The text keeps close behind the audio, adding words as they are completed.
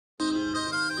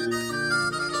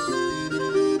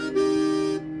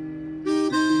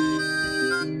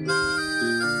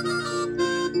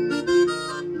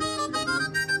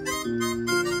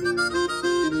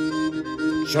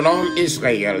Shalom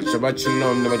Israel, Shabbat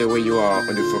Shalom, no matter where you are on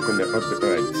the foot of the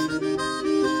earth.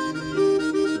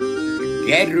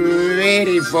 Get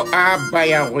ready for our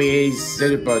YAHUWEH's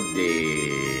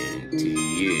birthday to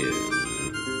you.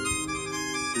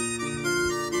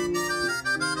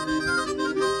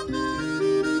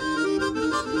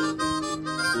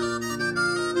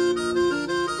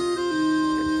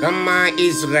 Come on,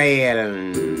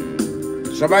 Israel.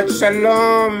 Shabbat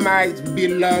Shalom, my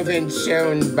beloved and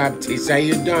Sharon Baptist. How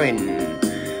you doing?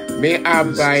 May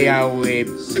Abba Yahweh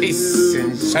peace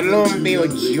and shalom be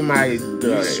with you, my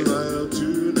daughter. Israel,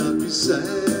 do not be sad.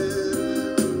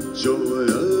 Joy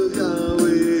of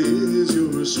Yahweh is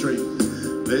your strength.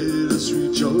 Let us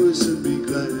rejoice and be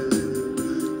glad.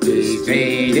 This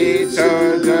day is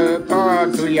all the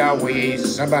part to Yahweh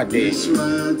Sabbath day.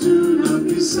 Israel, do not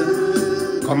be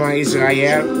sad. Come on,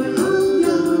 Israel.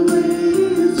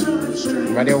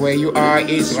 No matter where you are,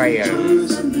 Israel,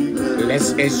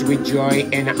 let's rejoice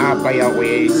in Abba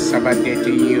Yahweh Sabbath day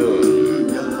to you.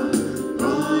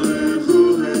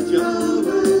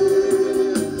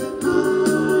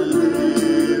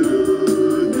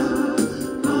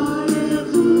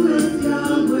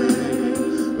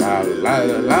 La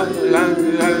la la la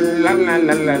la la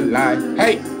la la la.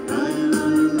 Hey.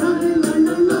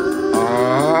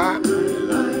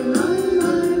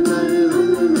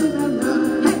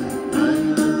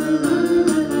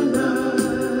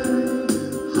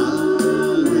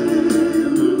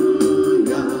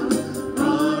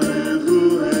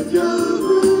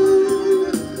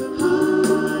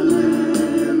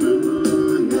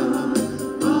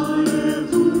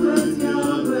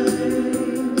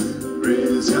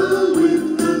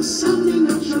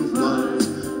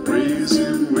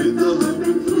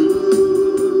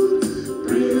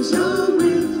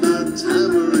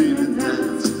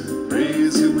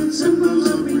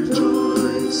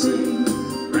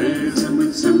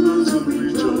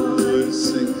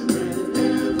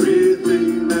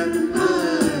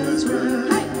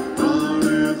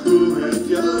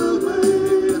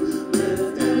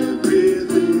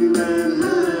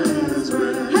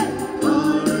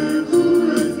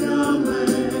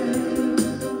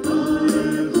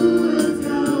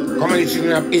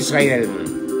 Israel,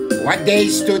 what day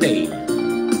is today?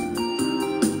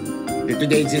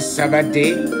 Today is a Sabbath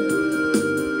day.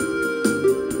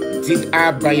 Did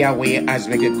Abba Yahweh has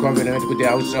made a covenant with the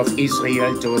house of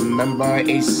Israel to remember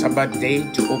a Sabbath day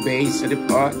to obey his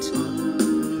part?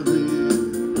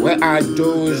 Where are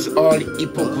those all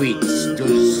hypocrites,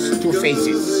 those two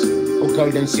faces who call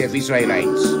themselves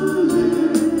Israelites?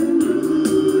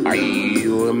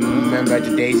 You remember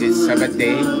today is a Sabbath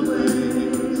day?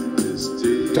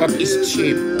 Talk is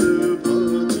cheap,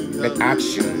 but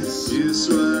actions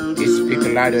speak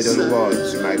louder than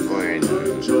words, my friend.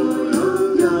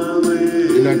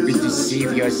 Do not be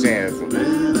deceived yourself.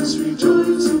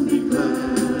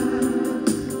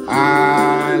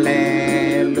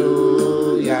 Hallelujah,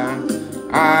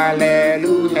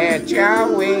 hallelujah,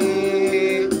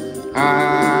 Yahweh.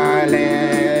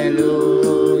 Hallelujah,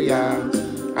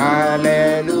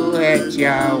 hallelujah,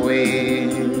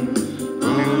 Yahweh.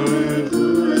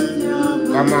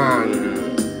 Come on.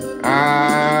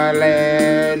 Hallelujah,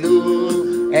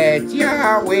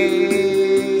 Yahweh.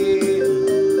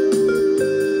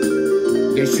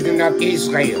 The children of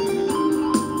Israel,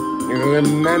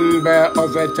 remember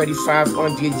over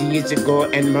 3,500 years ago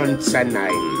in Mount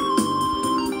Sinai,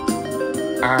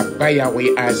 Abba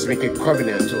Yahweh has made a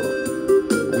covenant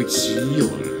with you,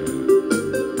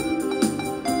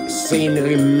 saying,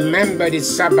 remember the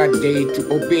Sabbath day to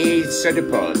obey the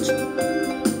part.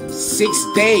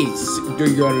 6 days do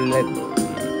your labor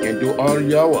and do all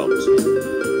your works,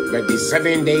 but the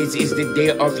 7 days is the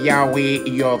day of Yahweh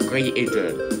your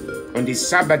Creator. On the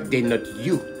Sabbath day, not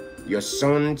you, your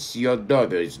sons, your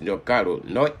daughters, your cattle,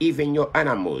 not even your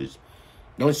animals,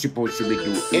 don't supposed to be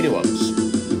do any works.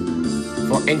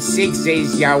 For in 6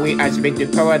 days Yahweh has made the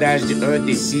paradise, the earth,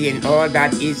 the sea, and all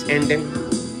that is in them,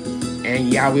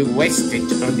 and Yahweh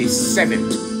rested on the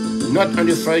 7th, not on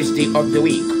the first day of the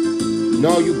week.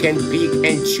 No, you can pick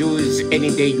and choose any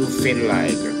day you feel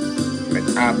like. But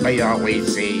Abba Yahweh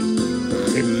say,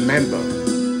 remember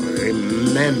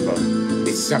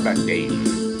the Sabbath day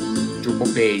to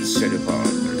obey the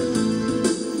part.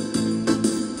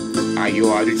 Are you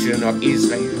all the children of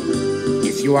Israel?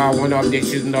 If you are one of the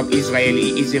children of Israel,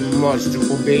 it is a must to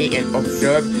obey and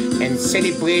observe and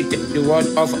celebrate the word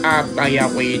of Abba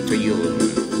Yahweh to you.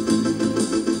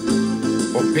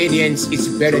 Obedience is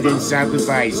better than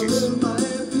sacrifices.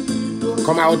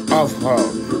 Come out of her.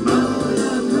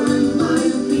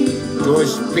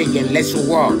 Those pagan, let's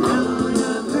walk.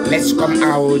 Let's come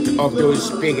out of those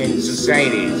pagan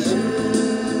societies,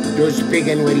 those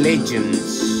pagan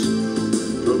religions,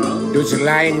 those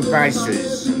lying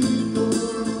pastors,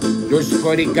 those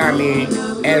polygamy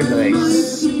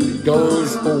elders,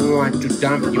 those who want to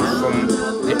dump you from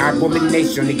the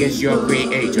abomination against your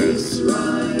Creator.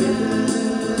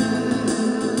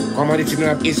 Come on, the children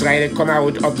of Israel, come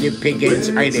out of the pagan's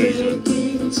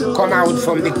ideas. Come out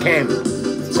from the camp.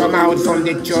 Come out from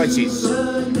the churches.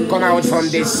 Come out from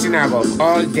the synagogue.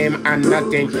 All them are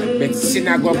nothing but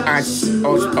synagogue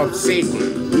of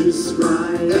Satan.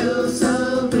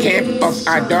 Camp of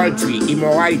adultery,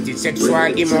 immorality, sexual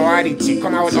immorality.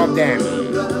 Come out of them.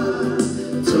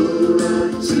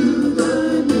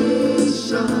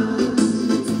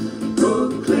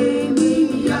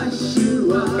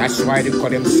 That's why they call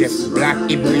themselves Black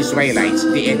Hebrew Israelites.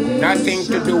 They had nothing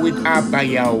to do with Abba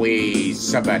Yahweh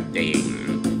Sabbath day.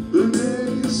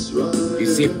 You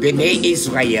say B'nai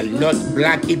Israel, not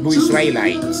Black Hebrew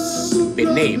Israelites.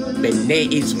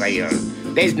 B'nai Israel.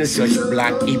 There is no such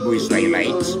Black Hebrew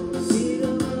Israelites.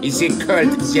 It's a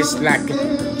cult just like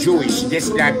Jewish,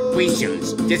 just like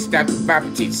Christians, just like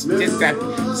Baptists, just like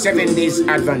 7 Days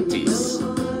Adventists.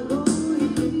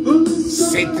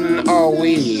 Satan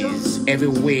always every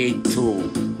way to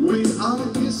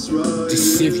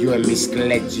deceive you and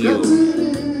mislead you.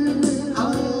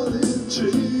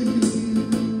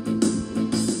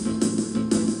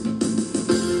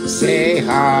 Say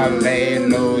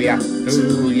hallelujah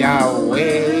to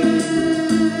Yahweh,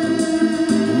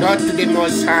 not to the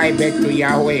Most High but to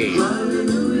Yahweh.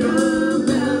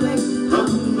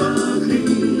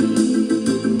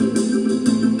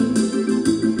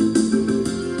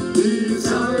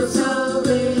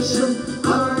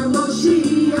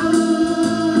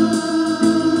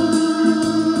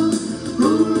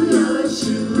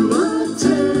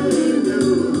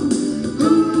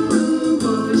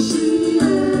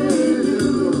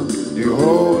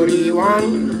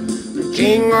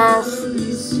 King of,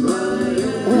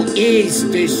 who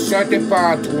is the set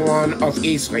apart one of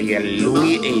Israel, who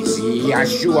is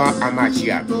Yahushuah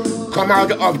Mashiach. Come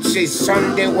out of the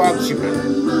Sunday worship.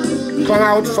 Come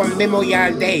out from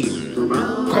Memorial Day.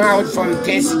 Come out from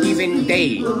Thanksgiving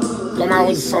Day. Come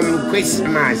out from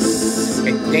Christmas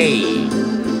Day.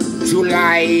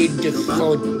 July the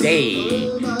 4th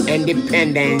Day.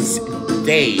 Independence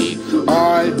Day.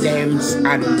 All them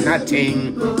are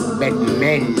nothing but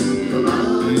men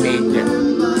made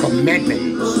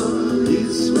commandments.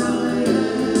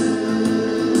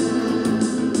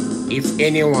 If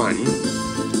anyone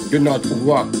do not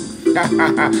walk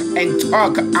and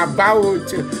talk about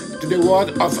the word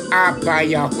of Abba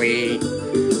Yahweh,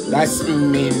 that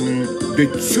means the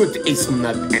truth is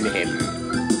not in him.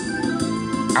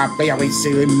 Abba Yahweh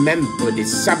say remember the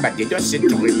Sabbath day. Don't say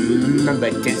to remember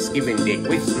Thanksgiving Day,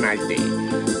 Christmas Day.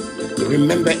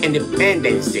 Remember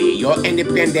Independence Day. Your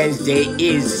Independence Day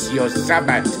is your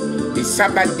Sabbath. The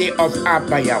Sabbath day of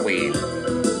Abba Yahweh.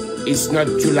 It's not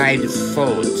July the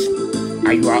 4th.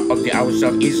 Are you out of the house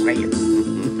of Israel?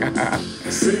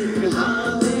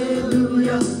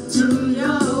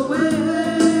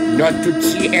 Not to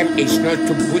TMH, not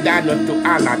to Buddha, not to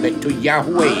Allah, but to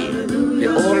Yahweh, the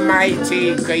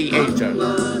Almighty Creator.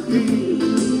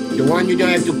 The one you don't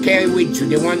have to carry with you,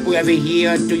 the one who ever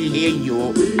hear to hear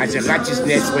you as a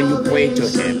righteousness when you pray to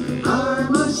Him.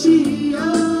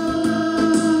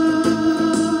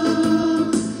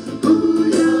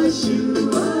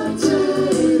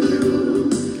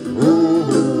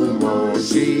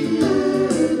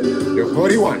 The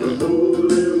Holy One,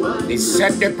 the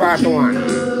set apart one.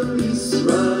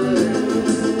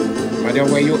 No matter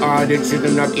where you are, the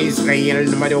children of Israel,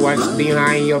 no matter what's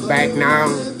behind your back now,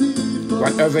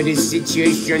 whatever the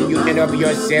situation you end up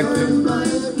yourself,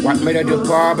 what matter the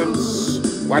problems,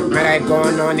 what matter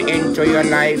going on into your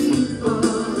life,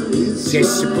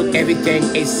 just put everything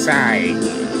aside.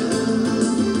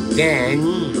 Then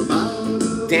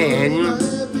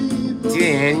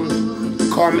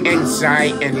come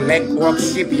inside and let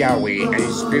worship Yahweh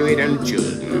and Spirit and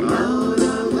truth.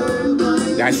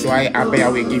 That's why Abba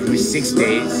Yahweh give you 6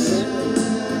 days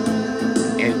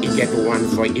and you get one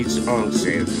for its own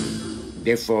self.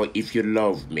 Therefore, if you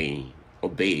love me,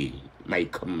 obey my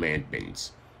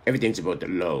commandments. Everything's about the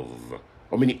love.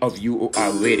 How many of you who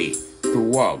are ready to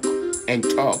walk and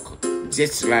talk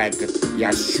just like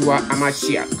Yahushuah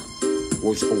Mashiach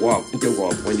was walk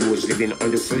when he was living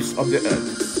on the face of the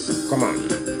earth? Come on.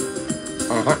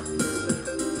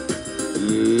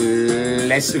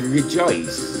 Let's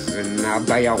rejoice.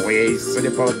 Abba Yahweh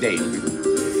Sabbath day.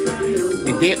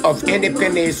 The day of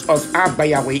independence of Abba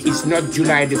Yahweh is not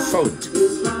July the 4th,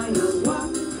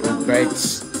 but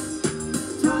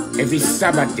Every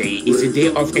Sabbath day is a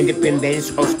day of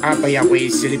independence of Abba Yahweh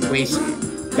celebration.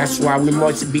 That's why we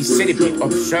must be celebrate,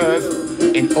 observe,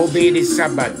 and obey the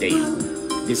Sabbath day.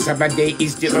 The Sabbath day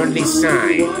is the only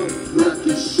sign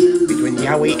between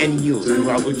Yahweh and you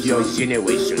throughout your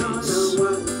generations.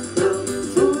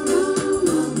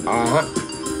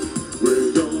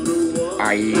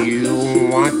 You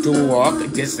want to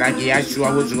walk just like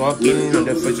Yahshua was walking on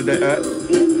the face of the earth?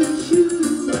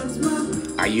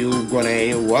 Are you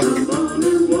gonna walk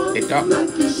the talk?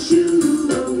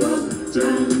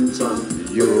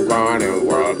 You're gonna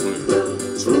walk.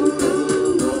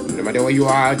 No matter where you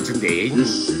are today,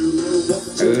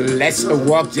 let's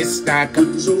walk just like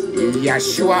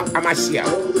Yahshua Messiah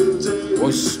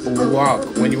was walk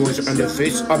when he was on the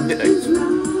face of the earth.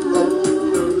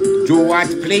 Do what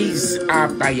please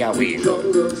Abba Yahweh.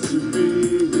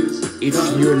 If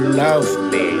you love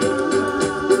me,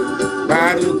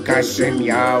 Baruch Hashem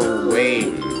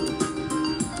Yahweh.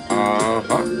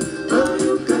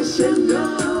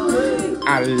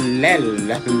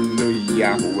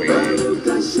 Hallelujah.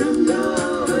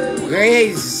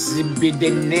 Praise be the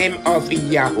name of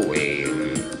Yahweh.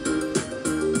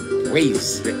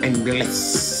 Praise and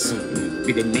bless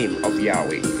be the name of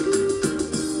Yahweh.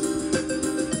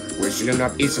 Children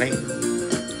of Israel,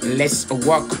 let's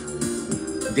walk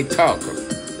the talk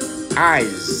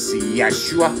as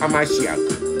Yahshua HaMashiach.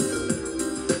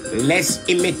 Let's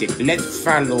imitate, let's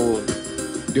follow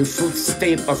the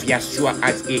footsteps of Yahshua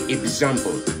as an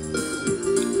example.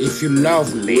 If you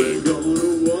love me,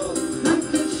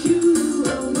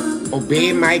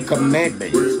 obey my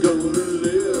commandments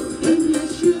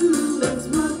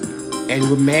and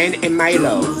remain in my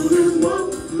love.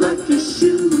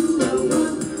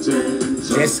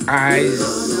 Just as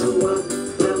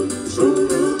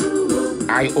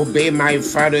I obey my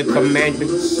Father's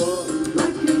commandments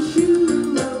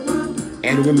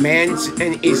and remain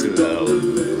in His love.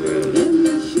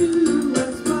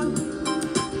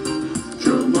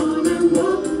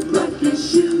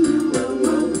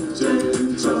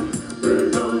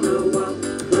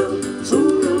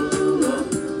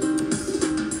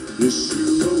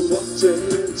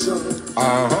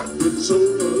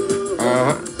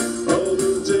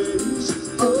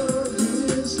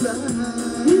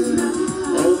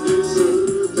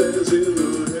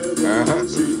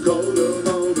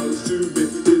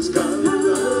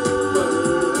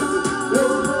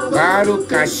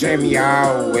 Baruch Hashem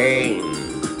Yahweh.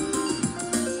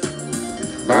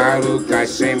 Baruch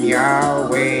Hashem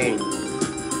Yahweh.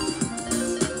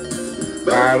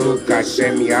 Baruch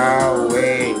Hashem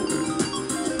Yahweh.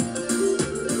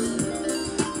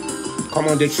 Come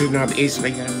on, the children of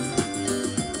Israel.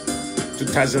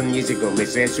 2,000 years ago,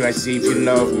 Messiah Yeshua said, if you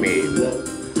love me,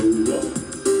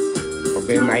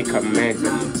 obey my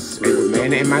commandments and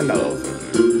remain in my love.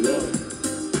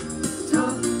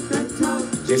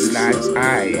 Just like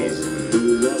I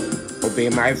obey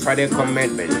my Father's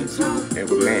commandments and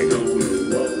remain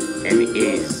in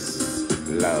His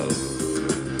love.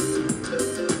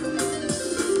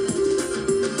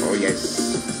 Oh yes,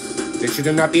 the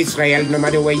children of Israel, no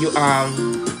matter where you are,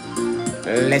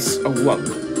 let's walk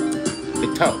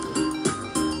the talk.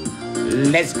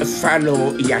 Let's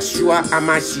follow Yahshua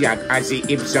HaMashiach as an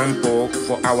example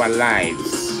for our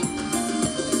lives.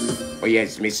 Oh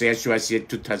yes, Messiah Yeshua said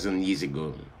 2,000 years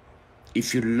ago,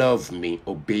 if you love me,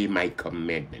 obey my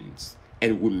commandments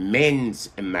and remain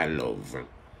in my love,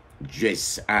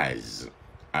 just as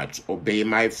I obey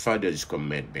my Father's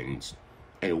commandments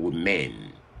and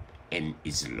remain in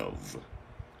His love.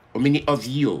 How many of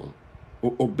you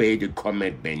who obey the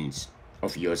commandments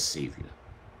of your Savior?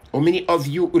 How many of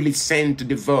you who listen to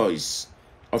the voice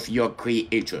of your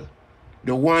Creator,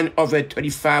 the one over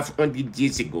 3,500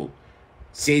 years ago,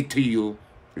 say to you,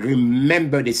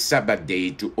 remember the Sabbath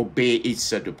day to obey its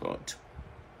Sabbath.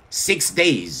 6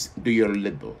 days do your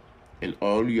labor and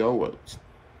all your works.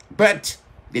 But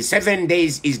the 7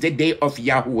 days is the day of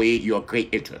Yahweh, your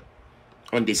Creator.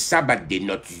 On the Sabbath day,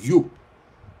 not you.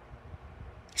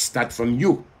 Start from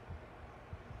you.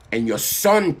 And your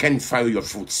son can follow your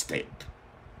footsteps.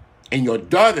 And your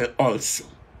daughter also.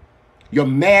 Your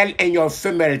male and your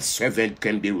female servant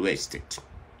can be rested.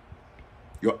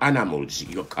 Your animals,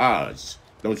 your cars,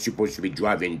 don't supposed to be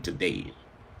driving today.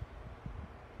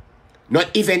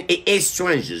 Not even a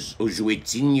strangers who's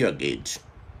waiting your gate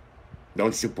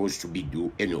don't supposed to be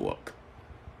do any work.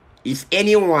 If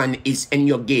anyone is in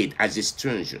your gate as a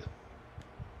stranger,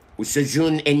 who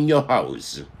sojourn in your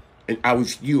house, and I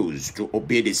refuse to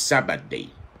obey the Sabbath day,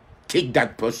 kick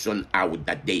that person out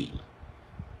that day.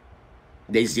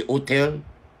 There is a hotel,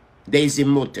 there is a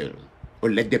motel,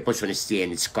 or let the person stay in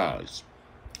his cars.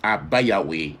 Abba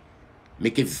Yahweh,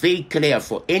 make it very clear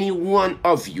for any one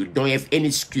of you, don't have any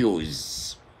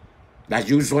excuse. That's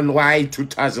the reason why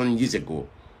 2,000 years ago,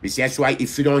 that's why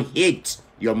if you don't hate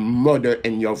your mother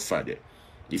and your father,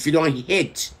 if you don't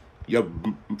hate your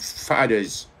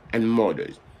fathers and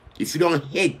mothers, if you don't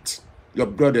hate your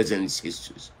brothers and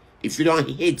sisters, if you don't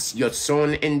hate your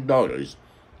son and daughters,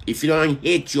 if you don't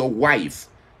hate your wife,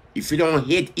 if you don't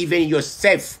hate even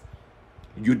yourself,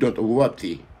 you don't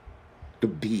worthy to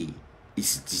be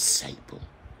his disciple.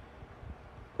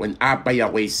 When Abba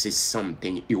Yahweh says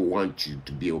something, he wants you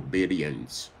to be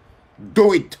obedient.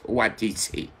 Do it what he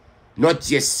say. Not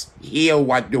just hear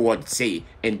what the word say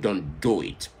and don't do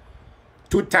it.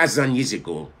 2,000 years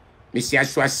ago, Mr.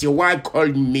 Yahshua said, why call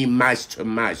me master,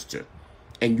 master?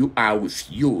 And you are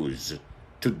refused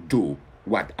to do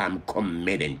what I'm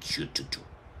commanding you to do.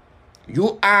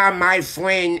 You are my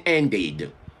friend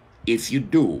indeed, if you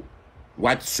do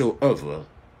whatsoever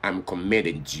I'm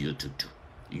commanding you to do.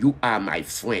 You are my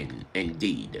friend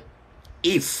indeed,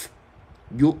 if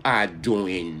you are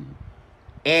doing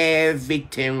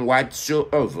everything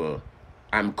whatsoever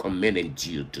I'm commanding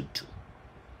you to do.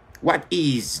 What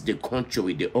is the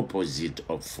contrary, the opposite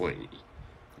of friend?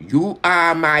 You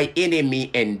are my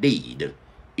enemy indeed,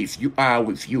 if you are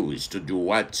refused to do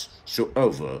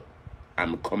whatsoever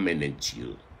I'm commanding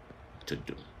you to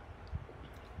do.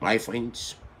 My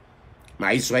friends,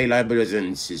 my Israelite brothers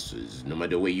and sisters, no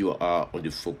matter where you are on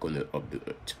the four corners of the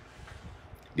earth,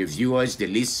 the viewers, the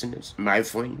listeners, my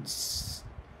friends,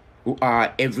 who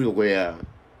are everywhere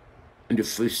on the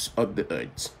face of the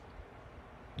earth,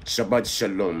 Shabbat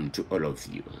Shalom to all of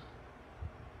you.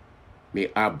 May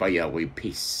Abba Yahweh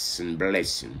peace and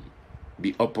blessing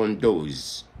be upon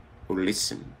those who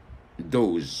listen,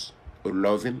 those who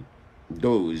love him,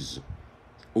 those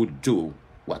who do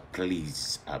what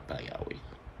please Abba Yahweh.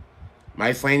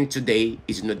 My friend, today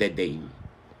is not the day.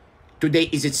 Today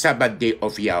is a Sabbath day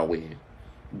of Yahweh.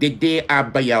 The day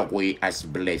Abba Yahweh has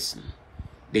blessed.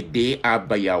 The day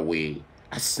Abba Yahweh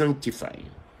has sanctified.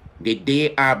 The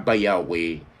day Abba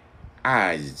Yahweh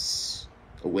has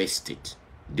rested.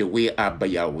 The way Abba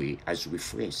Yahweh has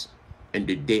refreshed. And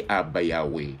the day Abba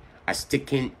Yahweh has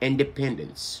taken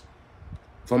independence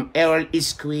from all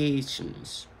his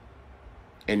creations.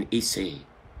 And he said,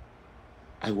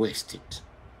 I rested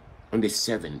on the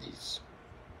 70s.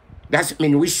 That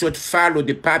means we should follow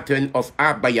the pattern of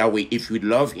Abba Yahweh if we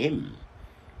love him.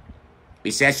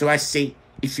 He says, so I say,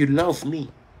 if you love me,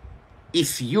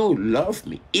 if you love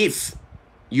me, if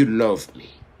you love me.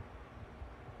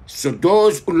 So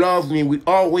those who love me will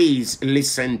always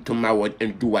listen to my word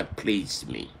and do what pleases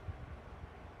me.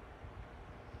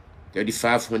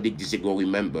 3,500 years ago,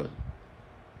 remember,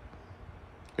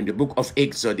 in the book of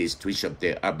Exodus, 3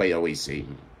 chapter, Abba Yahweh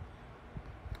saying,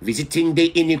 visiting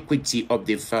the iniquity of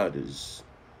the fathers,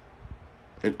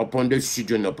 and upon the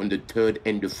children, upon the third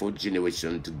and the fourth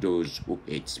generation, to those who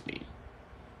hate me.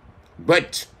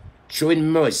 But showing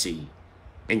mercy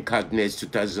and kindness to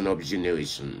thousands of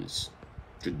generations,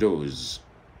 to those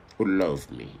who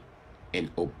love me and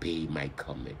obey my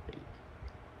commandment.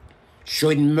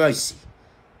 Showing mercy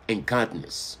and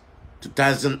kindness to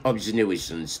thousands of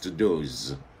generations, to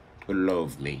those who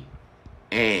love me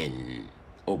and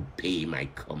obey my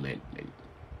commandment.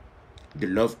 The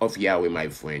love of Yahweh, my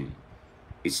friend,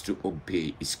 is to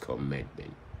obey his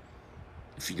commandment.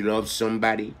 If you love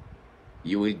somebody,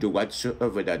 you will do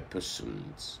whatsoever that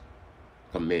person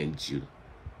commands you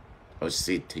or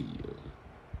say to you.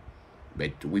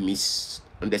 But we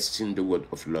misunderstand the word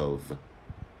of love.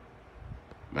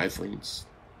 My friends,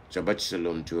 Shabbat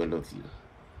Shalom to all of you.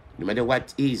 No matter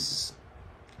what is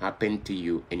happened to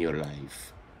you in your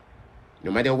life,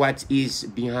 no matter what is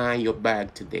behind your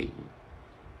back today,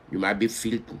 you might be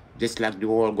feeling just like the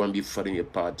world going to be falling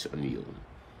apart on you.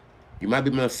 You might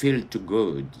be not feel too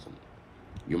good.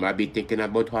 You might be thinking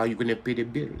about how you're going to pay the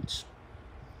bills.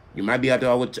 You might be at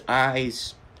our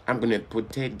eyes, I'm going to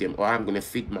protect them, or I'm going to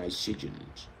feed my children,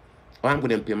 or I'm going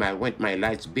to pay my rent, my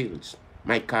lights bills,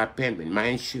 my car payment, my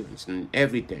insurance, and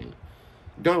everything.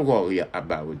 Don't worry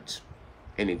about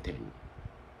anything.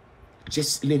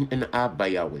 Just lean on Abba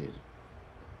Yahweh.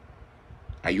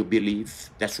 Are you believe?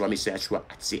 That's why Mr. Yahshua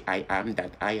say, I am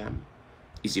that I am.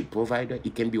 He's a provider.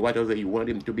 He can be whatever you want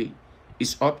him to be.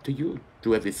 It's up to you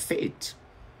to have a faith.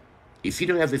 If you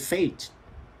don't have a faith,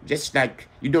 just like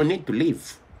you don't need to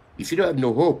live. If you don't have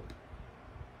no hope,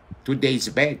 today is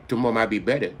bad, tomorrow might be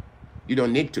better. You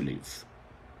don't need to live.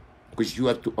 Because you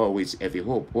have to always have a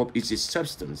hope. Hope is the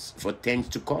substance for things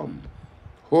to come.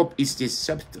 Hope is the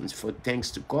substance for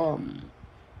things to come.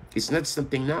 It's not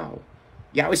something now.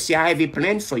 Yahweh say, I have a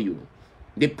plan for you.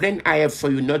 The plan I have for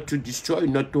you, not to destroy you,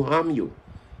 not to harm you,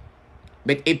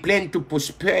 but a plan to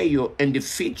prosper you in the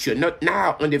future, not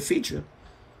now, on the future.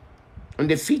 On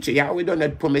the future, Yahweh does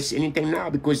not promise anything now,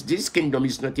 because this kingdom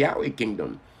is not Yahweh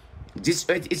kingdom. This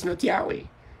earth is not Yahweh.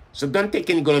 So don't think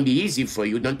it's going to be easy for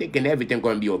you. Don't think everything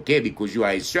going to be okay because you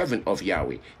are a servant of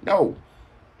Yahweh. No.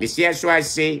 You see, that's why I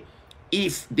say,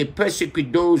 if they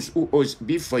persecute those who was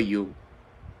before you,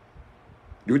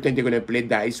 do you think they're going to play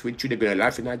dice with you? They're going to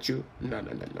laugh at you? No.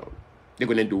 They're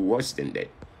going to do worse than that.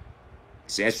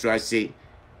 So that's why I say,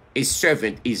 a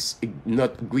servant is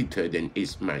not greater than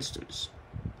his masters.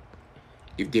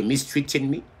 If they mistreated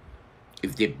me,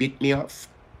 if they beat me off,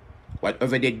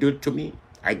 whatever they do to me,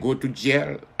 I go to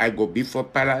jail, I go before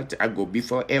Pilate, I go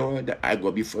before Herod, I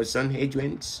go before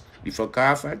Sanhedrin, before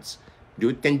Caiaphas. Do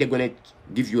you think they're going to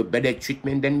give you a better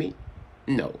treatment than me?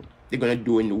 No. They're going to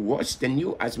do it worse than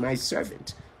you as my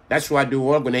servant. That's why they're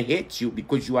all going to hate you,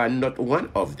 because you are not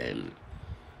one of them.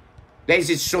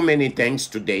 There's so many things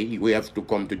today. We have to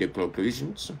come to the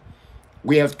conclusions.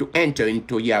 We have to enter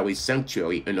into Yahweh's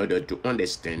sanctuary in order to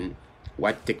understand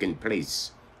what's taking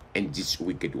place in this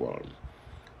wicked world.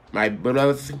 My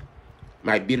beloved,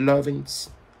 my beloveds,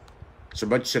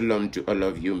 Shabbat Shalom to all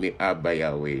of you. May Abba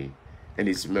Yahweh and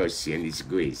His mercy and His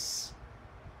grace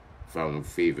found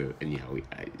favor in Yahweh's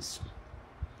eyes.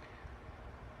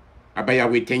 Abba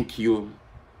Yahweh, thank you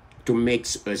to make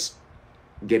us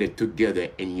get it together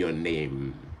in your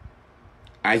name.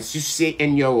 As you say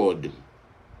in your word,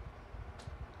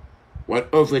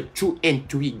 whatever two and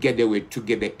three gather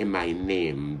together in my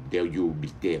name, there you will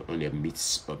be there in the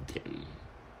midst of them.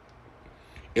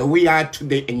 And we are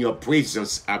today in your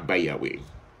presence, Abba Yahweh.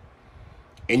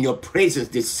 In your presence,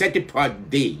 the set apart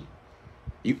day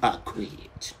you are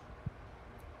created.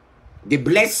 The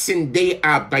blessing day,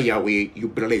 Abba Yahweh, you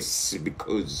bless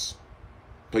because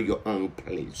for your own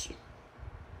pleasure.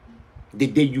 The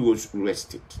day you was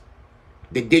rested.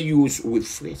 The day you was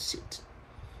refreshed.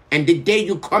 And the day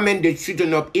you command the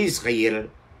children of Israel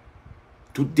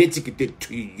to dedicate it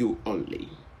to you only.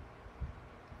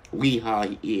 We are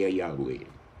here, Yahweh,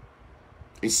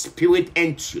 in spirit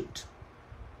and truth,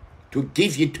 to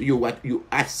give you to you what you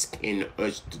asking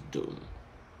us to do.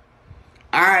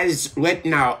 As right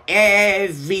now,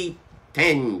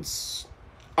 everything,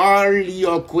 all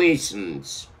your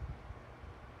questions,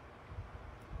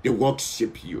 they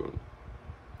worship you,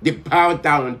 they bow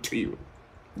down to you,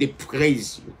 they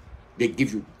praise you, they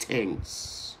give you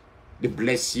thanks, they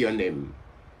bless your name,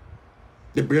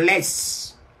 they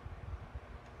bless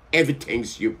everything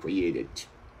you created.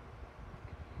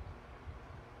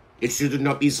 The children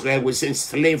of Israel was in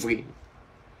slavery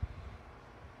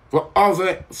for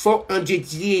over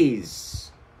 400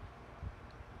 years.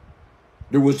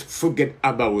 They would forget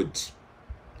about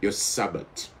your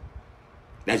Sabbath.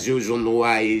 That's the reason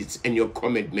why it's in your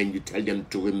commandment you tell them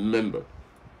to remember.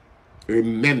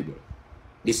 Remember,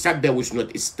 the Sabbath was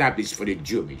not established for the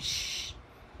Jewish.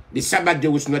 The Sabbath day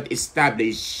was not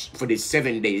established for the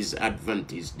 7 days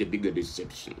Adventists, the bigger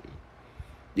deception.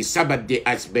 The Sabbath day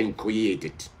has been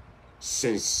created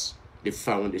since the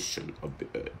foundation of the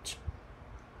earth.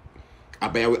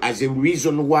 As a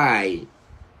reason why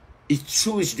it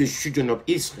chose the children of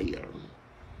Israel,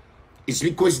 it's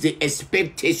because the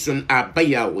expectation of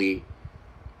Yahweh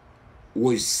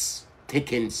was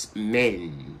taken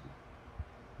man,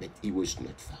 but he was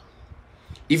not found.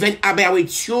 Even Yahweh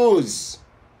chose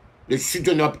the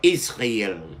children of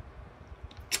Israel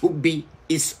to be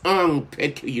his own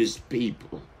peculiar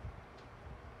people.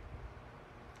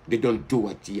 They don't do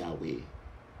what Yahweh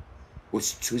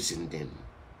was choosing them,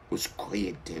 was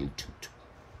creating them to do.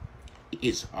 It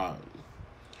is hard.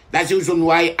 That's the reason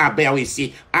why Yahweh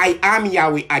say, I am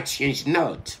Yahweh, I change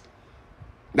not.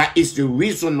 That is the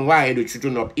reason why the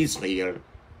children of Israel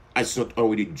has not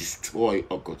already destroyed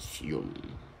or consumed.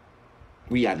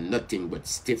 We are nothing but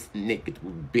stiff-necked,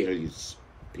 rebellious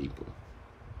people.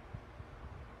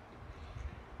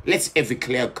 Let's have a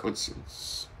clear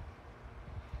conscience.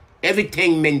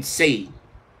 Everything men say,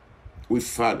 we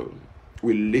follow,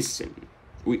 we listen,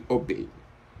 we obey.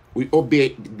 We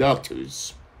obey the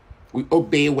doctors. We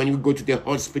obey when we go to the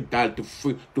hospital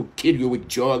to kill you with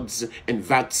drugs and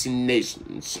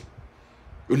vaccinations.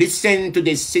 You listen to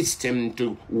the system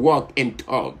to walk and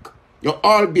talk. You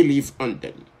all believe on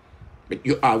them. But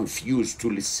you are refused to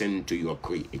listen to your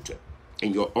Creator.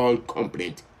 And you're all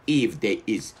complaint, if there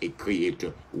is a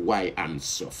Creator, why I'm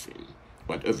suffering.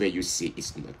 Whatever you see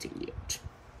is nothing yet.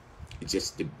 It's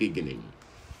just the beginning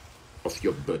of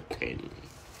your birth pain.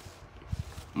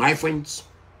 My friends,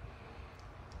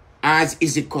 as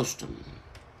is a custom,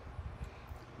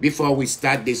 before we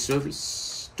start the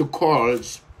service, to call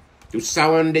to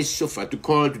sound the shofar, to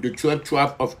call to the 12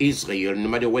 tribes of Israel, no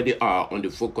matter where they are on the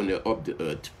four corners of the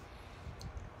earth,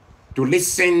 to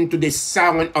listen to the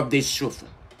sound of the shofar,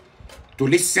 to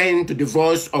listen to the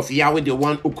voice of Yahweh, the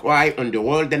one who cried on the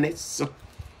wilderness,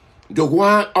 the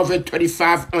one over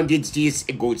 2,500 years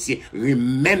ago, say,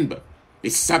 remember the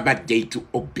Sabbath day to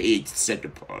obey it, set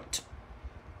apart.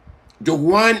 The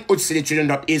one who said to the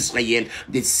children of Israel,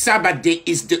 the Sabbath day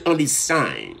is the only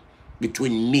sign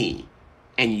between me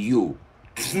and you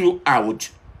throughout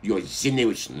your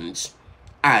generations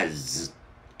as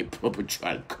a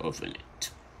perpetual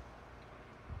covenant.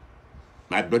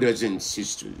 My brothers and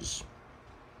sisters,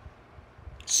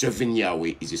 serving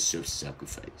Yahweh is a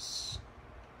self-sacrifice.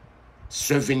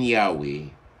 Serving Yahweh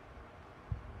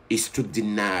is to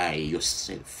deny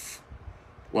yourself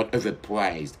whatever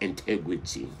pride,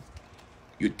 integrity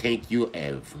you think you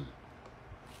have.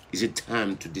 Is it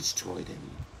time to destroy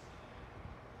them?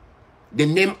 The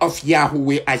name of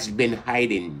Yahuweh has been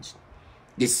hiding.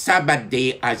 The Sabbath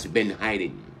day has been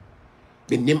hiding.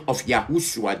 The name of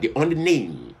Yahushua, the only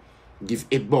name give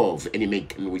above any man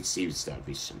can receive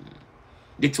salvation.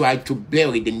 They tried to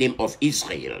bury the name of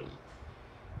Israel.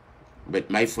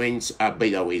 But my friends, Abba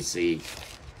Yahweh say,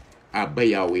 Abba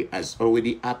Yahweh has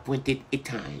already appointed a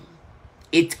time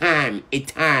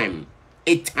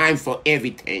for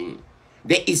everything.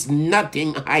 There is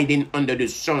nothing hiding under the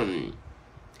sun.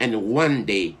 And one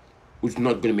day it's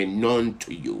not going to be known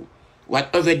to you.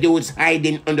 Whatever there was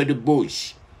hiding under the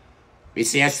bush,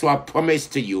 Messiah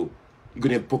promised to you, you're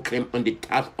going to proclaim on the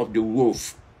top of the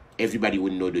roof. Everybody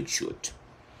will know the truth.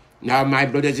 Now, my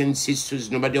brothers and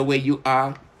sisters, no matter where you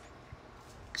are,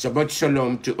 Shabbat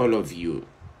Shalom to all of you.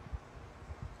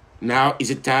 Now is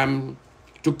the time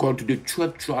to call to the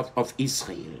 12 tribes of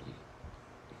Israel.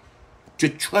 To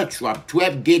 12 tribes,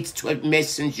 12 gates, 12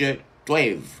 messengers,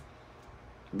 12.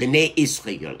 B'nai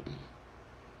Israel,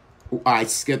 who are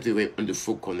scattered on the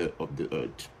four corners of the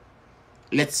earth.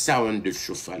 Let's sound the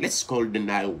shofar. Let's call the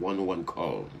 911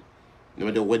 call. No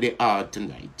matter where they are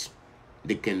tonight,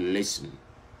 they can listen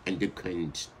and they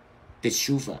can the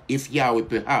shofar. If Yahweh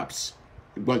perhaps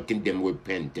wanting them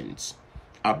repentance,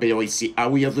 I better say, I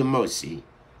will have mercy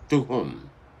to whom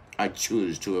I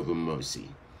choose to have mercy,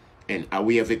 and I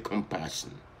will have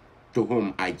compassion to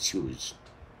whom I choose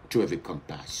to have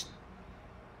compassion.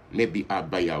 Maybe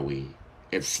Abba Yahweh,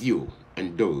 a few,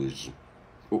 and those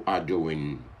who are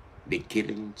doing the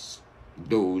killings,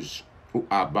 those who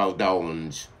are bowed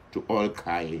down to all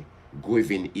kind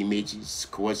graven images,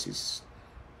 crosses,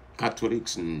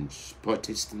 Catholics and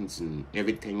Protestants and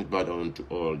everything bowed down to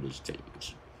all those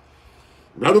things.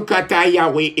 Barukata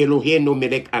Yahweh Eloheinu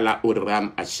melech ala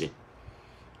oram ashe.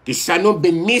 Kisano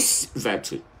bemis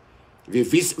vatu.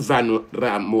 Vivis vanu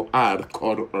ramoar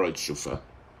kor or shofar.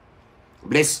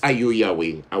 Blessed are you,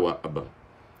 Yahweh, our Abba,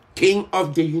 King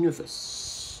of the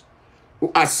universe,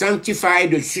 who has sanctified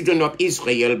the children of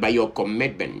Israel by your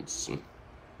commandments,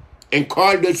 and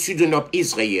called the children of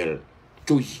Israel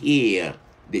to hear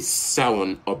the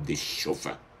sound of the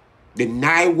shofar. The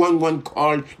 911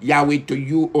 call, Yahweh, to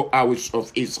you, O house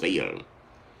of Israel.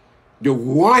 The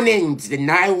warnings, the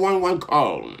 911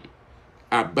 call,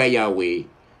 Abba Yahweh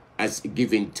has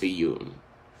given to you.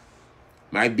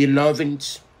 My beloved,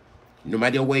 no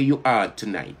matter where you are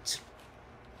tonight,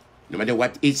 no matter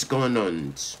what is going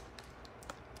on,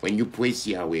 when you praise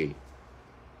Yahweh,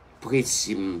 praise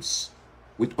Him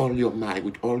with all your mind,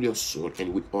 with all your soul,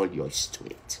 and with all your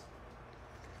strength.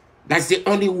 That's the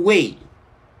only way.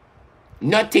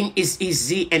 Nothing is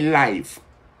easy in life.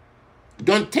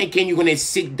 Don't think you're going to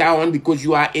sit down because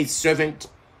you are a servant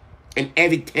and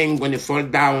everything going to fall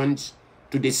down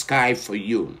to the sky for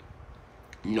you.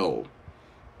 No.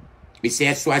 He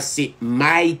says, so I say,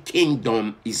 my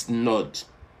kingdom is not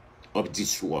of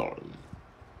this world.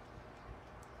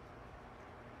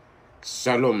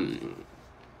 Shalom.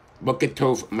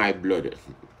 Boketov, my brother.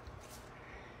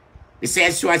 He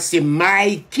says, so I say,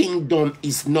 my kingdom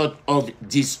is not of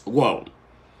this world.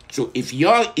 So if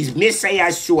is Messiah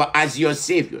Yeshua as your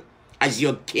Savior, as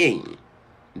your King,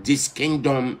 this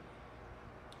kingdom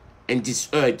and this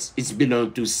earth is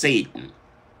belong to Satan.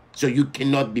 So you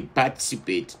cannot be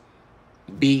participate,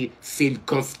 feel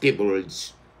comfortable,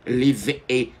 live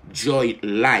a joy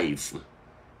life,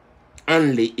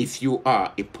 only if you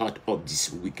are a part of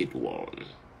this wicked world.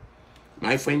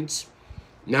 My friends,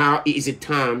 now it is a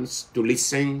time to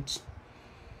listen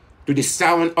to the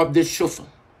sound of the shofar,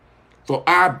 for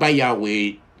Abba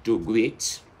Yahweh to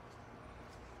greet,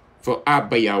 for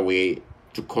Abba Yahweh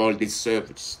to call the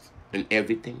service and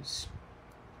everything,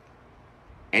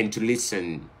 and to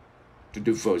listen to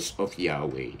the voice of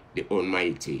Yahweh, the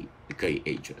Almighty, the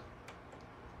Creator.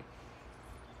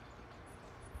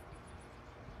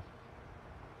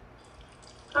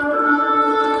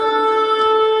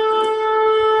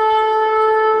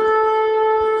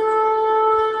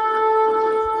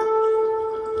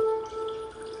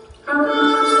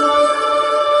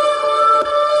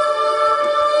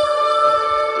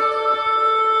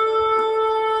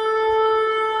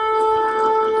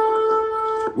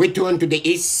 We turn to the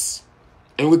east,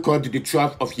 and we call to the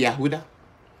tribe of Yehuda,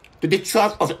 to the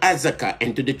tribe of Azakah,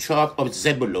 and to the tribe of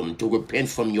Zebulun to repent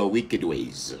from your wicked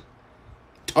ways.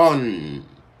 Turn,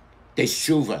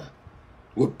 teshuva,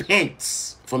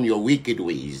 repent from your wicked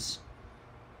ways.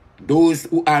 Those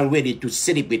who are ready to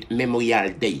celebrate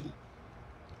Memorial Day,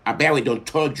 Abba don't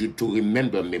told you to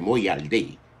remember Memorial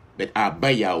Day, but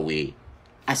Abba Yahweh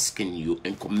asking you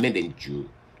and commanding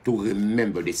you to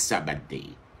remember the Sabbath day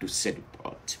to set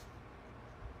apart.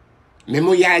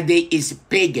 Memorial Day is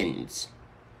pagans.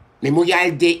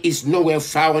 Memorial Day is nowhere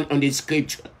found on the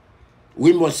scripture.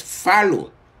 We must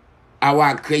follow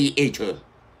our Creator.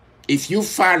 If you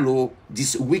follow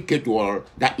this wicked world,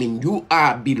 that means you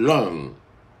belong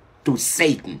to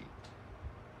Satan.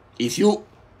 If you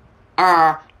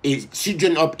are a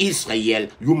children of Israel,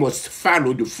 you must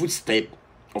follow the footsteps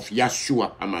of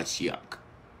YAHUWEH HaMashiach.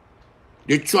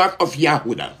 The tribe of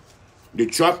Yehuda, the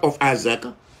tribe of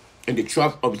Azakah, and the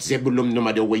tribe of Zebulun, no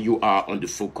matter where you are on the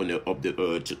four corners of the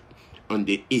earth, on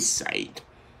the east side.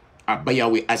 Abba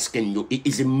Yahweh asking you, it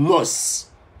is a must.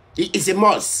 It is a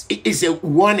must. It is a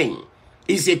warning.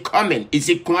 It is a comment. It is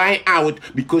a cry out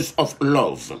because of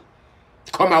love.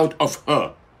 Come out of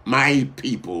her, my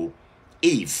people,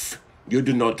 if you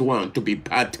do not want to be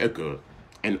partaker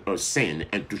in her sin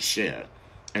and to share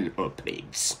in her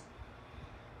plagues.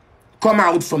 Come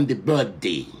out from the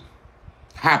birthday.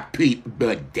 Happy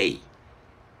birthday.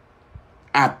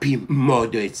 Happy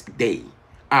Mother's Day.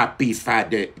 Happy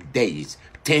Father's Days.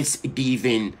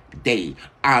 Thanksgiving Day.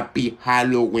 Happy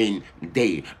Halloween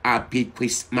Day. Happy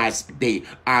Christmas Day.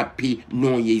 Happy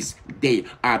New Year's Day.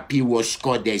 Happy Rosh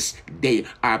Chodesh Day.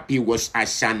 Happy Rosh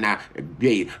Hashanah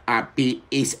Day. Happy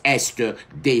Easter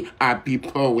Day. Happy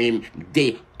Purim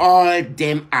Day. All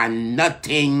them are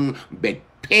nothing but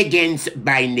pagans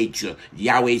by nature.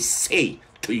 Yahweh say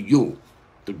to you,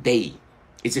 today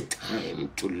is a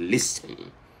time to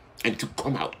listen and to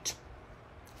come out.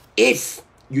 If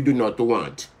you do not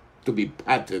want to be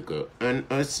partaker in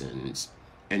our sins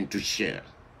and to share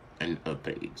in our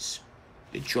plagues,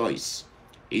 the choice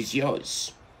is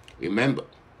yours. Remember,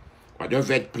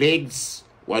 whatever plagues,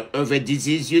 whatever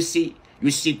disease you see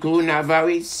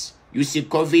coronavirus, you see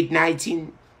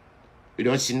COVID-19, you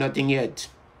don't see nothing yet.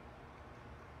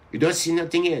 You don't see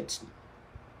nothing yet.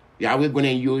 Yahweh going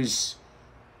to use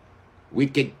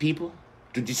wicked people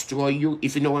to destroy you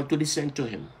if you don't want to listen to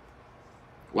him.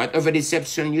 Whatever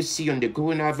deception you see on the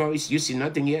coronavirus, you see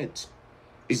nothing yet.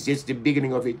 It's just the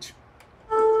beginning of it.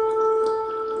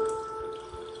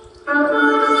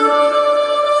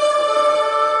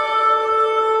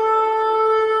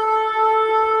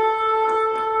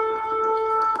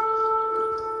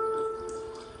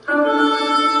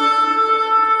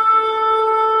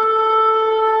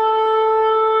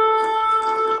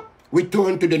 We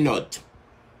turn to the north,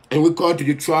 and we call to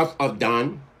the tribe of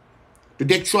Dan, to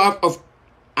the tribe of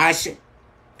Asher,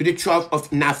 to the tribe of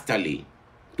Naphtali,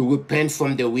 to repent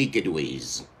from the wicked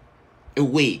ways.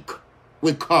 Awake,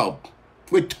 wake up,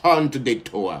 return to the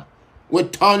Torah,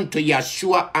 return to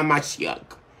Yahushuah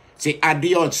HaMashiach. Say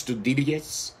adios to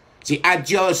Didius, say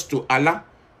adios to Allah,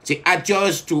 say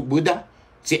adios to Buddha,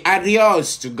 say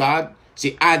adios to God,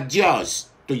 say adios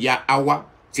to Yahweh,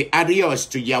 say adios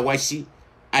to Yawashi,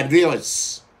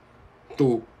 adios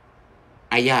to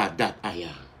Ayah that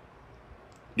Ayah.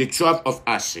 The tribe of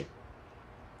Asher,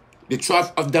 the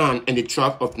tribe of Dan, and the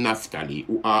tribe of Naphtali,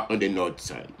 who are on the north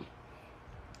side.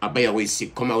 Abba Yahweh say,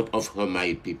 come out of her,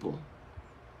 my people.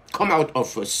 Come out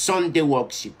of her Sunday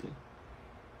worship,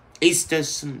 Easter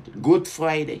Sunday, Good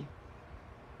Friday.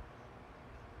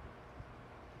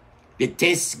 The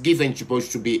Thanksgiving is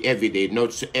supposed to be every day,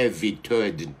 not every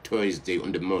third Thursday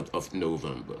on the month of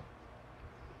November.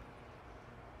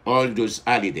 All those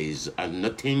holidays are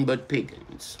nothing but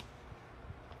pagans.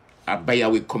 Abba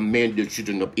Yahweh command the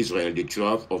children of Israel, the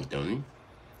tribe of Dan,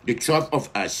 the tribe of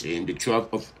Asher, and the tribe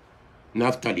of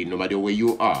Naphtali, no matter where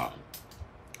you are.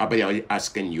 Abba Yahweh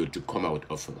asking you to come out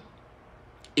of her.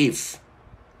 If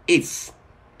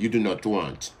you do not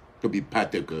want to be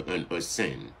partaker in her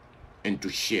sin and to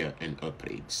share in her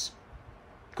plagues,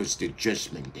 because the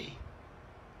judgment day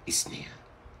is near.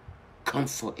 Come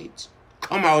for it.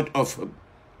 Come out of her.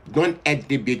 Don't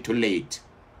let it be too late.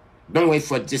 Don't wait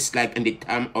for just like in the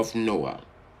time of Noah.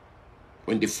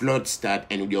 When the flood starts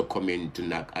and you're coming to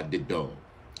knock at the door,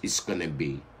 it's going to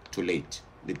be too late.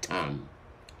 The time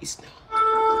is now.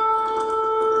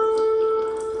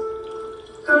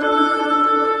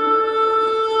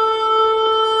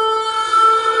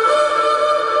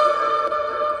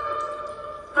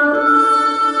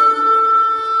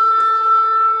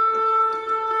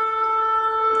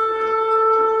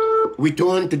 We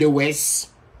turn to the west,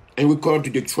 And we call to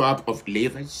the tribe of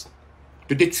Levi,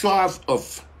 to the tribe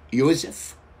of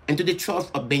Joseph, and to the tribe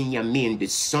of Benjamin, the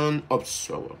son of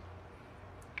Saul,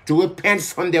 to repent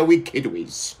from their wicked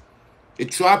ways. The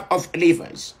tribe of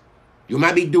Levi, you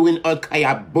might be doing all kind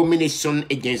of abomination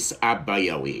against Abba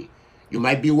Yahweh. You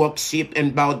might be worship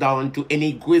and bow down to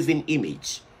any graven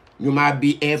image. You might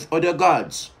be have other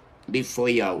gods before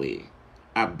Yahweh.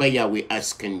 Abba Yahweh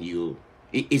asking you,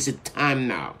 it is a time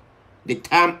now, the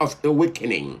time of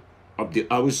awakening of the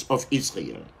house of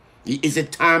Israel. It is a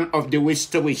time of the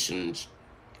restoration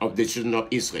of the children of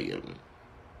Israel.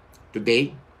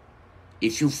 Today,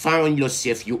 if you found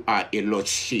yourself, you are a lost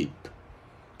sheep.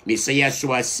 Messiah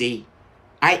Yahshua say,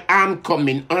 I am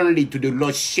coming only to the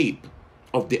lost sheep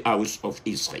of the house of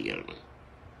Israel.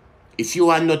 If you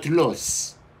are not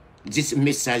lost, this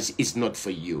message is not for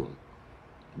you.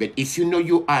 But if you know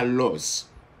you are lost,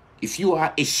 if you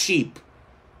are a sheep,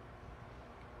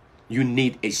 you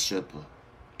need a shepherd.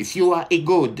 If you are a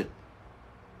goat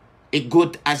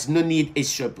has no need a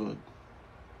shepherd.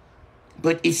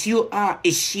 But if you are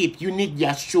a sheep, you need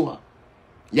Yahshua.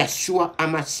 Yahshua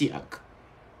Messiah.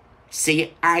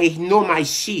 Say, I know my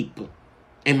sheep,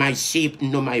 and my sheep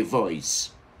know my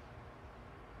voice.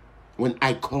 When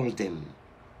I call them,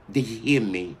 they hear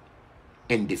me,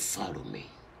 and they follow me.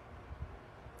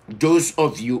 Those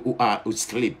of you who are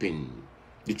sleeping,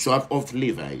 the tribe of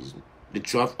Levi, the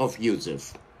tribe of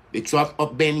Joseph, the tribe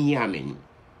of Benjamin,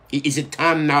 it is a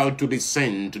time now to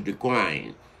descend to the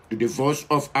cry, to the voice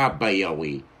of Abba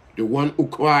Yahweh, the one who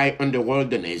cried in the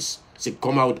wilderness, say,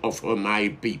 come out of her, my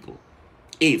people.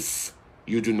 If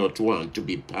you do not want to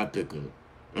be partaker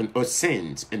and our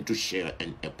sins and to share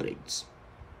in a praise.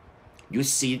 You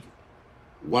see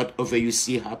whatever you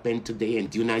see happen today in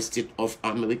the United States of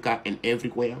America and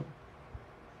everywhere.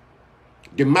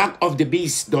 The mark of the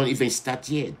beast don't even start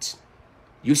yet.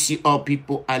 You see how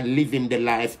people are living their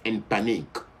life in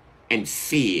panic and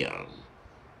fear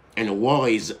and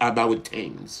worries about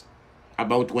things,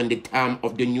 about when the time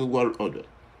of the new world order.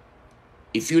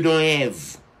 If you don't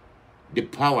have the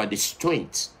power, the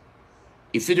strength,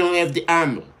 if you don't have the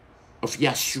armor of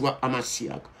Yahshua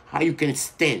Messiah, how you can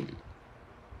stand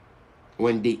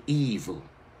when the evil,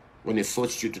 when they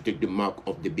force you to take the mark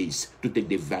of the beast, to take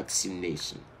the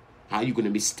vaccination? How are you going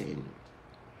to be standing?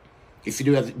 If you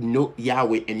don't have no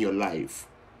Yahweh in your life,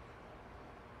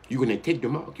 you're going to take the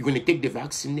mark. You're going to take the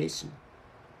vaccination.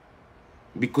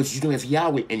 Because you don't have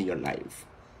Yahweh in your life.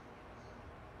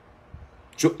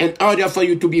 So in order for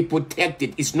you to be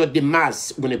protected, it's not the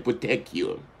mask going to protect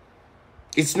you.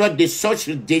 It's not the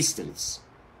social distance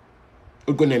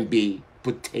who's going to be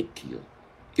protect you.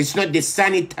 It's not the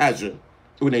sanitizer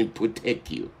who's going to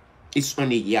protect you. It's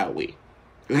only Yahweh.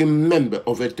 Remember,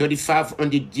 over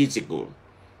 3,500 years ago,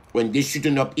 when the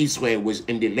children of Israel was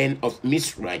in the land of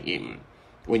Mizraim,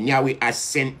 when Yahweh has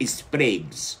sent his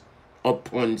plagues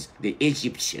upon the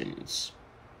Egyptians,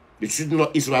 the children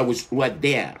of Israel were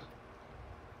there.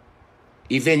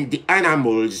 Even the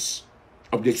animals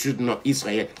of the children of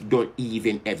Israel don't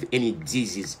even have any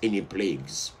disease, any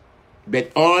plagues.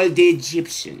 But all the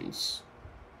Egyptians,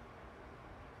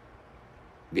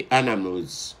 the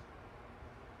animals,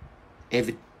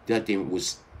 everything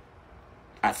was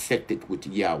affected with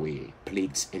Yahweh,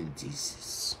 plagues and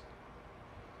diseases.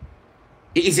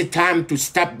 It is a time to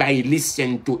stop by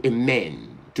listening to a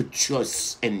man, to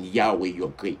trust in Yahweh,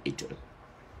 your Creator.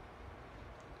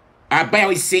 Our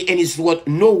Bible says in his word,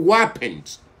 no weapon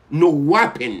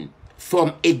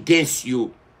formed against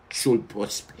you should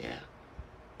prosper.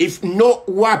 If no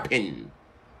weapon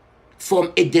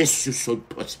formed against you should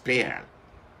prosper,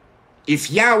 if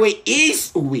Yahweh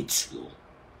is with you,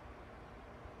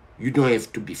 you don't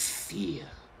have to be fear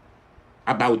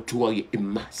about doing a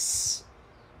mass.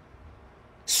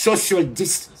 Social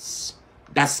distance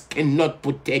that cannot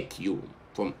protect you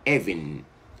from having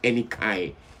any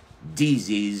kind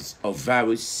disease or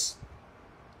virus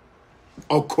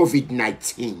or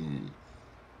COVID-19.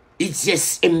 It's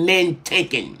just a man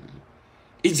thinking.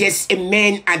 It's just a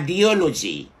man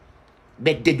ideology,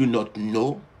 but they do not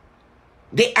know.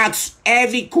 They ask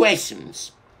every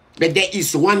questions, but there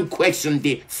is one question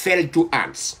they fail to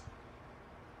ask.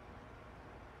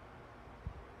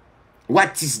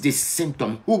 What is the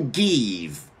symptom? Who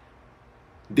gave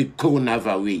the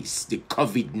coronavirus, the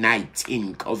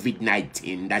COVID-19?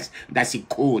 COVID-19, that's a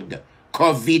code.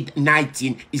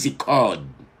 COVID-19 is a code.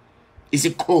 It's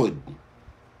a code.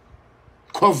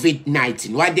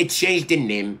 COVID-19. Why they changed the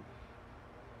name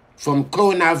from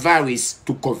coronavirus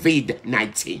to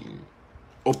COVID-19?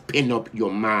 Open up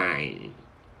your mind.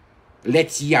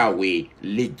 Let Yahweh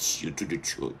lead you to the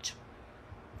truth.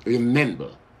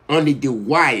 Remember, Only the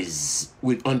wise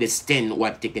will understand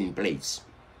what's taking place.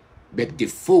 But the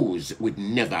fools would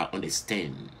never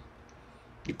understand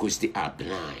because they are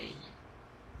blind.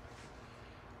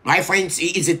 My friends,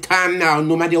 it is a time now,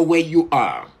 no matter where you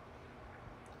are,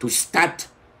 to start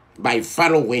by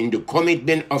following the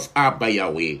commitment of our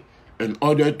Yahweh in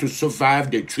order to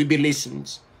survive the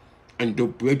tribulations and the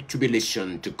great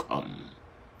tribulation to come.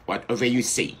 Whatever you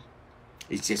say,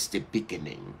 it's just the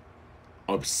beginning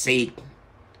of Satan.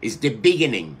 It's the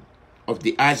beginning of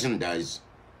the agendas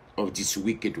of this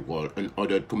wicked world in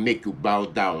order to make you bow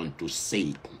down to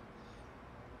Satan.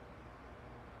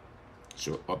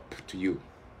 So up to you.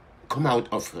 Come out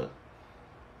of her.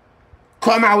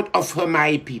 Come out of her,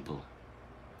 my people,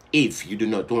 if you do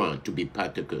not want to be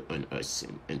partaker on her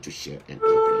sin and to share in her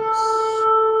place.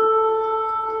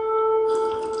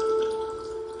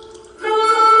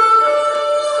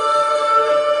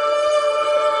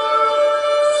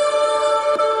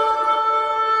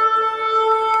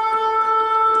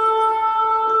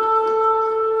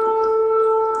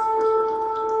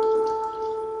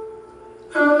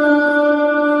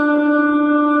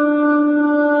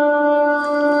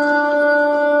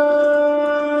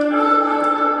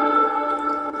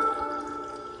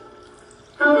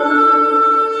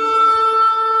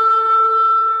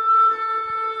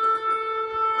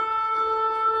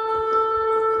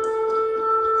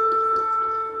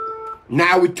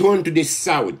 Now we turn to the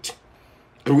south,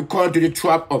 and we call to the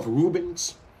tribe of Reuben,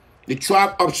 the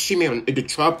tribe of Shimon, and the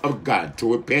tribe of Gad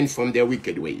to repent from their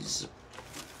wicked ways.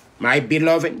 My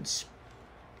beloveds,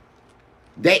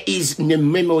 there is no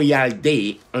memorial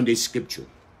day on the scripture.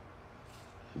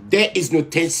 There is no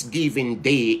Thanksgiving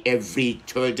day every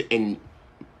third in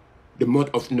the month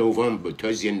of November,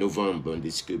 Thursday in November in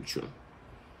the scripture.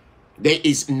 There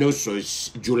is no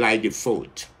such July the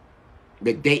 4th.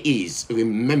 But there is,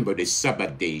 remember the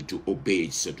Sabbath day to obey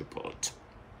its set apart.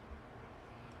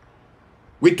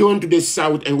 We turn to the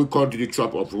south and we call to the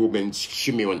tribe of Reuben,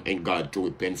 Shimon, and Gad to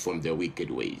repent from their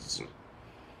wicked ways.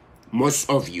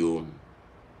 Most of you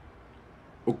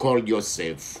who call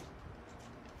yourself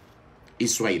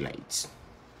Israelites,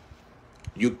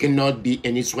 you cannot be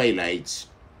an Israelite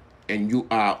and you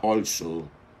are also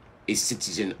a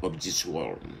citizen of this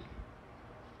world.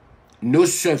 No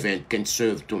servant can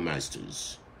serve two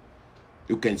masters.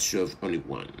 You can serve only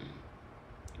one.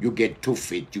 You get 2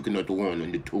 feet, you cannot run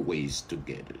on the 2 ways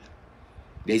together.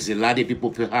 There's a lot of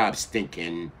people perhaps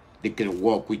thinking they can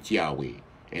walk with Yahweh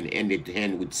and hand in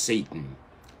hand with Satan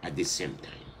at the same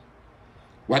time.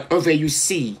 Whatever you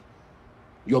see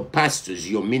your pastors,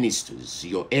 your ministers,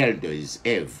 your elders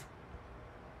have,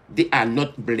 they are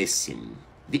not blessing.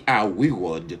 They are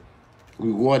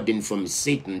rewarding from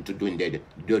Satan to doing their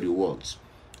dirty works.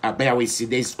 But I will say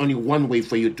there's only one way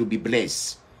for you to be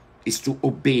blessed, is to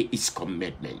obey his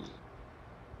commandment.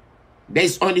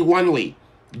 There's only one way.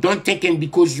 Don't think it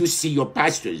because you see your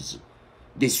pastors,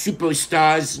 the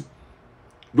superstars,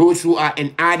 those who are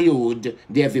in Hollywood,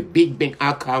 they have a big bank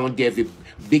account, they have a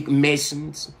big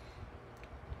masons.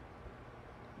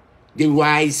 They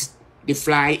rise, they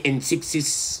fly, and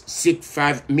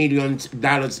 $65 million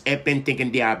happen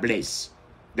thinking they are blessed.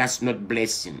 That's not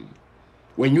blessing.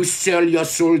 When you sell your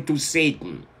soul to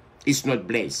Satan, it's not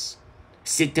blessed.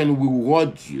 Satan will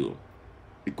reward you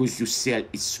because you sell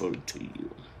his soul to you.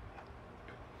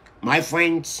 My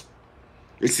friends,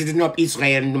 the children of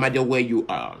Israel, no matter where you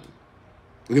are,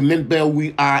 remember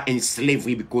we are in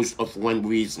slavery because of one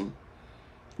reason,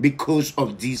 because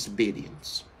of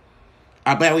disobedience.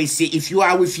 But we say, if you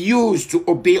are refused to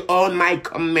obey all my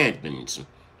commandments,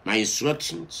 my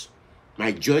instructions,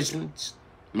 my judgments,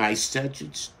 my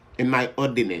statutes, and my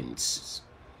ordinances,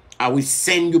 I will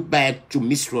send you back to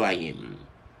Mizraim.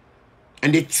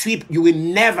 And the trip you will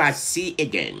never see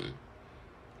again.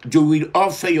 You will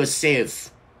offer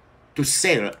yourself to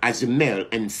sell as a male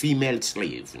and female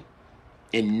slave,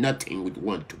 and nothing would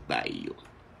want to buy you.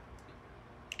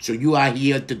 So you are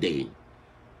here today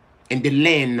in the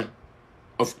land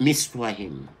of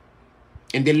Mizraim,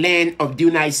 in the land of the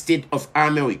United States of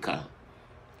America,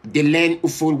 the land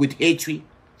full with hatred,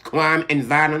 crime, and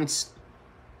violence,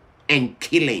 and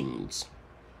killings.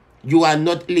 You are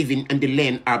not living in the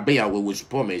land Yahweh was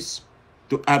promised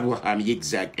to Abraham,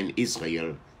 Isaac, and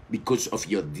Israel because of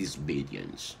your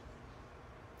disobedience.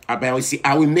 Yahweh says,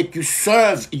 I will make you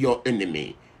serve your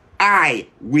enemy. I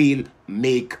will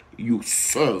make you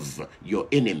serve your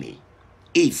enemy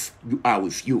if you are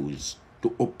refused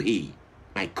to obey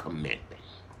my commandment.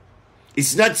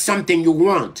 It's not something you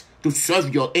want to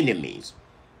serve your enemies,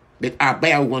 but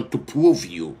I want to prove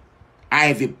you I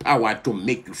have the power to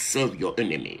make you serve your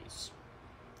enemies.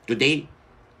 Today,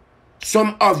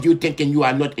 Some of you thinking you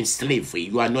are not in slavery,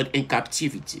 you are not in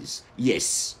captivities.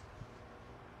 Yes.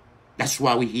 That's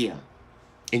why we're here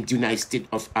in the United States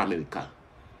of America.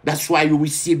 That's why you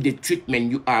receive the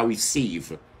treatment you are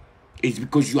receiving. It's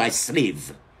because you are a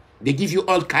slave. They give you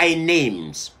all kind of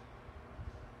names.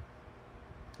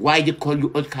 Why they call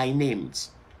you all kind of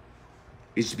names?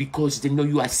 It's because they know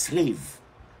you are a slave.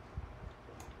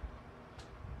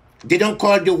 They don't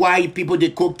call the white people, the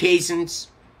Caucasians,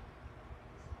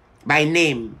 by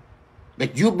name.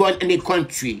 But you born in a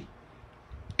country,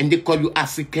 and they call you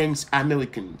Africans,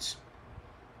 Americans.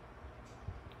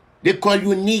 They call you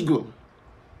Negro.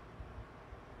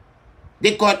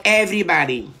 They call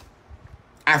everybody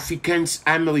Africans,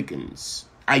 Americans.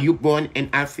 Are you born in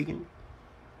African?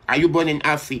 Are you born in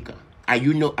Africa? Are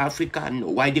you no Africa? No.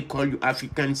 Why they call you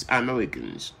Africans,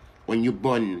 Americans when you're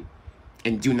born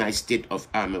in the United States of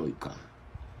America?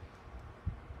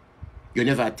 You're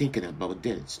never thinking about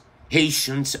this.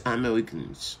 Haitians,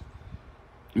 Americans.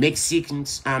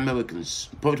 Mexicans, Americans.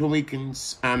 Puerto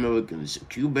Ricans, Americans.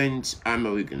 Cubans,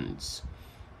 Americans.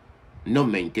 No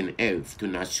man can have two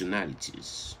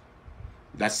nationalities.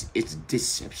 That's its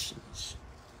deceptions.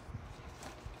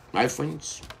 My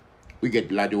friends, we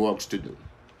get a lot of works to do.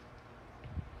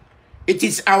 It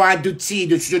is our duty,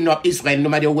 the children of Israel, no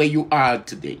matter where you are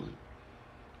today,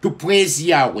 to praise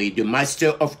Yahweh, the master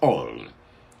of all,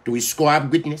 to ascribe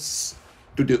greatness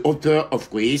to the author of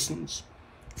creations.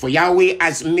 For Yahweh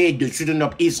has made the children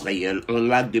of Israel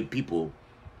unlike the people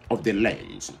of the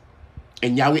lands.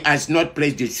 And Yahweh has not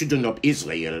placed the children of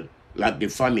Israel like the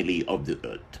family of the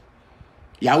earth.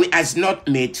 Yahweh has not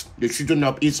made the children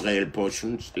of Israel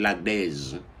portions like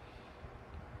theirs,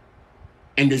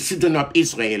 and the children of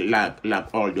Israel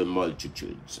like all the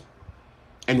multitudes.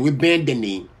 And we bend the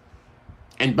knee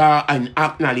and bow and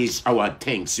acknowledge our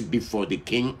thanks before the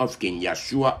King of Kings,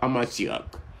 YAHUWEH MESSIAH,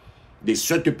 the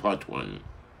set-apart one.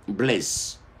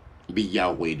 Blessed be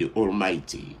Yahweh, the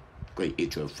Almighty,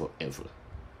 Creator forever.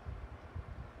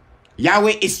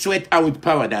 Yahweh is straight out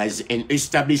paradise and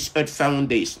established earth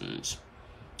foundations.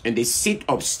 And the seat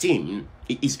of esteem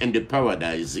is in the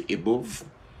paradise above.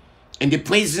 And the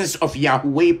presence of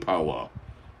Yahweh power,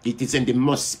 it is in the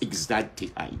most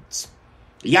exalted heights.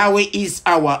 Yahweh is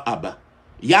our Abba.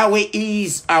 Yahweh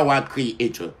is our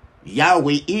Creator.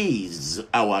 Yahweh is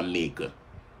our Maker.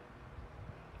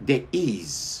 There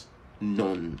is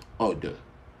none other.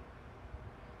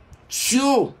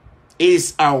 True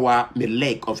is our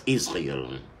Melech of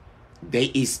Israel. There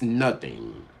is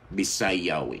nothing beside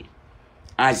Yahweh,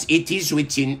 as it is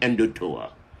written in the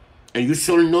Torah. And you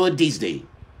shall know this day,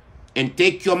 and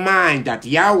take your mind that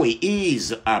Yahweh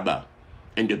is Abba,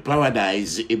 and the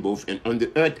paradise above and on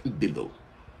the earth below.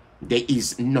 There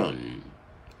is none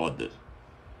other.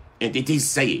 And it is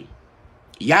saying,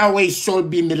 Yahweh shall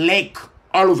be Melech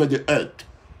all over the earth.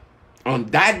 On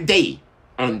that day,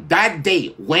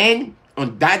 when?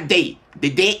 On that day, the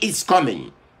day is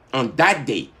coming. On that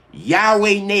day,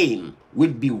 Yahweh's name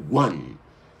will be one,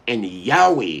 and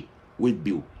Yahweh will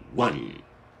be one.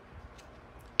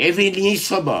 Every knee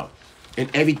shall bow, and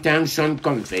every tongue shall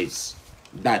confess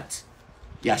that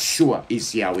Yahshua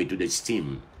is Yahweh to the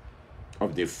esteem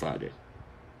of the Father.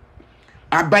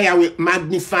 Abba Yahweh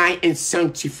magnify and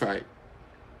sanctify.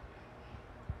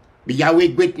 Be Yahweh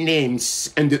great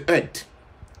names in the earth,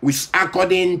 which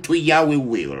according to Yahweh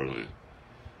will.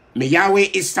 May Yahweh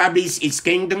establish his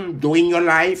kingdom during your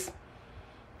life,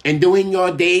 and during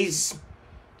your days,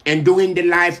 and during the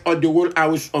life of the whole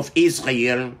house of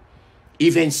Israel,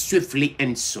 even swiftly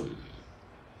and soon.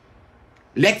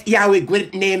 Let Yahweh's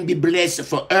great name be blessed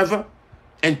forever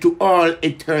and to all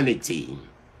eternity.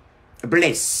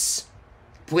 Bless,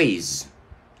 praise,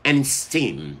 and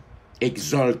esteem,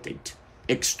 exalted,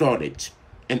 extolled,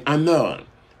 and honored,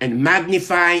 and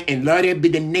magnify and lauded be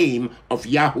the name of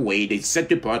Yahweh, the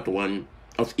set-apart one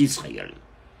of Israel.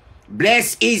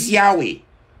 Blessed is Yahweh,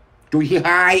 to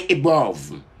high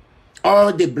above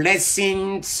all the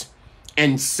blessings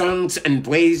and songs and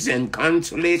praise and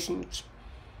consolations,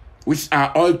 which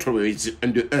are always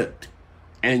in the earth,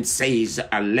 and says,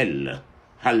 Hallel,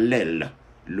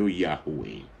 Hallelujah.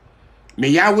 May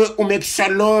Yahweh who make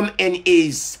shalom in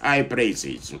his high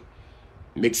praises,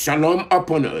 make shalom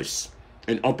upon us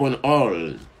and upon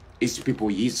all his people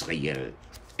Israel.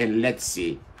 And let's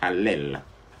say, Hallel,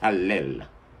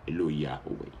 Hallelujah.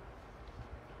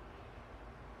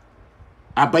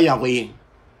 Abba Yahweh,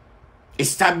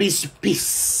 establish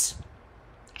peace,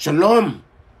 shalom,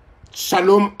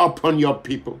 shalom upon your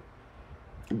people,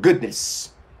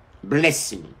 goodness,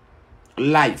 blessing,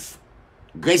 life,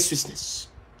 graciousness,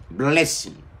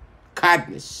 blessing,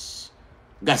 kindness,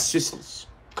 graciousness,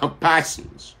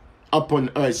 compassion, upon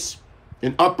us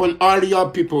and upon all your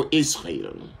people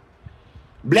Israel.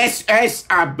 Bless us,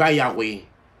 Abba Yahweh,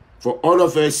 for all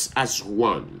of us as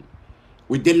one,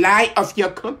 with the light of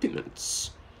your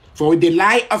countenance. For with the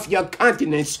light of your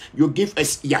countenance, you give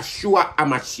us Yahushuah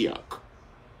HaMashiach.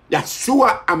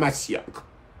 Yahushuah HaMashiach,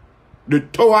 the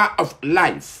Torah of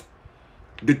life,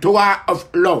 the Torah of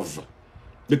love,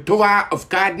 the Torah of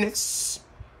kindness,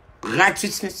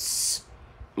 righteousness,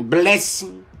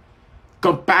 blessing,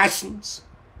 compassion,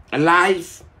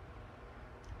 life,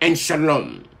 and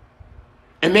shalom.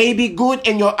 And may it be good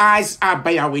in your eyes,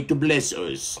 Abba Yahweh, to bless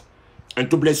us and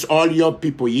to bless all your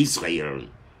people Israel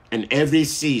in every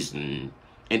season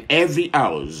and every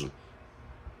hour,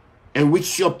 and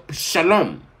with your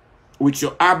shalom, with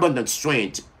your abundant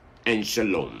strength and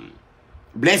shalom.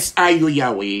 Blessed are you,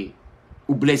 Yahweh,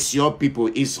 who bless your people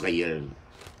Israel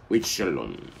with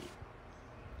shalom.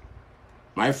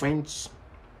 My friends,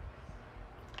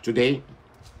 today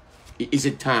it is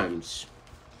a time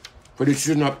for the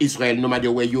children of Israel, no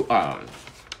matter where you are,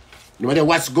 no matter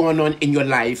what's going on in your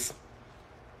life.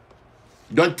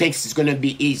 Don't think it's going to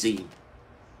be easy.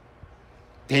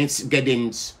 Things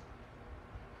getting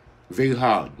very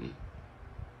hard.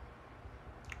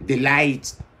 The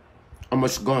light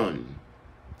almost gone.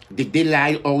 The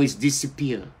daylight always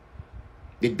disappear.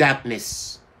 The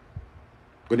darkness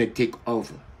gonna take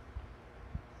over.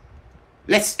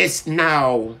 Let us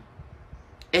now,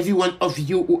 every one of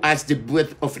you who has the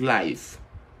breath of life,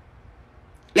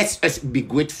 let us be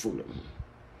grateful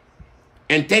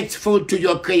and thankful to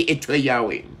your Creator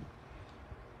Yahweh,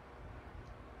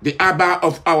 the Abba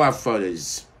of our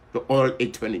fathers to all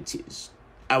eternities,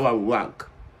 our rock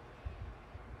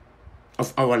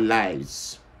of our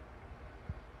lives,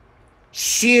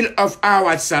 shield of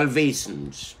our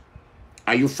salvations.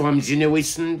 Are you from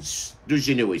generations to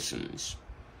generations?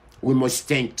 We must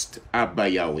thank Abba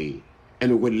Yahweh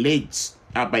and relate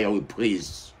Abba Yahweh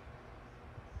praise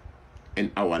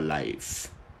in our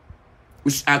life,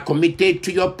 which are committed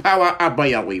to your power, Abba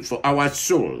Yahweh, for our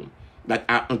soul that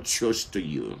are entrusted to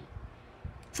you,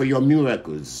 for your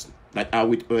miracles that are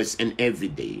with us in every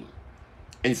day,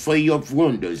 and for your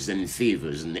wonders and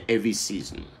favors in every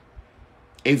season,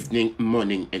 evening,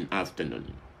 morning, and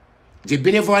afternoon. The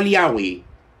benevolent Yahweh,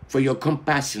 for your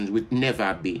compassion will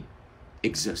never be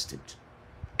exhausted.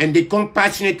 And the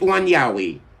compassionate one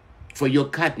Yahweh, for your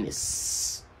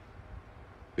kindness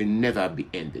will never be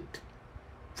ended.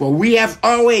 For we have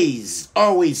always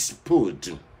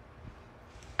put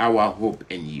our hope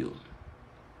in you.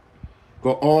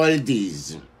 For all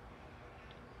these,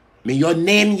 may your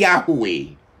name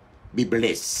Yahuweh be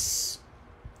blessed,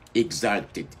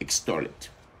 exalted, extolled,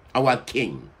 our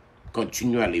King,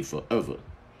 continually forever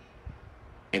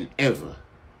and ever.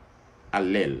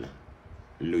 Alleluia.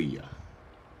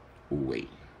 Way.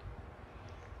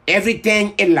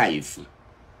 Everything in life,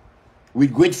 we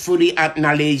gratefully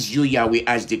acknowledge you, Yahweh,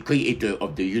 as the creator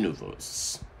of the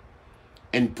universe,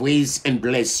 and praise and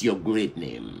bless your great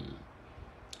name,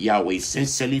 Yahweh,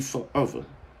 sincerely forever.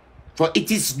 For it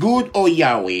is good, O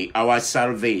Yahweh, our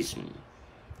salvation,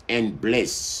 and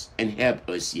bless and help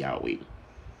us, Yahweh.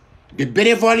 The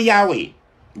benevolent Yahweh,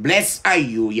 blessed are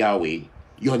you, Yahweh.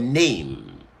 Your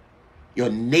name,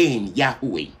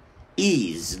 Yahuweh,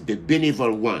 is the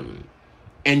benevolent one,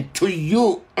 and to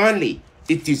you only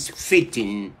it is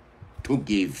fitting to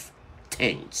give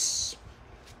thanks.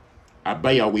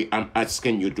 Abba Yahweh, I'm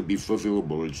asking you to be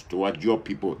favorable toward your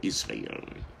people Israel.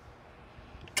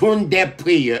 Turn their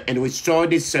prayer and restore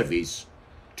the service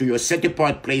to your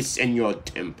set-apart place in your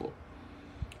temple.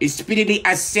 Speedily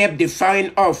accept the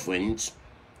fine offerings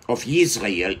of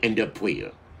Israel and their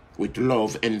prayer with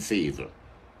love and favor.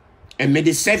 And may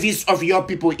the service of your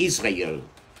people Israel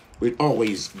will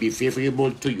always be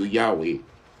favorable to you, Yahweh,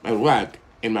 my rock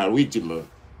and my redeemer,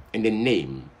 in the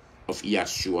name of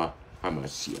Yahushuah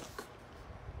HaMashiach.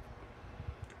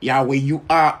 Yahweh, you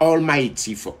are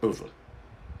almighty forever.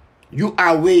 You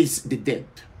are raised the dead.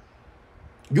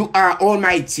 You are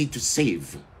almighty to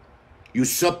save. You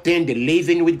sustain the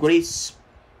living with grace,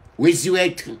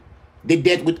 resurrect the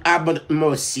dead with abundant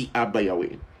mercy, Abba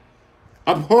Yahweh.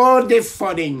 Uphold the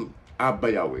fallen,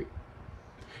 Abba Yahweh.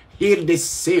 Heal the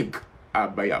sick,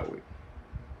 Abba Yahweh.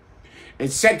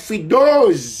 And set free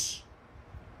those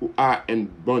who are in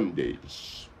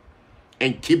bondage.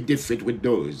 And keep the faith with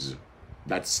those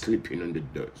that sleeping on the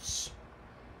dust.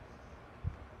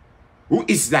 Who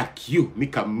is like you,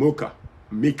 Mika Moka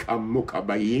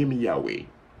by AM Yahweh?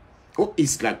 Who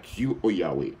is like you, O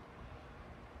Yahweh?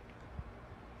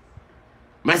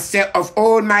 Master of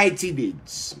almighty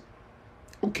deeds,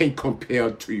 who can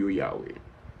compare to you, Yahweh?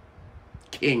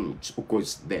 Kings who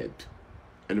goes dead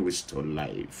and restore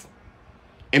life,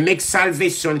 and make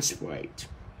salvation spread.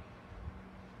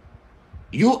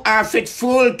 You are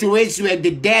faithful to resurrect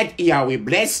the dead, Yahweh.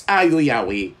 Blessed are you,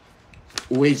 Yahweh,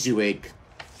 who resurrect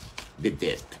the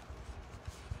dead.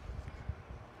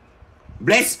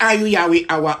 Blessed are you, Yahweh,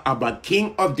 our Abba,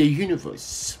 King of the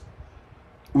universe,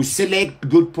 who select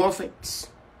good prophets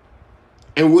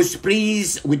and was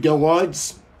pleased with the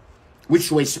words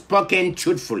which were spoken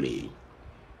truthfully.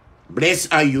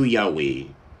 Blessed are you, Yahweh,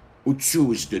 who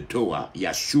choose the Torah,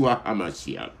 YAHUWEH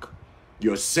HaMashiach,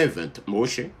 your servant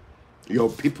Moshe, your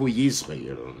people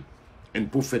Israel, and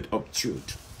prophet of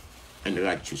truth and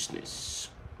righteousness.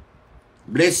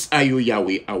 Blessed are you,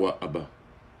 Yahweh, our Abba,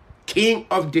 King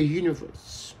of the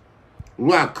universe,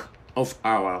 rock of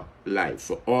our life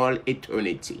for all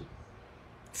eternity,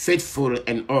 faithful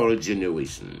in all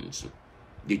generations,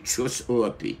 the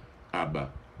trustworthy Abba,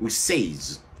 who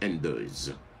says and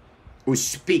does, who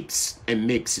speaks and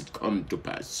makes it come to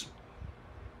pass,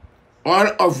 all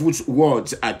of whose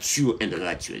words are true and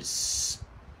righteous.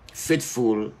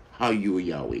 Faithful are you,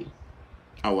 Yahweh,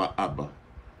 our Abba,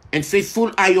 and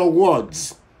faithful are your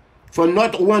words, for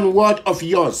not one word of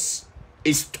yours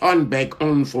is turned back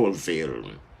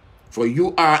unfulfilled. For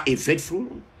you are a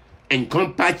faithful and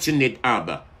compassionate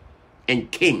Abba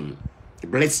and King.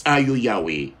 Blessed are you,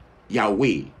 Yahweh,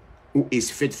 Yahweh, who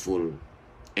is faithful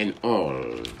in all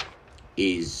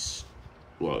his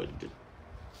word.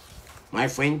 My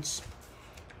friends,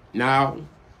 now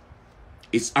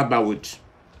it's about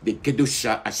the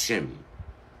Kedusha Hashem,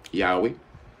 Yahweh.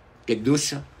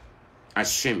 Kedusha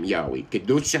Hashem, Yahweh.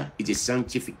 Kedusha is a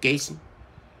sanctification.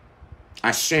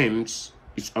 Hashem's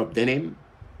is of the name.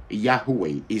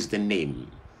 Yahuweh is the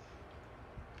name.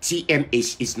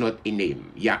 TMH is not a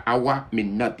name. Yahweh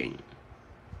mean nothing.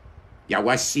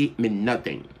 Yawashi mean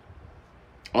nothing.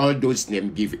 All those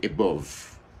names give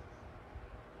above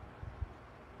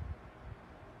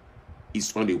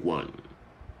is only one.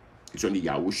 It's only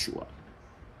Yahushua.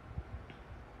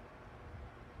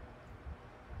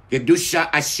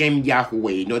 Kedusha Hashem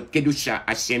Yahuweh, not Kedusha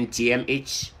Hashem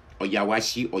TMH, or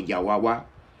Yawashi, or Yawawa,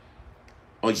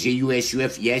 or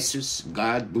JUSUF, Jesus,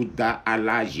 God, Buddha,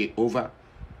 Allah, Jehovah.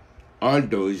 All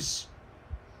those,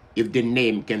 if the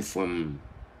name came from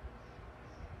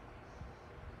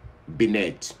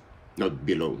beneath, not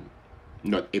below,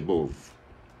 not above.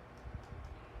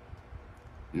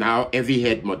 Now every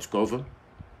head must cover.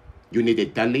 You need a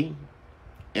tali.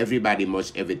 Everybody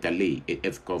must have a tali, a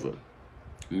F cover,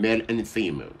 male and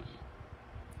female.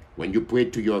 When you pray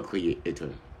to your Creator,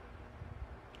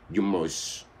 you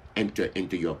must enter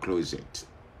into your closet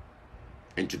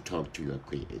and to talk to your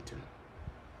Creator.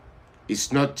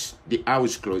 It's not the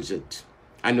house closet.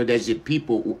 I know there's a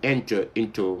people who enter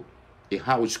into a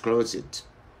house closet.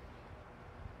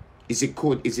 It's a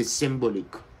code, it's a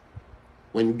symbolic.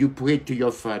 When you pray to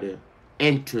your Father,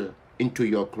 enter into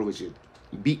your closet.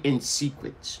 Be in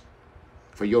secret.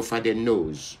 For your Father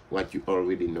knows what you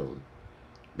already know.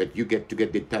 But you get to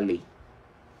get the tali.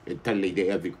 The tali, they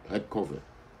have a head cover.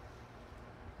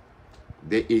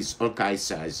 There is all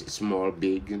kinds of size, small,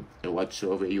 big, and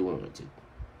whatsoever you want it.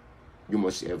 You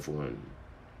must have one.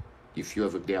 If you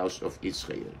have the house of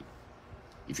Israel.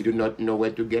 If you do not know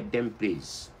where to get them,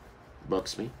 please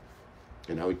box me,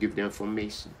 and I will give them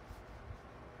information.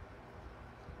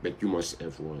 But you must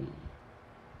have one.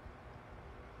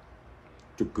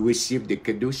 To receive the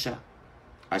Kedusha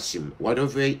Hashem,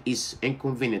 whatever is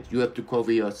inconvenient, you have to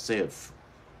cover yourself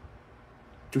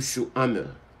to show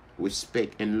honor,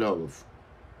 respect, and love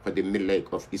for the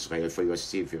Melech of Israel, for your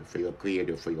Savior, for your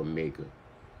Creator, for your Maker.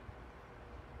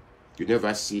 You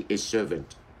never see a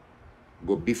servant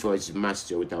go before his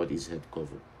master without his head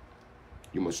covered.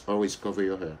 You must always cover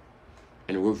your hair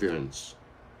in reverence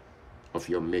of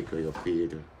your Maker, your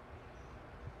Creator.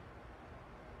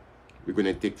 We're going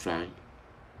to take flight.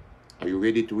 Are you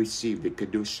ready to receive the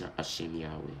Kedusha Hashem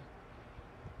Yahweh?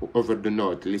 Whoever do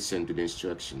not listen to the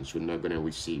instructions, we're not going to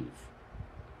receive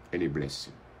any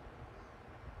blessing.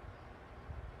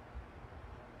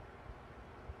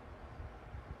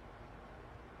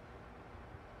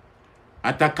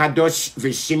 Atakadosh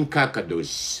v'shimka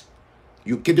kadosh.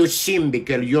 You kedoshim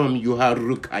bekel yom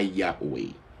yuharuk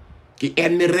Yahweh. Ki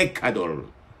enrek kadol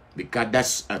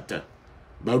b'kadash ata.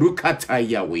 Barukat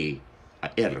Yahweh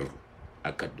aer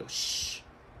akadosh.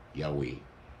 Yahweh,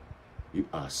 you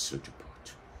are so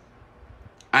important.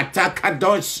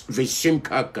 Atakadosh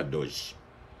v'shimka kadosh.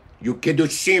 You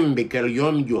kedoshim bekel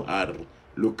yom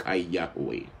yuharuk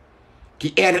Yahweh. Ki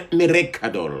enrek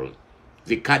kadol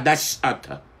b'kadash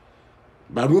ata.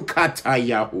 Barukata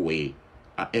Yahweh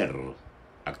Aer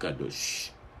Akadosh.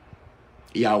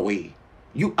 Yahweh,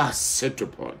 You are set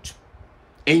apart.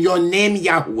 And your name,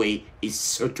 Yahweh, is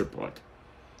set apart.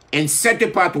 And set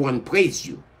apart one praise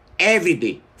you every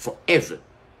day, forever.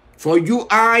 For you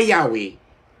are Yahweh,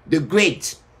 the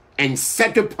great and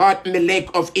set apart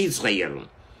Melech of Israel.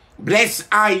 Blessed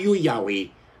are you, Yahweh,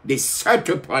 the set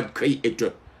apart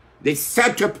creator, the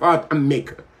set apart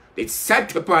maker, the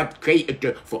set apart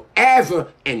creator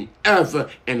forever and ever.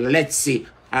 And let's say,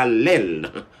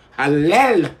 Hallel,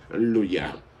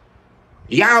 Hallelujah.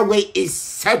 Yahweh is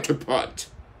set apart.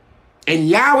 And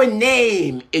Yahweh's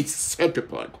name is set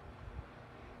apart.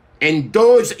 And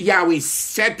those Yahweh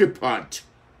set apart,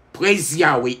 praise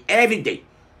Yahweh every day,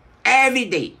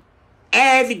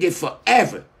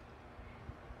 forever.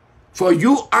 For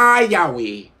you are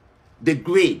Yahweh, the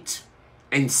great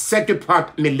and set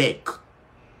apart Melech.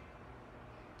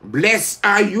 Blessed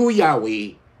are you,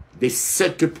 Yahweh, the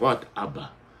set apart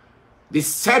Abba, the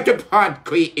set apart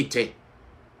Creator.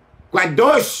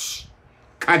 Kadosh,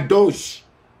 Kadosh,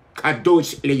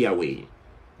 Kadosh le Yahweh.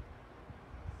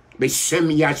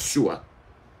 Beshem Yahshua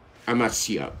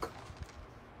Messiah.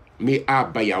 May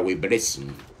Abba Yahweh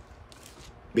blessing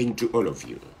be to all of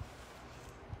you.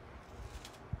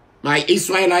 My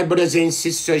Israelite brothers and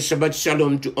sisters, Shabbat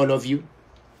Shalom to all of you.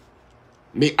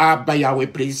 May Abba Yahweh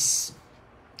please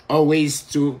always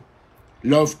to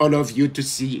love all of you, to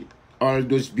see all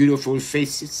those beautiful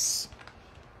faces,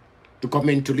 to come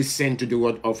and to listen to the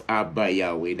word of Abba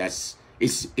Yahweh.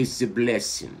 It's a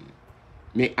blessing.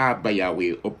 May Abba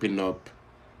Yahweh open up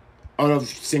all of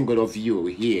single of you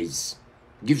ears,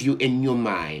 give you a new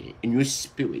mind, a new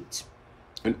spirit,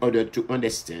 in order to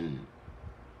understand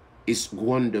His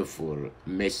wonderful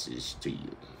message to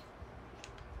you.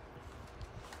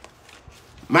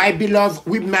 My beloved,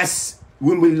 we must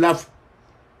love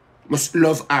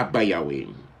Abba Yahweh.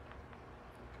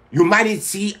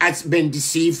 Humanity has been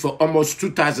deceived for almost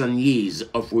 2,000 years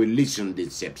of religion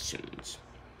deceptions.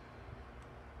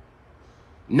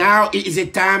 Now it is a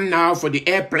time now for the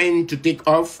airplane to take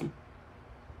off.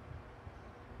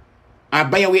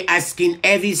 Abba Yahweh asking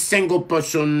every single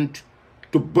person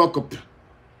to buckle up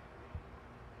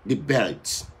the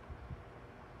belts.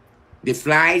 The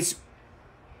flights,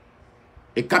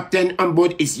 the captain on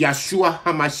board is Yahushuah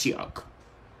HaMashiach.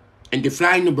 And the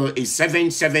flight number is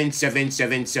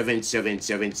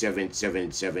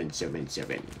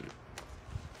 77777777777.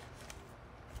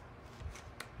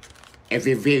 Have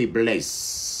a very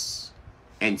blessed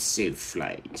and safe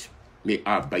flight. May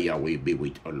Abba Yahweh be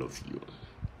with all of you.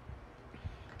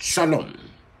 Shalom.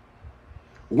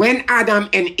 When Adam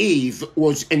and Eve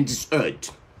was in this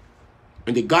earth,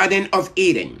 in the Garden of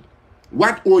Eden,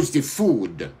 what was the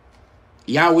food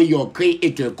Yahweh your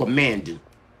Creator commanded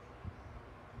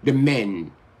the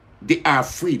men they are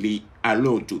freely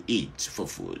allowed to eat for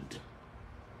food?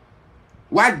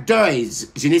 What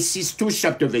does Genesis 2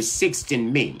 chapter verse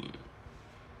 16 mean?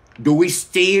 Do we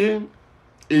still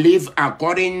live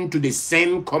according to the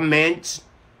same command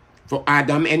for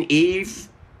Adam and Eve?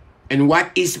 And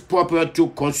what is proper to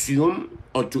consume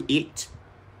or to eat?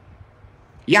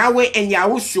 Yahweh and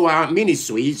Yahushua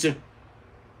Ministries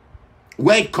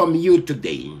welcome you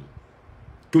today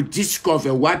to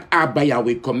discover what Abba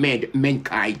Yahweh command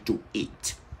mankind to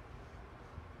eat.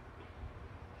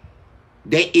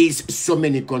 There is so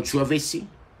many controversy,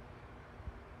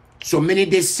 so many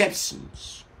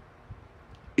deceptions.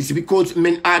 It's because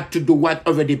men are to do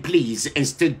whatever they please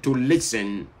instead to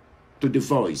listen to the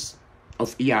voice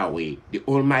of Yahweh, the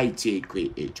Almighty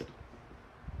Creator.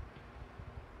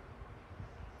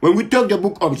 When we talk the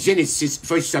book of Genesis,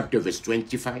 first chapter, verse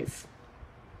 25,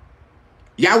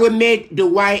 Yahweh made the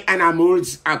wild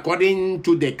animals according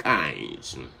to their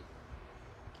kinds,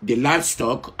 the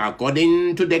livestock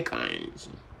according to their kinds,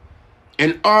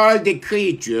 and all the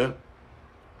creatures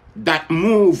that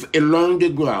move along the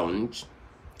ground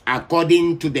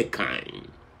according to their kind.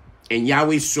 And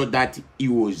Yahweh saw that it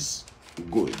was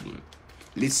good.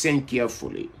 Listen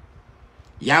carefully.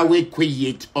 Yahweh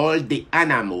created all the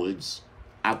animals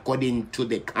according to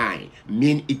the kind.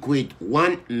 Mean equate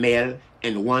one male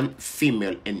and one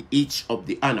female in each of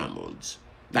the animals.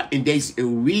 And there's a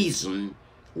reason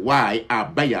why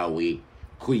Abba Yahweh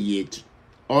created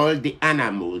all the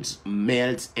animals,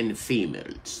 males and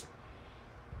females.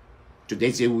 So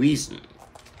there's a reason.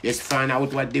 Let's find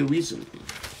out what the reason is.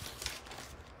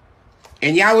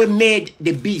 And Yahweh made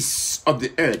the beasts of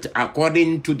the earth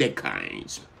according to their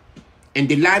kinds, and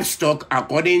the livestock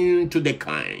according to their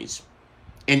kinds,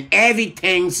 and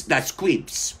everything that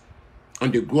creeps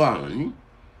on the ground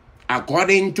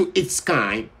according to its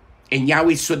kind. And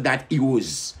Yahweh saw that it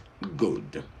was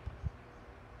good.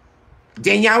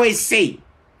 Then Yahweh said,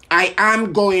 I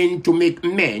am going to make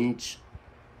man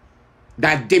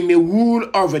that they may rule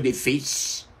over the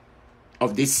fish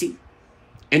of the sea,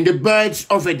 and the birds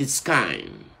over the sky,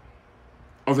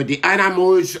 over the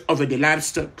animals, over the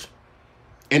livestock,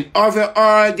 and over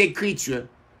all the creatures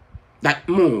that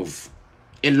move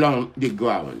along the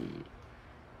ground.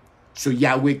 So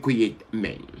Yahweh created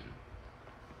man.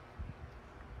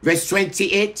 Verse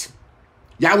 28,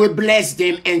 Yahweh blessed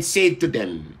them and said to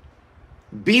them,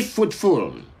 be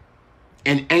fruitful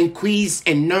and increase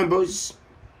in numbers,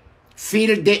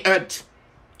 fill the earth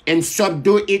and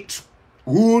subdue it,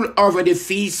 rule over the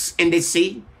fish in the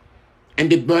sea,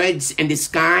 and the birds in the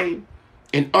sky,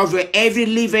 and over every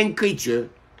living creature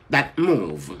that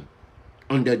move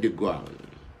under the ground.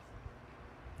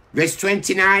 Verse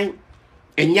 29,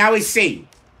 and Yahweh said,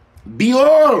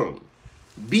 behold,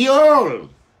 behold,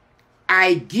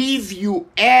 I give you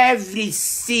every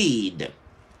seed.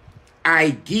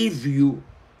 I give you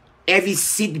every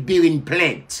seed-bearing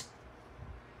plant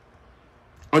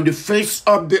on the face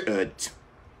of the earth,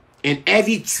 and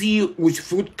every tree which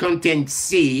fruit contains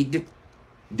seed,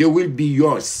 they will be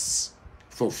yours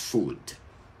for food.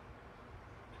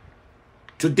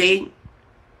 Today,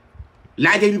 a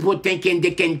lot of people thinking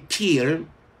they can kill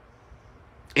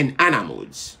an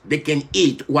animals. They can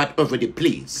eat whatever they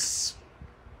please.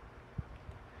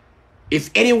 If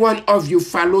any one of you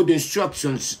follow the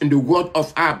instructions in the word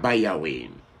of I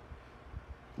YAHUWEH,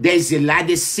 there is a lot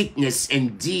of sickness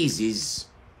and disease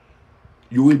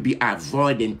you will be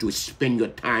avoiding to spend your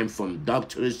time from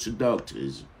doctors to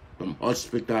doctors, from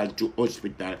hospital to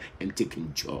hospital, and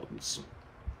taking jobs.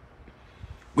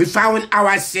 We found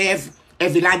ourselves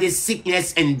have a lot of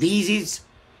sickness and disease.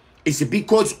 It's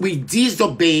because we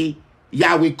disobey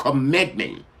Yahweh's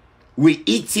commandment. We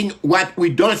eating what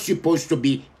we don't supposed to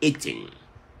be eating.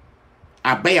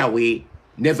 YAHUWEH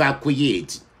never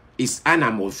create his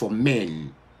animal for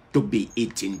men to be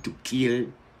eaten, to kill,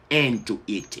 and to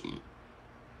eating.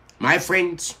 My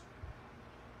friends,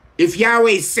 if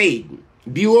Yahweh said,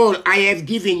 behold, I have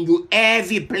given you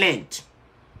every plant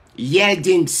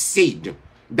yielding seed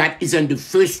that is on the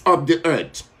face of the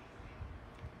earth,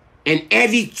 and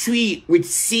every tree with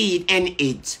seed in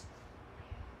it,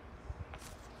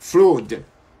 fruit,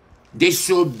 they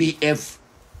should be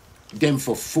them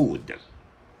for food.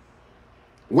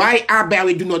 Why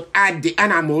YAHUWEH do not add the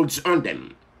animals on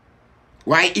them?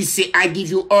 Why he say, I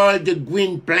give you all the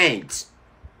green plants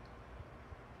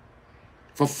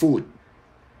for food?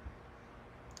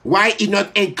 Why he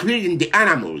not including the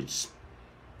animals?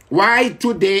 Why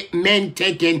today men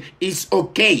thinking it's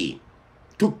okay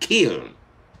to kill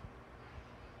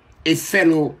a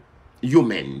fellow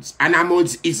humans?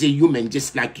 Animals is a human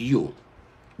just like you.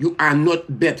 You are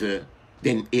not better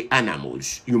than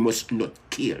animals. You must not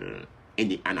kill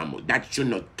any animal. That should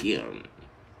not kill.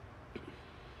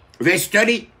 Verse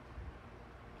 30,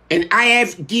 and I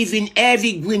have given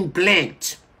every green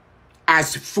plant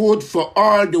as food for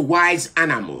all the wise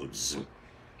animals,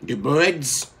 the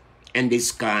birds and the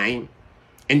sky,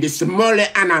 and the smaller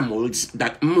animals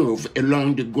that move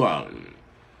along the ground.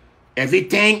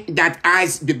 Everything that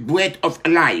has the breath of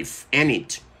life in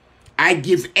it, I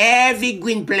give every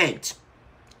green plant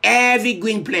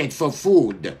for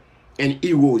food, and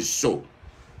it was so.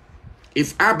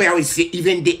 If YAHUWEH say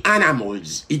even the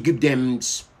animals, he give them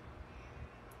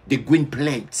the green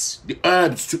plants, the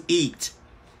herbs to eat.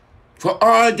 For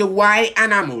all the wild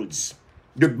animals,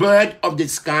 the bird of the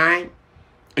sky,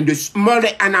 and the smaller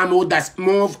animal that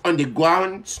move on the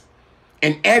ground,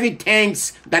 and everything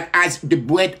that has the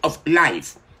breath of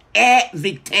life,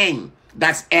 everything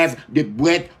that has the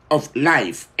breath of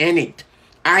life in it,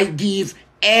 I give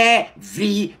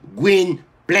every green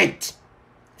plant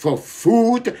for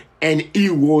food, and it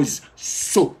was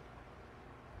so.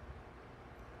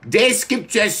 The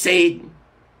scripture said,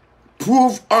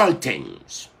 prove all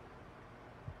things.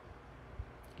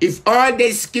 If all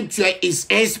the scripture is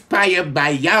inspired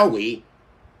by YAHUWEH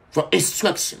for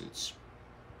instructions,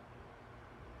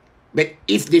 but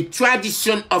if the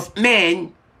tradition of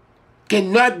man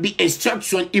cannot be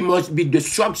instruction, it must be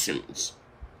destructions.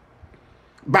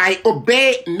 By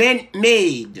obey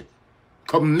man-made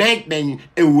commandment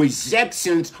and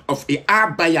rejections of a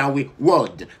YAHUWEH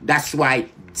word. That's why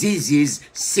disease,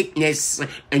 sickness,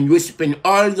 and you spend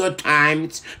all your time,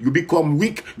 you become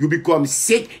weak, you become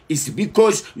sick. It's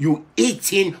because you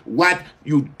eating what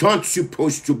you don't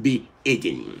supposed to be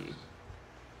eating.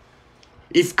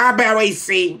 If YAHUWEH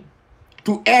say,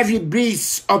 to every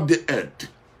beast of the earth,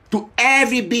 to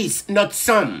every beast, not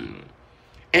some,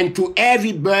 and to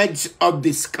every bird of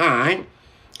the sky,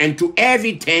 and to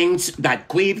everything that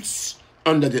creeps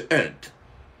under the earth,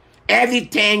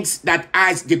 everything that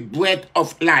has the breath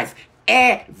of life,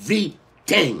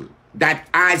 everything that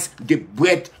has the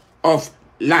breath of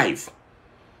life.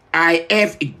 I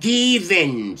have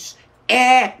given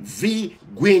every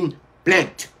green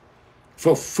plant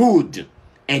for food,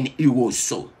 and it was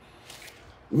so.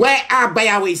 Where Abba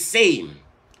Yahweh saying,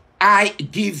 I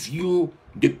give you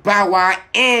the power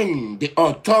and the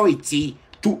authority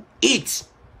to eat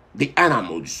the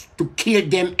animals, to kill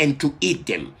them and to eat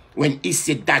them, when he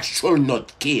said that shall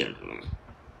not kill.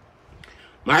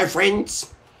 My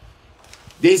friends,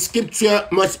 the scripture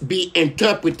must be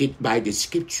interpreted by the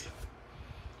scripture.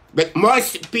 But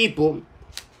most people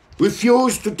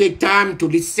refuse to take time to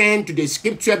listen to the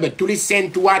scripture, but to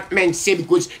listen to what men say,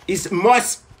 because it's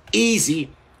most easy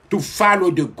to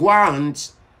follow the crowd.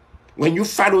 When you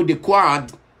follow the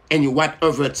crowd and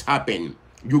whatever's happen,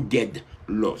 you get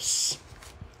lost.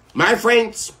 My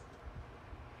friends,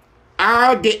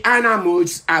 all the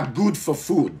animals are good for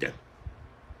food.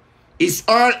 Is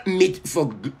all meat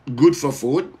good for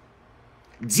food?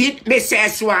 Did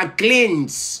Messiah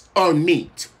cleanse all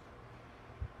meat?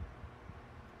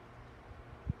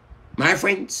 My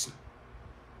friends,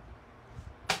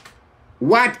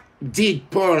 what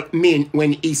did Paul mean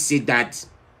when he said that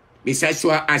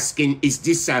Messiah asking his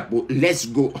disciple, let's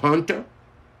go hunter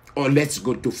or let's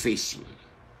go to fishing?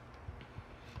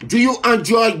 Do you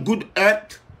enjoy good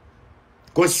earth?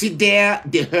 Consider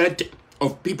the hurt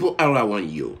of people around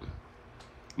you.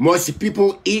 Most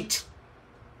people eat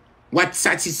what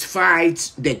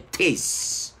satisfies their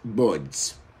taste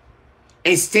buds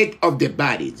instead of the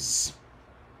body's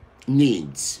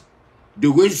needs. The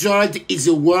result is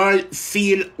a world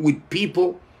filled with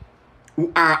people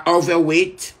who are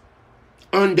overweight,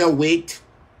 underweight,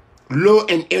 low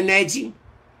in energy,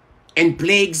 and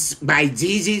plagued by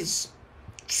disease.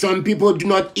 Some people do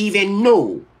not even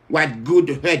know what good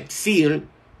health feel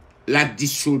like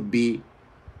this should be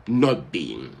not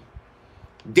being.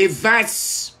 The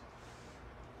vast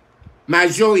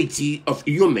majority of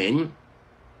human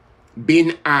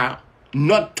beings are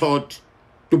not taught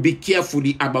to be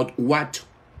carefully about what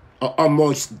or how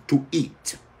much to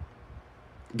eat.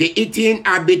 The eating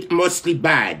habit mostly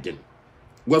bad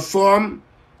were formed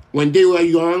when they were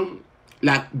young,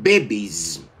 like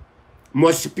babies.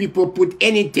 Most people put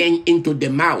anything into the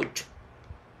mouth.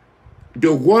 They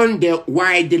wonder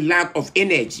why the lack of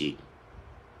energy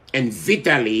and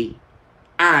vitality.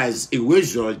 As a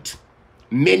result,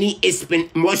 many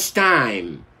spend much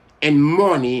time and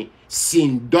money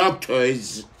seeing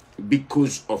doctors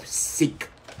because of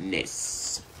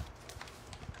sickness.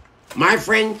 My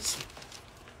friends,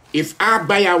 if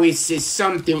Abba Yahweh says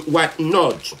something, what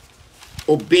not?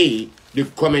 Obey the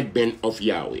commandment of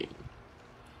Yahweh.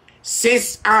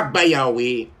 Says Abba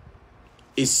Yahweh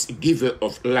is giver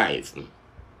of life.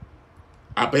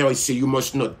 Abba Yahweh says you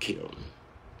must not kill.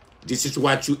 This is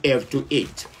what you have to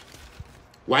eat.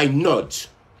 Why not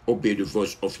obey the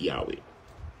voice of Yahweh?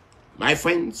 My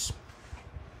friends,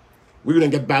 we're going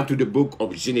to get back to the book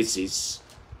of Genesis,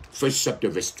 1st chapter,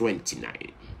 verse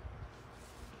 29.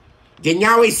 Then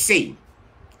Yahweh say,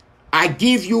 I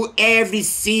give you every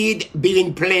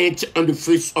seed-bearing plant on the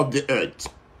face of the earth,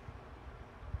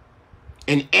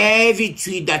 and every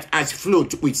tree that has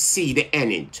fruit with seed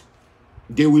in it,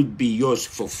 they will be yours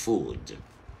for food.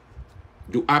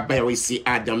 Do Abba Yahweh say,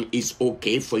 Adam, is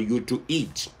okay for you to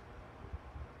eat?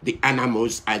 The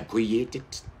animals are created,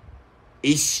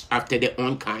 each after their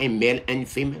own kind, male and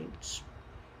females.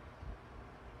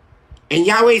 And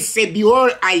Yahweh said,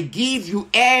 behold, I give you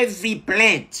every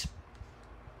plant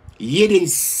yielding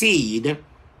seed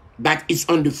that is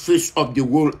on the face of the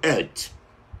whole earth,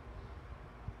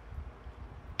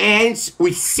 and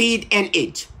with seed in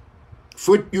it,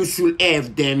 fruit you should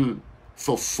have them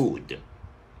for food.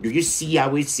 Do you see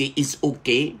Yahweh say it's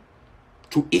okay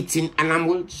to eating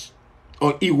animals?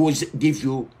 Or he will give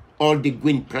you all the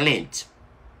green plant,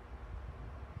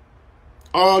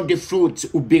 all the fruits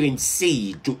who bearing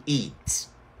seed to eat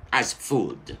as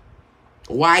food.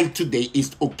 Why today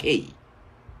is okay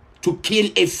to kill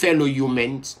a fellow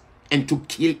human and to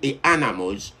kill a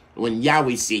animals when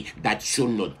Yahweh say that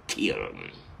should not kill?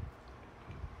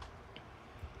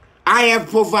 I have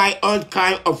provided all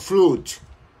kind of fruit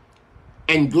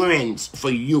and grains for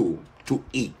you to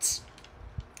eat.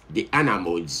 The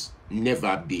animals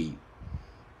never be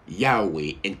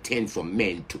Yahweh intend for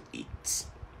men to eat.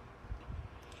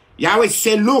 Yahweh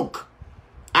said, look,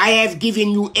 I have given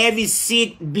you every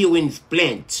seed-bearing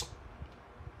plant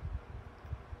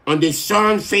on the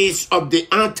surface of the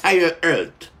entire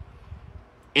earth,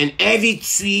 and every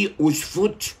tree whose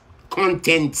fruit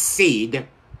contains seed.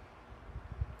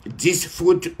 This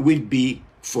fruit will be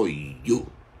for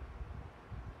you.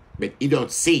 But he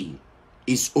don't say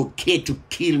it's okay to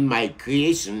kill my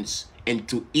creations and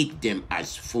to eat them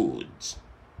as food.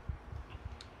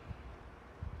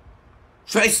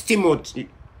 First Timothy,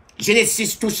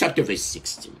 Genesis 2 chapter verse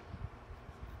 16.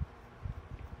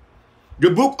 The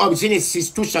book of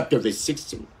Genesis 2 chapter verse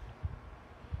 16.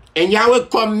 And Yahweh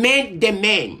command the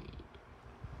man,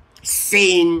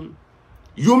 saying,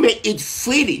 you may eat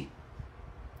freely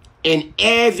in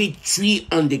every tree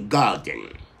on the garden.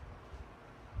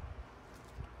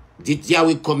 Did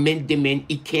Yahweh command the man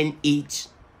he can eat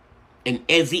and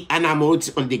every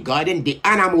animals on the garden? The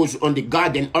animals on the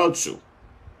garden also.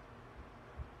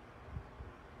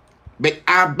 But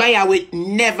Abba Yahweh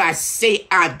never say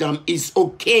Adam is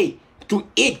okay to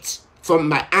eat from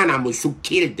my animals, to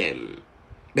kill them.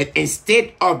 But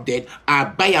instead of that,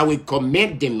 Abba Yahweh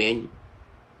command the man,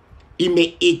 he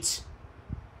may eat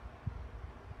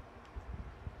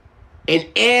in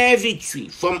every tree,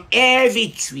 from every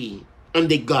tree on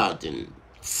the garden,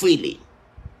 freely.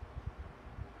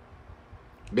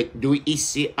 But do he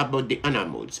say about the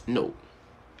animals? No.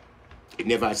 He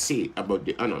never say about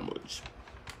the animals.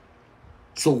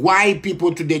 So why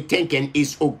people today thinking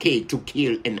it's okay to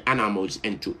kill an animals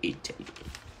and to eat them?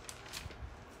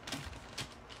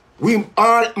 We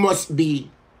all must be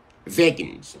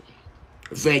vegans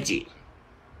and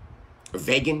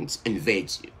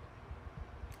veggie.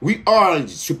 We all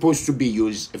supposed to be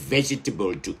used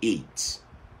vegetable to eat,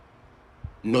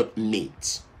 not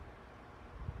meat.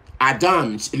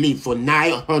 Adam's lived for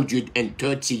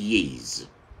 930 years.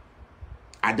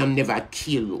 Adam never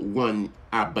killed one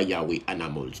Abba Yahweh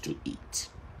animals to eat.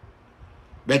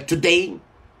 But today,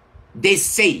 they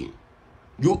say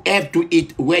you have to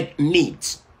eat red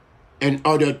meat in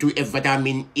order to have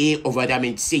vitamin A or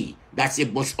vitamin C. That's a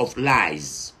bunch of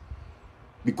lies.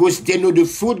 Because they know the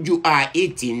food you are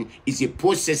eating is a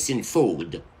processing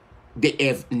food. They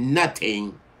have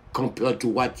nothing compared to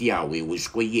what Yahweh was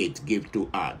created, give to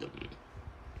Adam.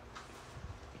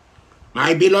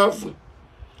 My beloved,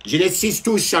 Genesis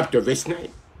 2 chapter verse 9.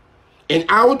 And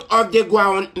out of the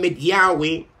ground made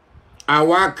Yahweh,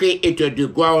 our creator, the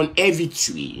ground, every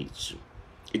tree.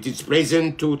 It is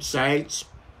pleasant to sight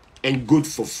and good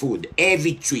for food.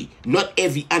 Every tree, not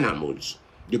every animals.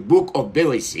 The book of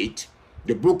Bereshit,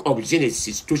 the book of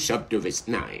Genesis 2 chapter verse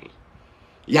 9.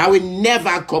 Yahweh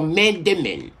never commanded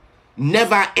men,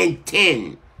 never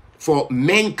intend for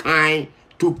mankind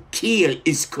to kill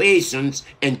his creations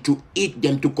and to eat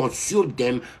them, to consume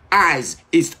them, as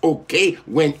is okay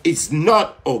when it's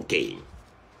not okay.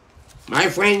 My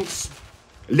friends,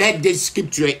 let the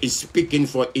scripture is speaking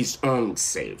for its own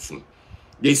self.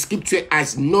 The scripture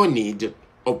has no need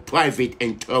of private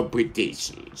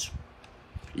interpretations.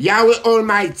 Yahweh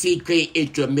Almighty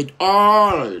Creator made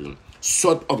all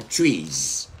sorts of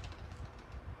trees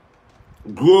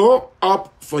grow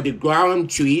up for the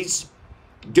ground trees.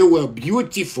 They were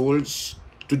beautiful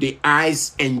to the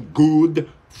eyes and good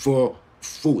for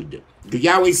food. Do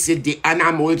Yahweh say the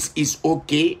animals is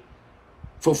okay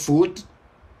for food?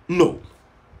 No.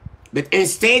 But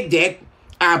instead that,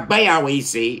 Abba Yahweh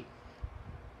say,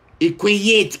 he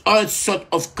creates all sorts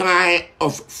of kind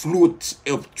of fruit,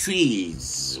 of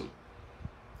trees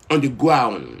on the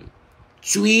ground.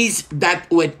 Trees that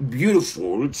were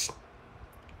beautiful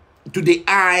to the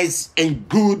eyes and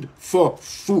good for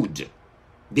food.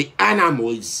 The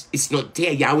animals is not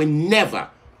there. Yahweh never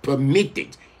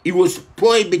permitted. It was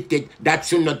prohibited that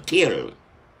should not kill.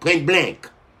 Point blank.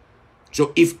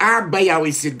 So if Abba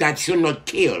Yahweh said that should not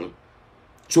kill,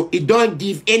 so it don't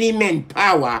give any man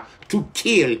power to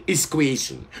kill his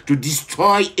creation, to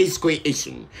destroy his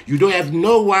creation. You don't have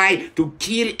no right to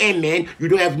kill a man. You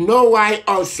don't have no right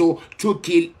also to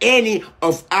kill any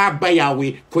of Abba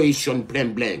Yahweh creation,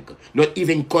 plain blank. Not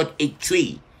even cut a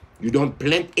tree. You don't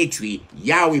plant a tree.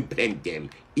 Yahweh plant them.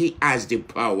 He has the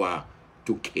power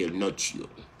to kill, not you.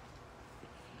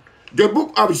 The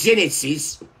book of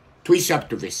Genesis, 3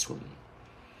 chapter verse 1.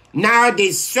 Now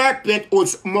the serpent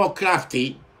was more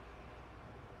crafty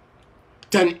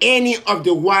than any of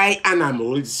the wild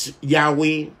animals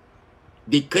Yahweh,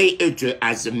 the Creator,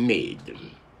 has made.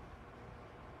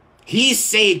 He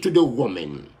said to the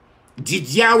woman,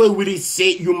 did Yahweh really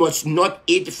say you must not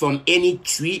eat from any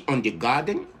tree on the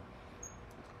garden?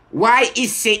 Why he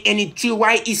say any tree?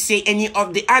 Why he say any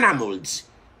of the animals?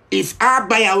 If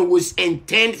Abba Yahweh was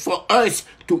intended for us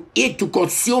to eat, to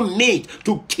consume meat,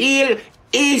 to kill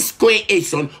his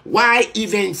creation, why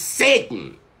even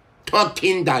Satan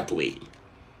talking that way?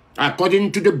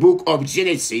 According to the book of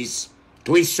Genesis,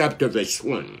 3 chapter verse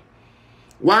 1.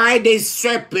 Why the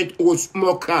serpent was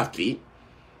more crafty,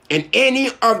 and any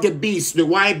of the beasts, the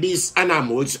wild beasts,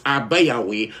 animals, Abba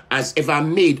Yahweh has ever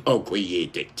made or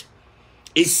created.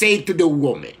 He said to the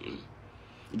woman,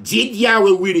 did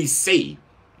Yahweh really say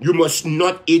you must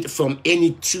not eat from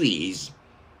any trees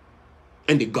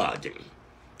in the garden?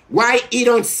 Why he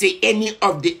don't say any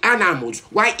of the animals?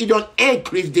 Why he don't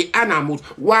increase the animals?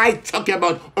 Why talk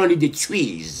about only the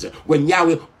trees when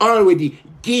Yahweh already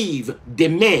gave the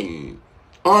men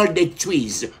all the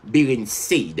trees bearing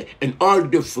seed and all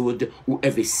the food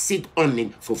whoever sit on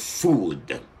it for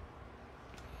food?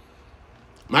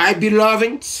 My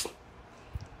beloved,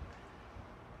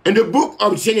 in the book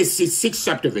of Genesis 6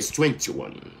 chapter verse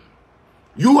 21,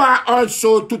 you are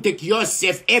also to take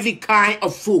yourself every kind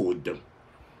of food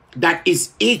that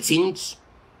is eaten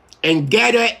and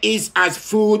gather it as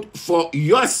food for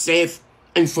yourself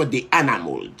and for the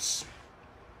animals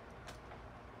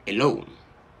alone.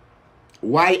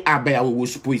 Why Abraham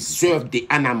was preserve the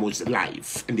animals'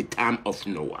 life in the time of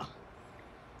Noah?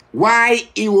 Why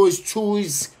he was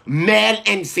choose male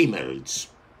and females?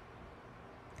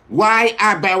 Why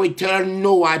Abraham tell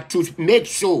Noah to make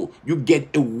sure you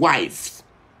get a wife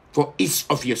for each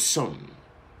of your sons?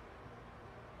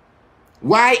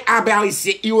 Why Abraham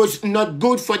said it was not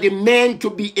good for the man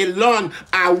to be alone?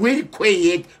 I will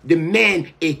create the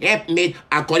man a helpmate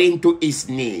according to his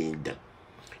need.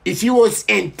 If it was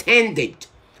intended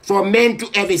for men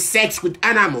to have sex with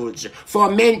animals, for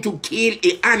men to kill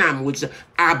animals,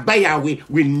 Abraham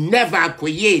will never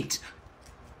create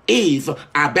Eve.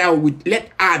 Abraham would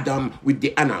let Adam with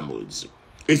the animals.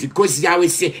 It's because Yahweh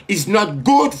said it's not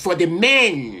good for the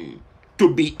man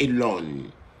to be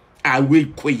alone. I will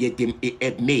create him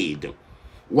a maid.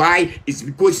 Why? It's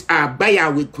because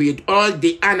Abraham will create all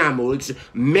the animals,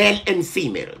 male and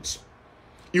females.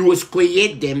 He was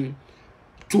create them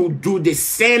to do the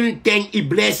same thing he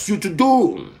blessed you to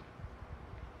do.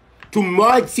 To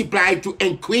multiply, to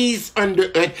increase on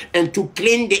the earth, and to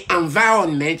clean the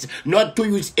environment, not to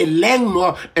use a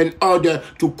lawnmower in order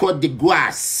to cut the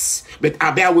grass. But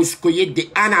Abraham was create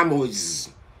the animals,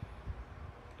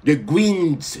 the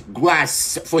green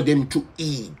grass for them to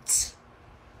eat.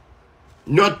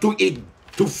 Not to eat,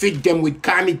 to feed them with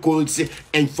chemicals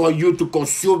and for you to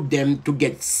consume them to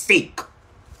get sick.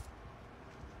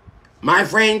 My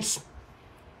friends,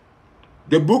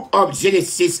 the book of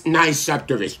Genesis 9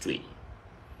 chapter verse 3.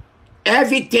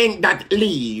 Everything that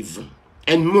live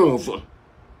and move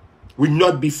will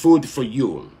not be food for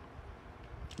you.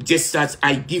 Just as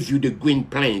I give you the green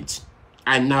plant,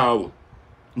 I now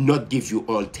not give you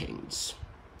all things.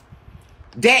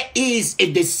 There is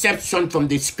a deception from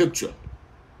the scripture.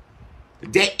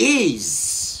 There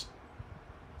is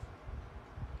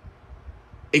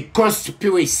a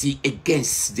conspiracy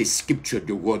against the scripture,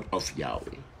 the word of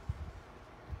Yahweh.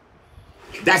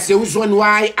 That's the reason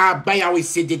why our Yahweh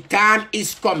said the time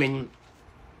is coming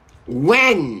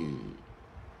when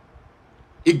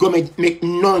He's going to make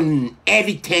known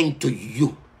everything to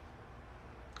you.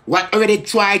 Whatever they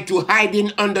try to hide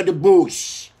in under the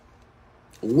bush,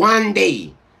 one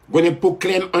day, when they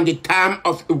proclaim on the time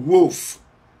of the wolf,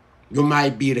 you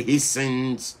might be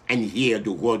listened and hear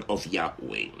the word of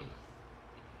Yahweh.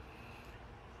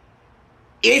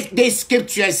 If the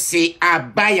scriptures say,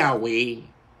 Abba Yahweh,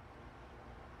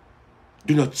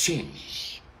 do not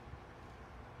change.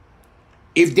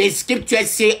 If the scriptures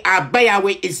say, Abba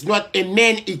Yahweh is not a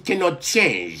man, it cannot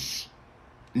change.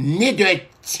 Neither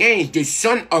change the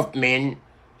Son of Man,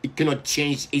 it cannot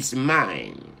change his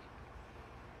mind.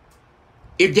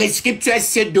 If the scriptures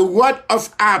say the word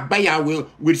of Abba Yahweh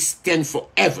will stand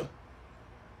forever,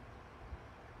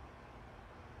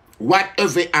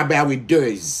 whatever Abba Yahweh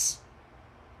does,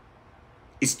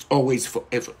 it's always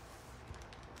forever.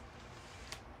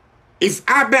 If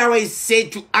Abba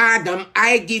said to Adam,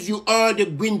 I give you all the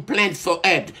green plants for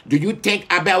earth, do you think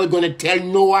Abba is going to tell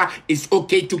Noah it's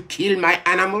okay to kill my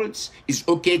animals? It's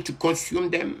okay to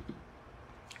consume them?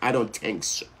 I don't think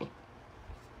so.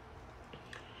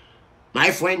 My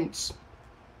friends,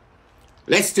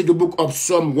 let's take the book of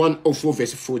Psalm 104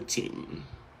 verse 14.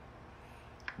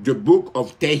 The book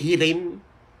of Tehillim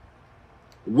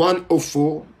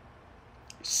 104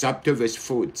 chapter verse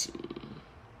 14.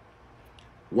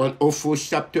 104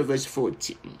 chapter verse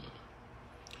 14.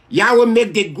 Yahweh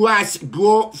make the grass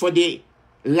grow for the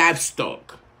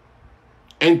livestock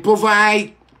and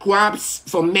provide crops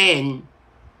for men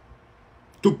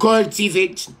to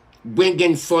cultivate,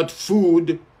 bringing forth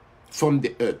food from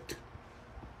the earth.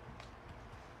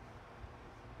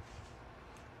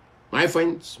 My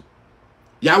friends,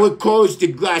 Yahweh caused the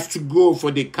grass to grow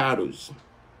for the cattle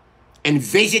and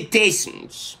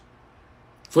vegetations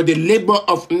for the labor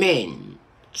of men,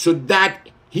 so that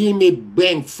he may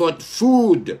bring forth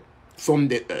food from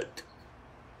the earth.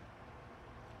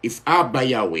 If Abba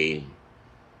Yahweh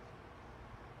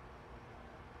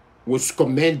was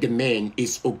command the man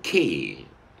is okay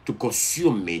to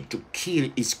consume it, to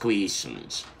kill his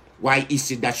creations. Why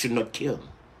is it that should not kill?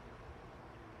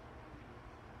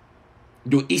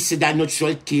 Do is it that not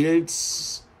should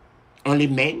kills only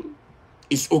men?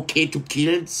 It's okay to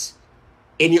kill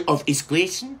any of his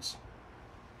creations?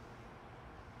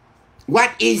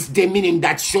 What is the meaning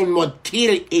that shall not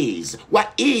kill is?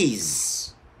 What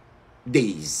is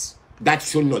this that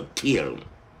shall not kill?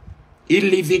 He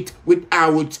leave it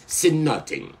without saying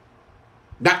nothing.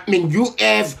 That means you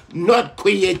have not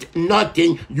created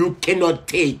nothing, you cannot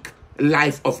take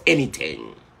life of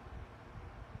anything.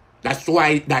 That's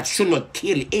why that should not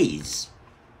kill is.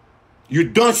 You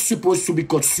don't supposed to be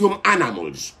consume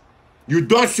animals. You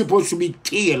don't supposed to be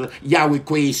kill Yahweh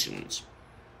creations.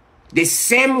 The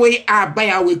same way Abba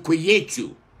Yahweh create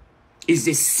you is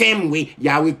the same way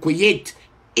Yahweh create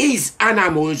his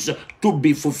animals to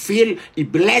be fulfilled. He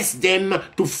bless them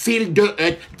to fill the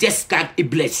earth just like he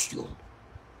bless you.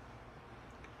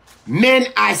 Man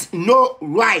has no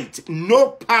right, no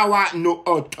power, no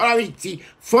authority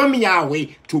from Yahweh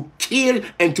to kill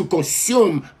and to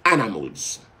consume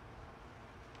animals.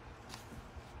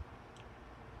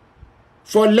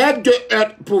 For let the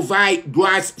earth provide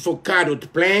grass for cattle,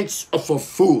 plants, or for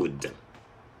food.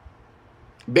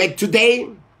 But today,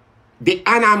 the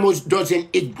animals doesn't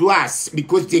eat grass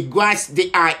because the grass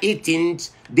they are eating,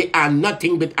 they are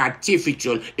nothing but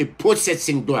artificial, a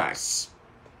processing grass.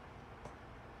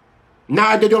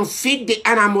 Now they don't feed the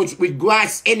animals with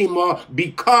grass anymore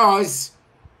because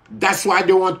that's why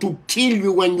they want to kill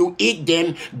you when you eat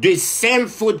them. The same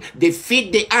food they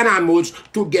feed the animals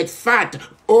to get fat,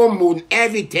 hormone,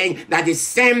 everything. That the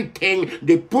same thing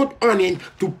they put on it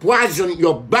to poison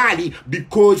your body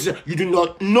because you do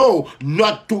not know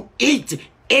not to eat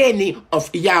any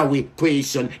of Yahweh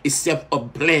creation except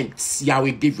of plants.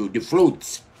 Yahweh give you the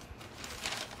fruits.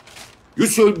 You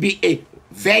should be a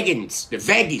vegans, the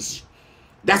veggies.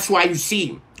 That's why you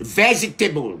see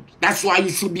vegetable. That's why you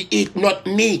should be eat not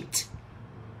meat.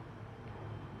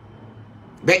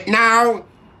 But now,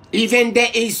 even there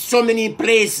is so many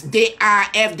places they are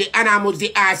have the animals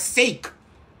they are sick.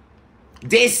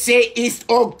 They say it's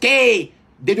okay.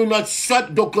 They do not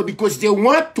shut the clothes because they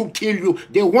want to kill you.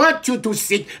 They want you to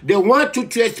sick. They want you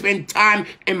to spend time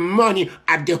and money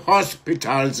at the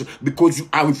hospitals because you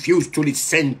are refused to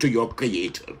listen to your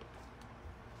Creator.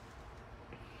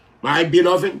 My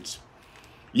beloved,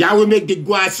 Yahweh make the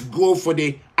grass grow for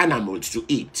the animals to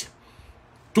eat.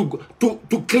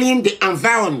 To clean the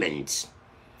environment.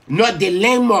 Not the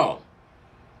lawnmower.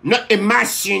 Not a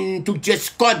machine to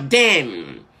just cut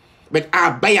them. But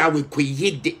Abba Yahweh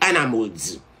create the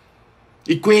animals.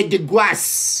 He create the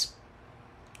grass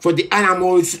for the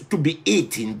animals to be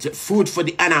eaten. Food for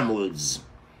the animals.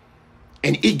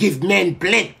 And he give men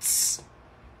plants.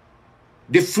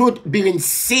 The fruit bearing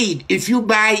seed. If you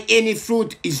buy any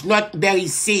fruit, it's not bearing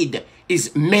seed.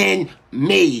 It's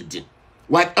man-made.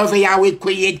 Whatever Yahweh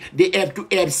create, they have to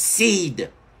have seed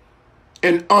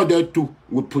in order to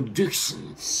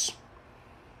reproductions.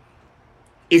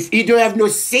 If you don't have no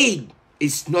seed,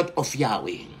 it's not of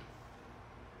Yahweh.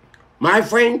 My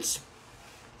friends,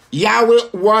 Yahweh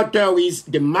waters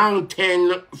the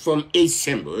mountain from his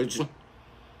symbols.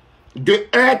 The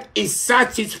earth is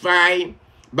satisfied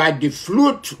by the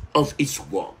fruit of its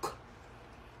work.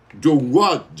 The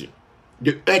word,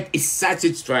 the earth is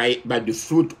satisfied by the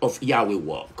fruit of Yahweh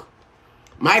work.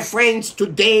 My friends,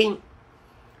 today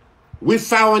we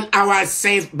found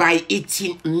ourselves by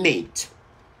eating meat.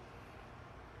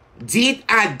 Did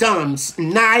Adam's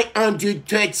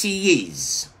 930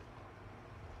 years?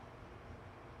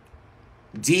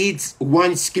 Did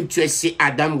one scripture say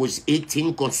Adam was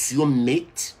eating, consume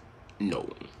meat? No.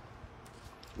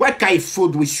 What kind of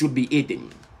food we should be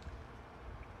eating?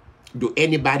 Do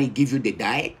anybody give you the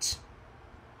diet?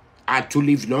 How to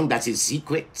live long, that's a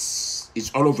secret.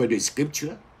 It's all over the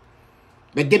scripture.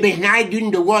 But they've been hiding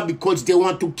the word because they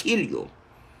want to kill you.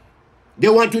 They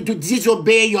want you to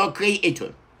disobey your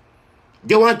Creator.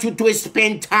 They want you to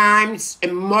spend times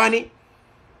and money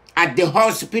at the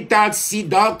hospital, see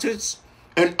doctors,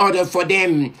 in order for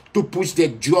them to push their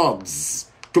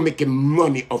drugs to make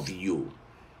money of you.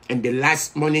 And the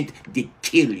last minute, they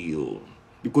kill you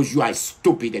because you are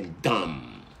stupid and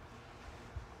dumb.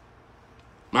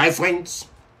 My friends,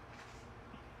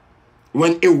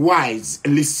 when a wise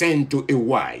listen to a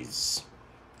wise,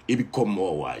 he become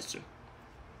more wise.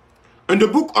 In the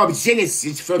book of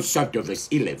Genesis, 1st chapter, verse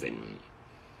 11,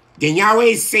 then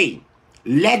Yahweh say,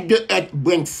 let the earth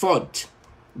bring forth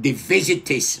the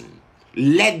vegetation.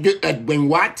 Let the earth bring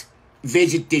what?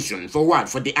 Vegetation. For what?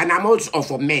 For the animals or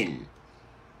for men?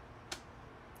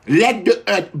 Let the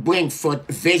earth bring forth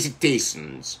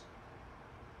vegetations.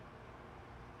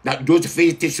 That those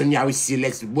vegetation Yahweh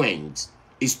select brings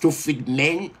is to feed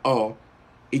men or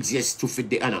it's just to feed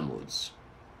the animals.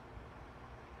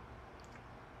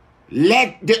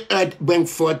 Let the earth bring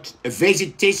forth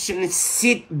vegetation,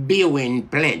 seed-bearing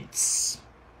plants,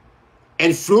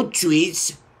 and fruit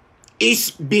trees,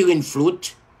 each bearing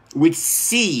fruit with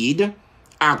seed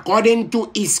according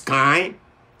to its kind,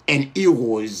 and it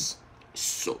was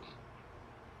so.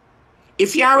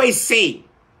 If Yahweh say,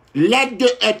 let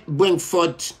the earth bring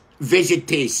forth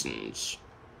vegetations,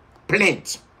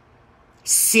 plant,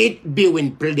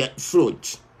 seed-bearing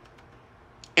fruit,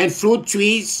 and fruit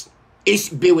trees,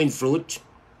 each bearing fruit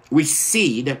with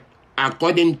seed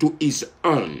according to his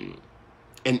own,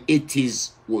 and it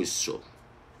is was so.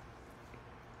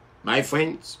 My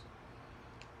friends,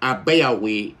 Abba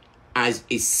Yahweh has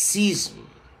a season,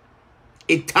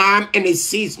 a time and a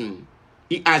season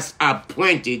he has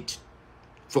appointed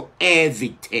for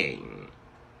everything.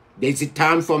 There's a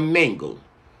time for mango.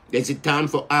 There's a time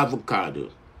for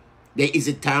avocado. There is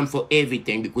a time for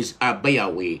everything, because Abba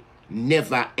Yahweh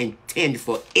never intend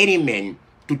for any man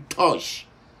to touch,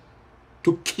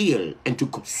 to kill, and to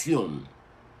consume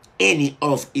any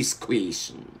of his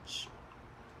creations.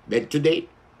 But today,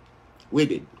 we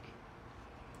did.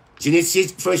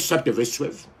 Genesis 1st chapter verse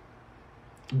 12.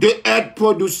 The earth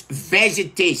produced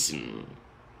vegetation,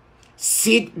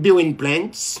 seed-bearing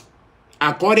plants,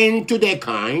 according to their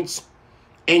kinds,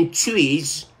 and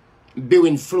trees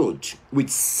bearing fruit with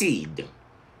seed,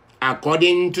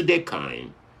 according to their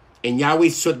kind. And Yahweh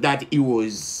saw that it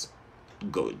was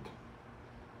good.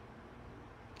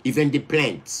 Even the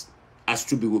plants has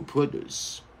to be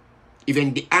reproduced.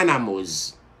 Even the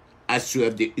animals has to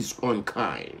have its own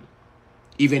kind.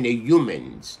 Even the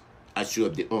humans has to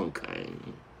have their own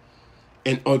kind.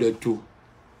 In order to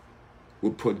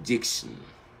reproduction.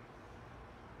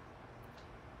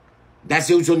 That's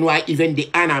the reason why even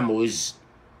the animals,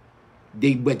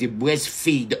 they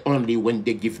breastfeed only when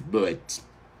they give birth.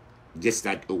 Just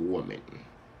like a woman.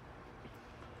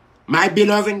 My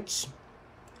beloved,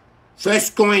 1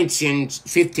 Corinthians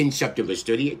 15 chapter verse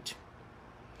 38.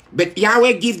 But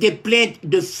Yahweh give the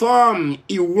plant the form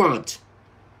he want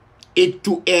it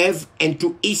to have, and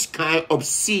to each kind of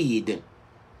seed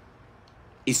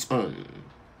is own.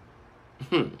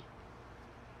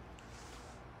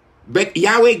 But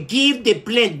Yahweh give the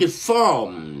plant the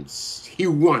forms he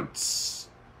wants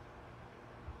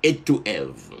it to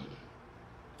have.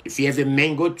 If you have a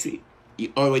mango tree,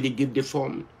 he already give the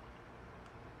form.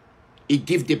 He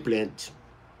give the plant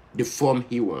the form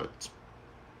he wants.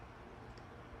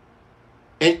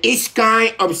 And each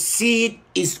kind of seed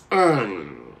is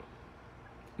own.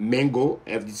 Mango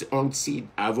have its own seed.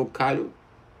 Avocado,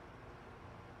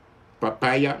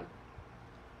 papaya.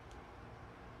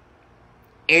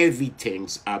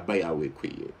 Everything's Abba Yahweh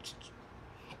created.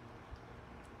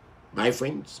 My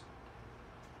friends,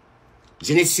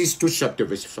 Genesis 2 chapter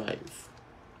verse 5.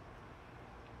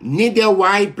 Neither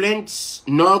wild plants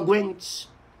nor grains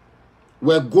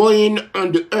were growing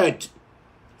on the earth,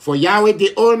 for Yahweh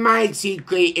the Almighty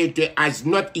Creator has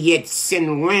not yet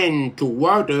sent rain to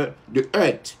water the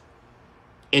earth,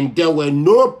 and there were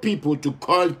no people to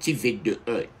cultivate the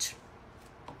earth.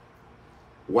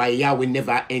 Why Yahweh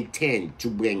never intend to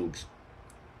bring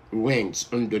rains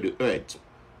under the earth?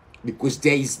 Because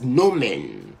there is no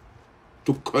man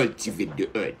to cultivate the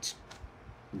earth.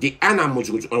 The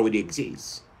animals which already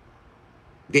exist.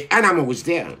 The animal was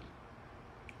there.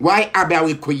 Why Abba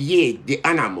will create the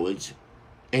animals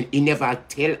and he never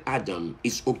tell Adam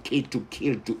it's okay to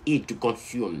kill, to eat, to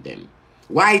consume them?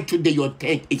 Why today you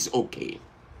think it's okay?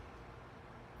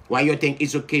 Why you think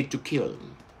it's okay to kill?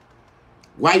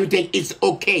 Why you think it's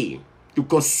okay to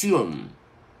consume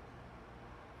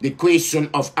the creation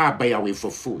of Abba Yahweh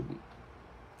for food?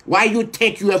 Why you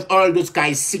think you have all those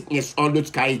kind of sickness, all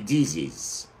those kind of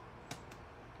disease?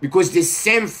 Because the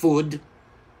same food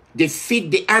they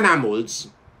feed the animals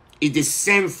is the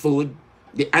same food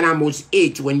the animals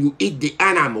eat. When you eat the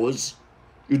animals,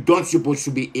 you don't supposed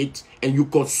to be eat, and you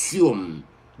consume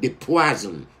the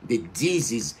poison, the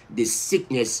disease, the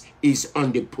sickness is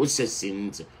on the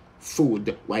processing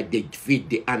food while they feed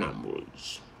the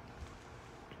animals.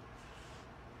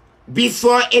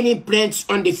 Before any plants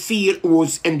on the field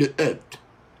was in the earth,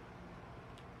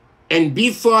 and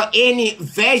before any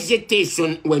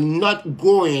vegetation were not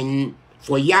growing,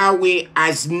 for Yahweh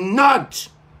has not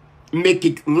make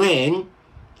it rain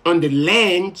on the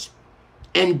land,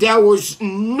 and there was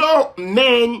no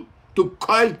man to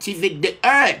cultivate the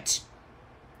earth.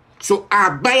 So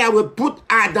Abba Yahweh put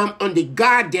Adam on the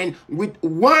garden with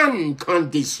one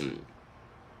condition.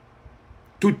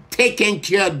 to take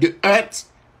care of the earth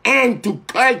and to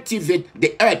cultivate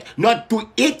the earth, not to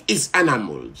eat its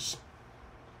animals,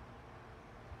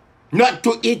 not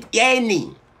to eat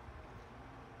any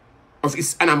of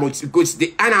its animals, because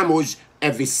the animals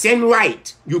have the same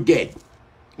right you get.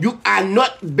 You are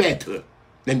not better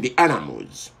than the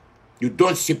animals. You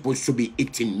don't supposed to be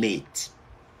eating meat.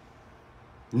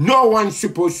 No one's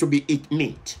supposed to be eating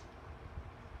meat.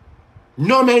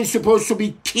 No man supposed to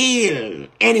be killed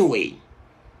anyway.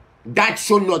 That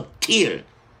should not kill.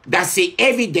 That's the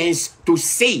evidence to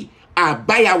say our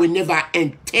buyer will never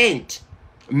intend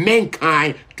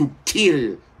mankind to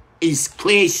kill his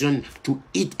creation, to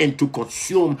eat and to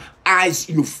consume as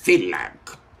you feel like,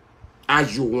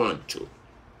 as you want to.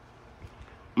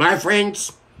 My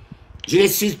friends,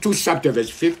 Genesis 2 chapter verse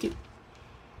 50.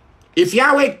 If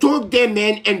Yahweh took the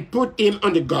man and put him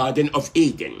on the Garden of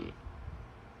Eden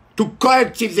to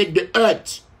cultivate the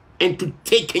earth and to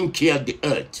take care of the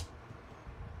earth,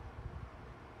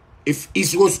 if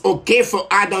it was okay for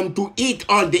Adam to eat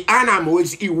all the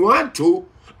animals he want to,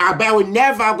 Abba was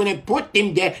never going to put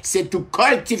him there, said to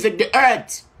cultivate the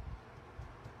earth.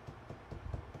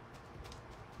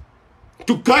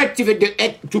 To cultivate the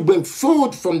earth, to bring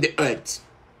food from the earth.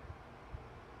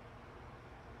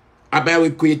 Abba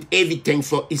will create everything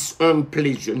for his own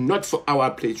pleasure, not for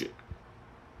our pleasure.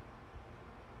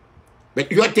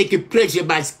 But you are taking pleasure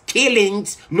by killing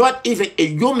not even a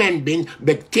human being,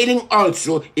 but killing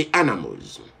also the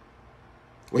animals,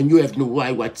 when you have no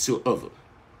right whatsoever.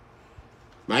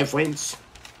 My friends,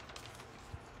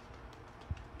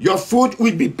 your food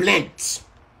will be plants,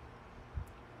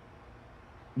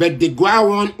 but the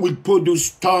ground will produce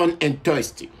thorn and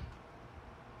thirsty.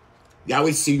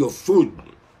 Yahweh say your food.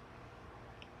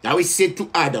 Yahweh say to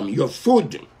Adam, your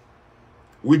food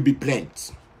will be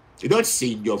plants. You don't say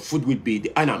your food will be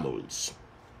the animals.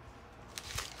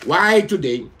 Why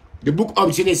today? The book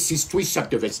of Genesis 3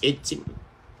 chapter verse 18.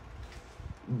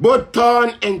 Both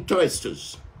thorn and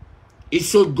thistles, it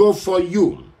shall go for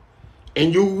you,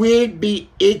 and you will be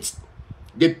eat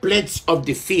the plants of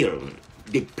the field.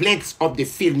 The plants of the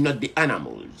field, not the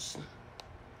animals.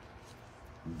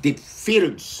 The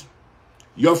fields.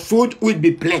 Your food will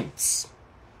be plants,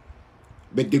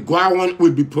 but the ground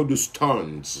will be produce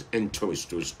thorns and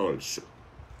thistles also.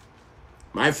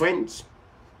 My friends,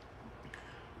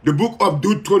 the book of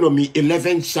Deuteronomy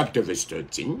 11 chapter verse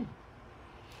 13.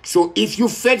 So if you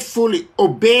faithfully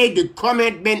obey the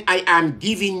commandment I am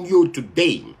giving you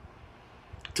today,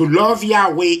 to love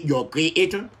Yahweh your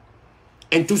Creator,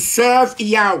 and to serve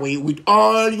Yahweh with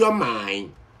all your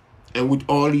mind and with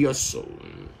all your soul,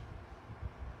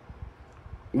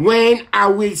 when I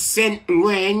will send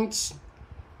rains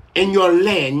in your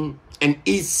land and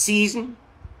its season,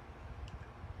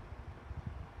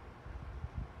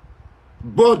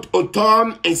 both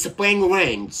autumn and spring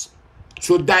rains,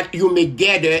 so that you may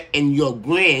gather in your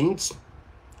grains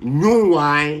new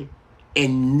wine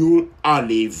and new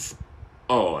olive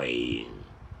oil.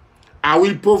 I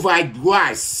will provide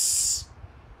grass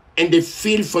in the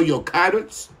field for your cattle,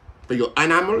 for your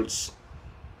animals,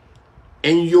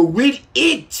 and you will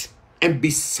eat and be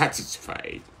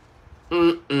satisfied.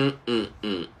 I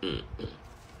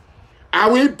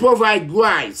will provide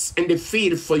grass in the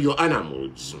field for your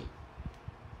animals,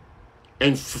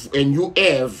 and you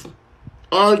have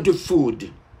all the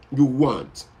food you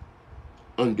want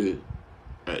on the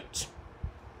earth.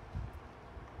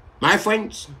 My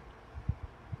friends,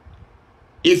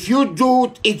 if you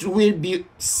do, it will be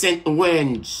sent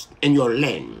rains in your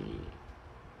land,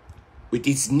 which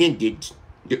is needed,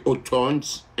 the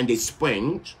autumns and the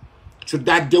springs, so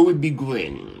that there will be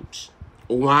grains,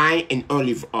 wine and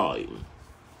olive oil.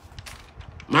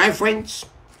 My friends,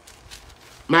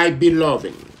 my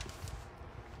beloved,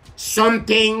 some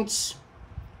things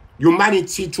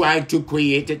humanity tried to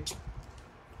create it,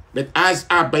 but as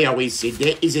our Yahweh said,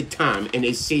 there is a time and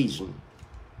a season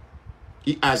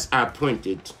He has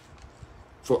appointed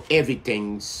for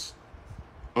everything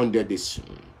under the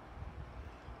sun.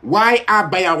 Why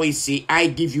our Yahweh say, I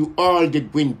give you all the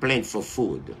green plants for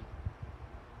food?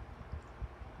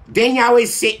 Then Yahweh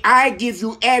say, I give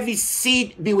you every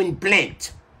seed-bearing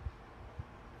plant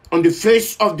on the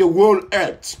face of the whole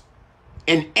earth,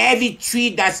 and every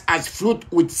tree that has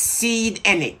fruit with seed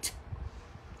in it,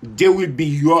 they will be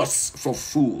yours for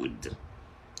food.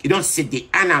 You don't say the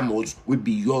animals will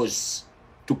be yours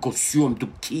to consume, to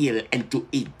kill, and to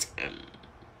eat them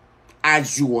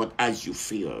as you want, as you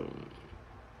feel.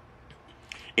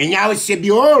 And Yahweh say,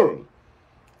 behold,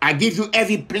 I give you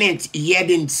every plant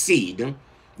yielding seed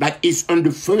that is on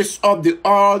the face of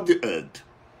all the earth,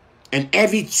 and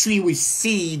every tree with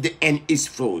seed and its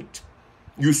fruit.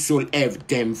 you should have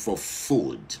them for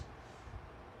food.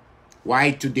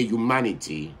 Why today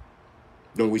humanity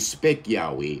don't respect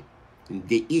Yahweh, and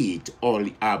they eat all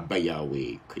Abba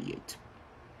Yahweh create.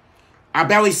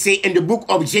 Abba will say in the book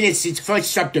of Genesis,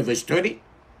 1st chapter, verse 30,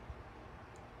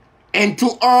 and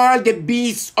to all the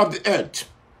beasts of the earth,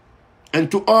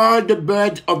 and to all the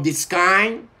birds of the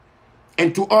sky,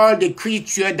 and to all the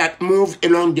creatures that move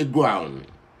along the ground,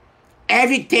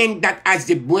 everything that has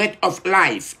the breath of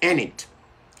life in it,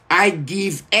 I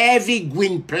give every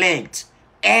green plant,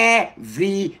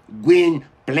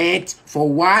 for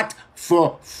what?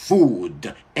 For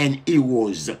food. And it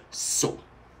was so.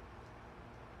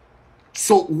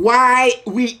 So why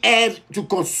we have to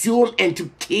consume and to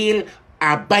kill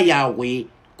Abba Yahweh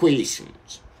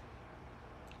creations?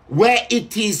 Where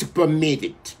it is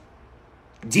permitted.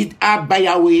 Did Abba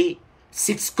Yahweh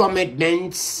 6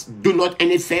 commandments do not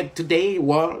in effect today,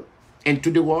 world, and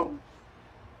to the world?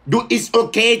 Do it's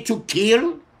okay to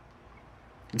kill?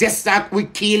 Just like we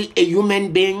kill a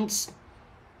human beings,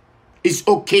 it's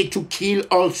okay to kill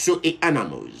also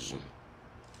animals.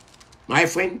 My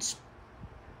friends,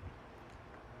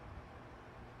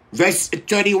 verse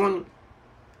 31,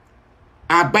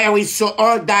 Abba Yahweh saw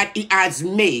all that he has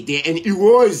made, and it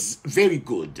was very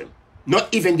good.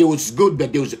 Not even there was good,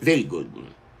 but there was very good.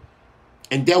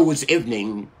 And there was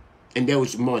evening, and there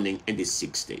was morning in the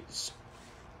 6 days.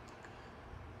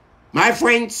 My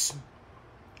friends,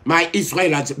 my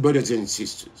Israelite brothers and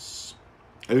sisters,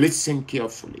 listen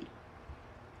carefully.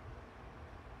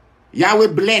 Yahweh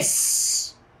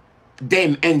bless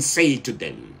them and say to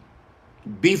them,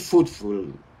 be fruitful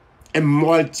and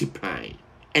multiply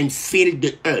and fill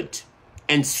the earth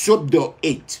and subdue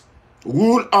it,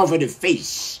 rule over the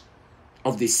face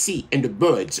of the sea and the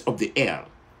birds of the air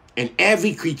and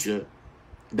every creature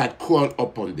that crawl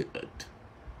upon the earth.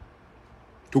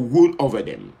 To rule over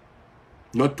them,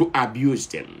 not to abuse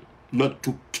them, not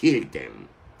to kill them,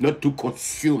 not to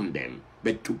consume them,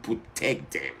 but to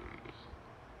protect them.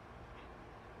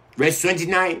 Verse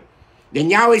 29, then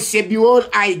Yahweh said, behold,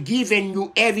 I given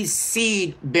you every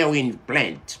seed-bearing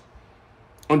plant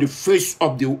on the face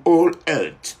of the whole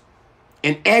earth,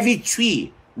 and every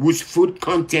tree whose fruit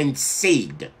contains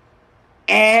seed.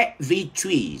 Every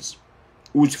tree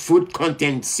whose fruit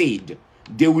contains seed,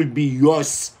 they will be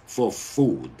yours for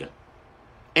food.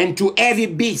 And to every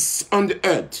beast on the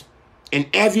earth, and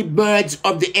every bird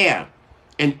of the air,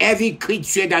 and every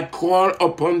creature that crawl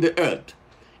upon the earth,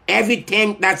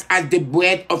 everything that has the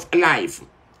breath of life,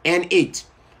 and it,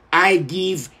 I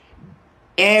give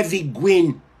every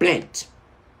green plant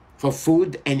for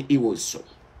food, and it was so.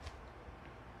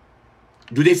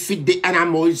 Do they feed the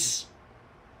animals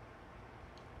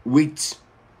with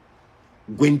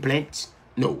green plants?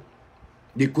 No.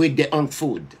 They create their own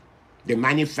food. They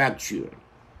manufacture.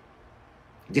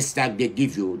 Just like they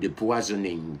give you the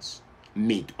poisonings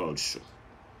meat also.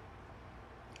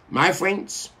 My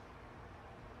friends,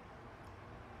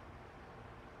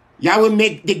 Yahweh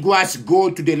make the grass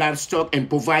grow to the livestock and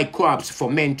provide crops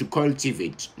for men to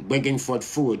cultivate, bringing forth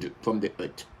food from the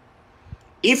earth.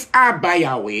 If Abba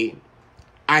Yahweh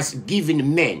has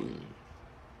given men,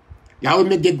 Yahweh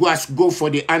make the grass grow for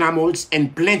the animals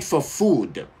and plant for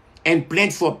food, and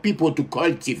plant for people to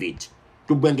cultivate,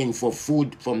 to bring in for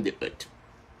food from the earth.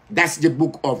 That's the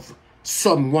book of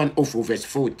Psalm 104 verse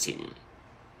 14.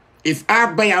 If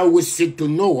Abba Yahweh said to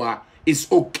Noah, it's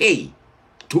okay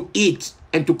to eat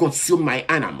and to consume my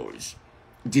animals,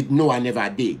 did Noah never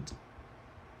did?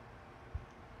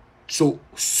 So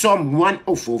Psalm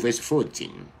 104 verse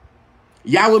 14.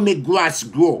 Yahweh make grass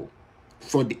grow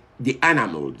for the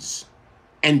animals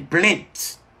and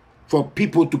plant for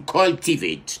people to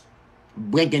cultivate,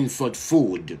 bringing forth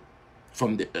food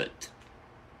from the earth.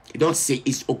 He don't say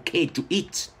it's okay to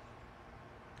eat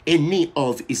any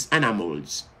of his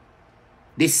animals.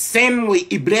 The same way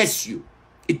he blessed you,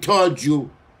 he told you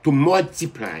to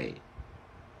multiply,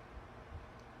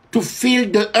 to fill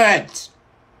the earth,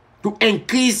 to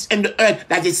increase in the earth.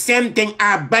 That's the same thing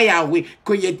Abba Yahweh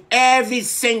create every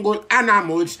single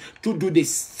animals to do the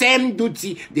same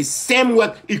duty, the same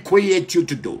work he created you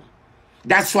to do.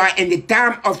 That's why in the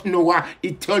time of Noah,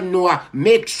 he told Noah,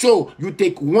 make sure you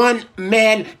take one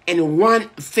male and one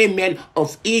female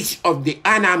of each of the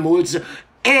animals.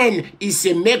 And he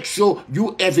said, make sure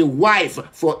you have a wife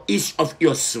for each of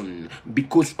your sons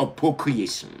because of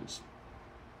procreations.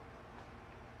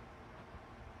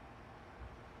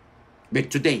 But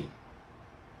today,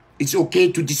 it's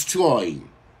okay to destroy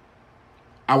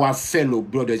our fellow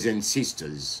brothers and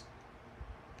sisters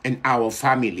and our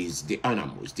families, the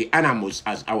animals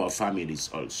as our families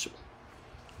also.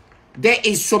 There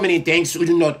is so many things we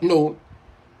do not know.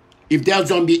 if there's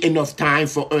don't be enough time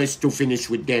for us to finish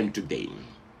with them today,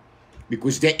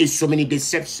 because there is so many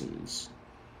deceptions.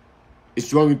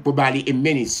 It's going to be probably a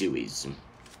mini series.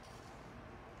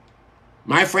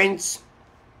 My friends,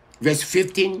 verse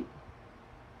 15,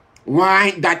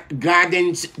 why that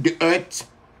gardens the earth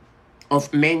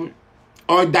of men,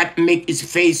 or that make his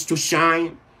face to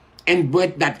shine, and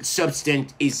but that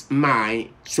substance is mine,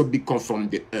 so become from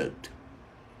the earth.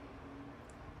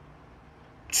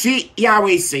 See,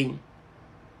 Yahweh saying,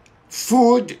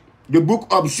 food, the book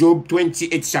of Job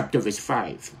 28 chapter verse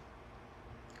 5.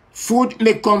 Food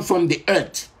may come from the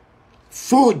earth.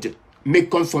 Food may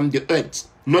come from the earth,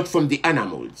 not from the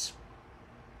animals.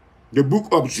 The book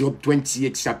of Job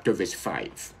 28 chapter verse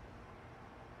 5.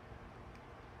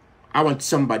 I want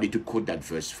somebody to quote that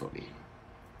verse for me.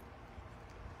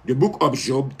 The book of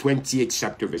Job 28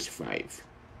 chapter verse 5.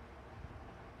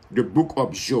 The book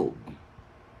of Job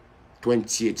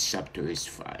 28 chapter verse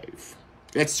 5.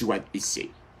 Let's see what it says.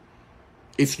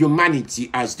 If humanity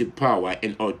has the power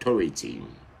and authority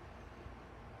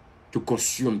to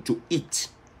consume, to eat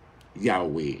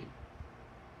Yahweh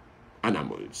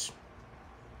animals.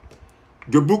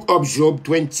 The book of Job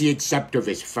 28 chapter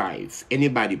verse 5.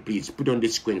 Anybody please put on the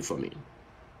screen for me.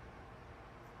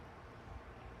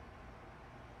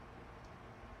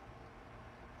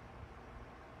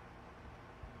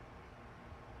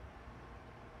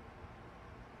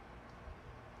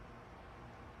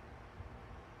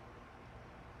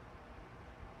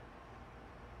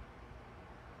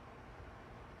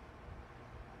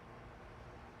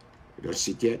 You don't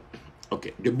see it yet?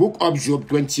 Okay. The book of Job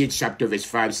 28 chapter verse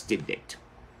 5 states that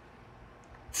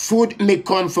food may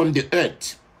come from the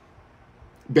earth,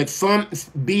 but from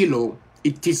below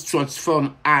it is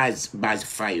transformed as by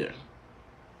fire.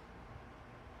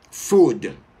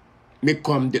 Food may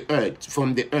come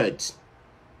from the earth,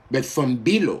 but from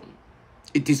below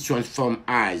it is transformed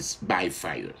as by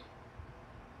fire.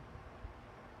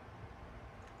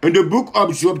 In the book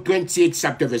of Job 28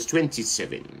 chapter verse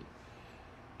 27,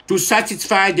 to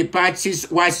satisfy the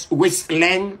parties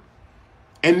wasteland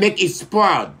and make it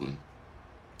proud,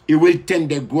 he will tend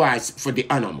the grass for the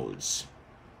animals,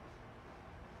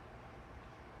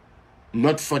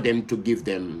 not for them to give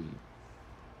them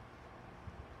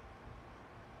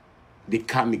the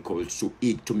chemicals to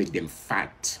eat to make them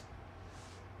fat,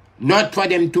 not for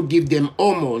them to give them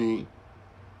hormone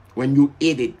when you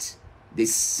eat it, the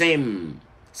same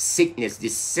sickness, the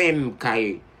same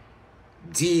kind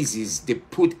disease they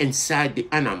put inside the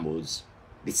animals,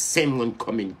 the same one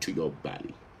coming to your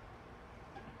body.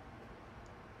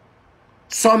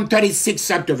 Psalm 36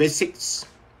 chapter verse 6.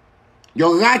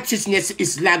 Your righteousness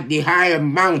is like the higher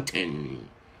mountain,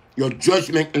 your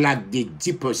judgment like the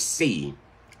deeper sea.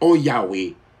 O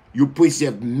Yahweh, you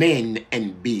preserve men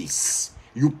and beasts.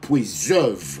 You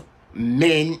preserve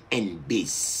men and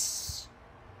beasts.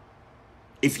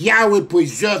 If Yahweh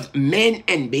preserves men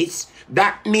and beasts,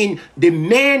 that means the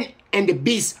men and the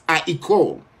beasts are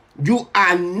equal. You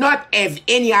are not have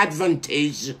any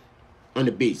advantage on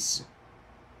the beast.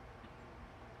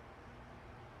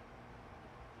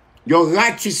 Your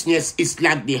righteousness is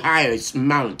like the highest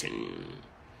mountain.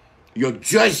 Your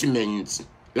judgments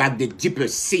like the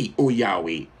deepest sea, O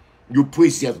Yahweh. You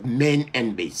preserve men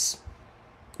and beasts.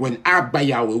 When Abba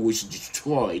Yahweh was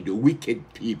destroyed, the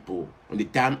wicked people on the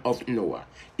time of Noah,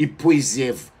 he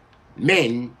preserved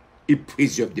men, he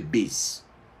preserved the beasts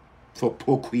for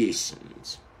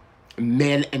procreations,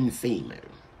 male and female.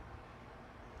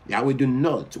 Yahweh do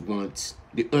not want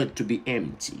the earth to be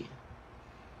empty.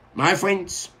 My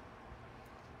friends,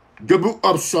 the book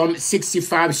of Psalm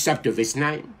 65 chapter verse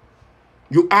 9.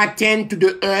 You attend to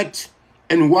the earth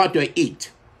and water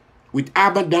it. With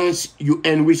abundance you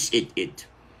enrich it.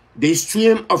 The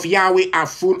stream of Yahweh are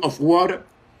full of water,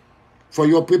 for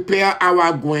you prepare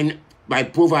our grain by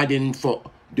providing for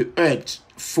the earth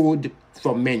food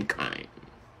for mankind.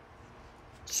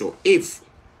 So if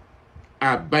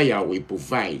Abba Yahweh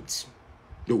provides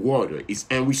the water, is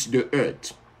enrich the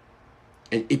earth,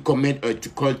 and it commands us to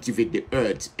cultivate the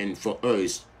earth and for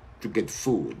us to get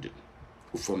food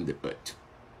from the earth.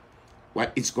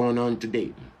 What is going on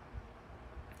today?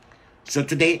 So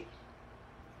today,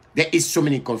 there is so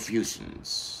many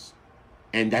confusions.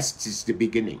 And that's just the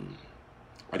beginning.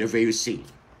 Whatever you see.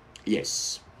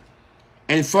 Yes.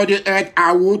 And for the earth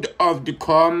are wood of the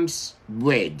combs,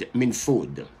 bread, mean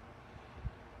food.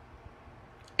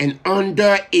 And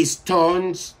under his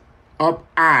stones up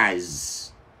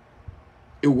as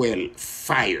a well,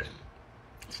 fire.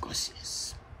 Of course,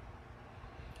 yes.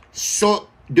 So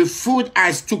the food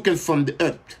is taken from the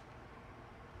earth.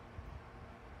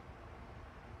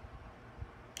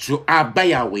 So Abba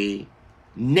Yahweh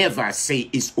never say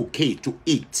it's okay to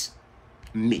eat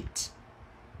meat.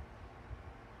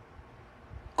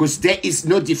 Because there is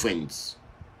no difference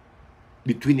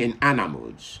between an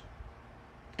animal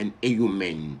and a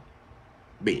human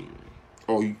being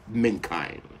or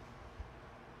mankind.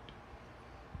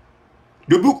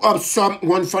 The book of Psalm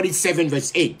 147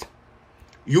 verse 8.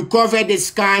 You cover the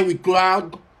sky with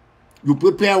cloud, you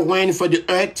prepare rain for the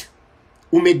earth,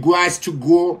 you make grass to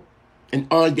grow and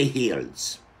all the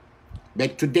hills.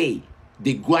 But today,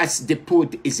 the grass they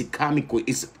put is a chemical,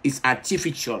 it's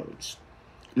artificial.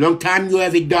 Long time you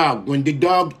have a dog. When the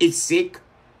dog is sick,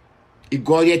 he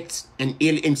goes and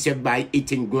heal himself by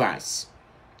eating grass.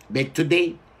 But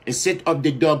today, instead of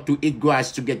the dog to eat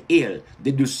grass to get ill,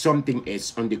 they do something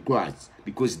else on the grass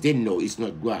because they know it's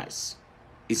not grass.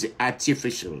 It's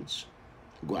artificial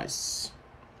grass.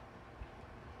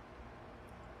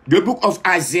 The book of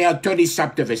Isaiah 30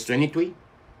 chapter verse 23.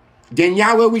 Then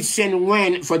Yahweh will send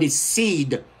rain for the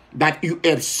seed that you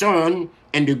have sown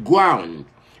and the ground,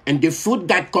 and the food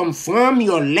that comes from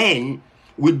your land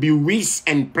will be rich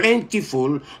and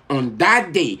plentiful. On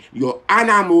that day, your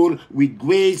animal will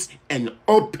graze an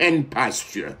open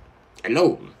pasture.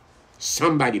 Hello,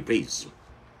 somebody please.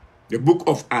 The book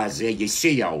of Isaiah,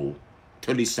 Yeshayahu,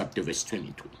 30 chapter verse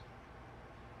 22.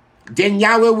 Then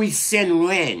Yahweh will send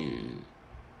rain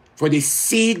for the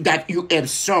seed that you have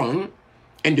sown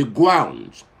and the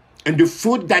ground, and the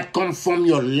food that comes from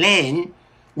your land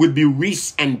will be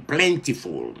rich and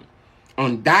plentiful.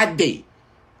 On that day,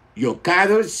 your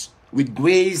cattle will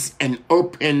graze and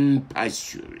open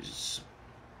pastures.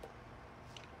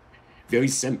 Very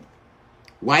simple.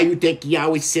 Why you think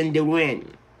Yahweh send the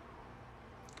rain?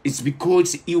 It's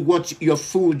because He wants your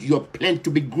food, your plant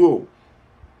to be grow.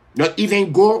 Not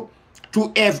even go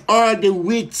to have all the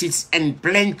riches and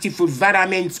plentiful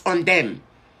vitamins on them.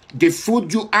 The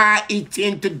food you are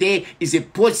eating today is a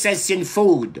processing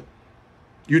food.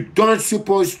 You don't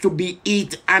supposed to be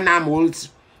eat animals.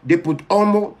 They put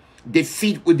hormone, they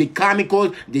feed with the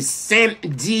chemicals, the same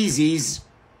disease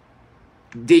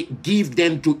they give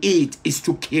them to eat is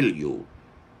to kill you.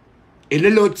 A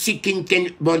little chicken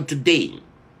can born today,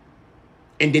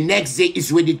 and the next day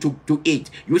is ready to eat.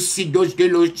 You see those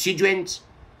little children,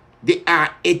 they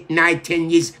are 8, 9, 10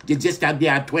 years, they just like they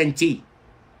are 20.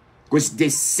 Because the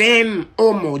same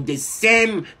hormone, the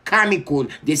same chemical,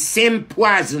 the same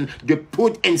poison they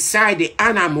put inside the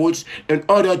animals in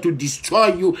order to destroy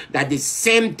you, that the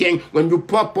same thing when you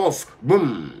pop off,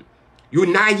 boom. You're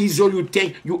 9 years old, you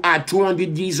think you are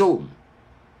 200 years old.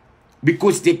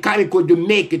 Because the chemical they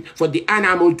make it for the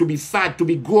animal to be fat, to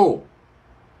be grow.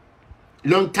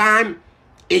 Long time,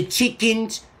 a chicken,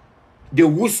 the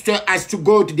rooster has to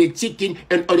go to the chicken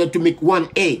in order to make one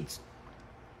egg.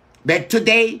 But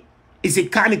today, it's a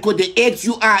chemical. The eggs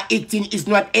you are eating is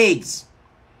not eggs.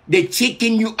 The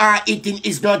chicken you are eating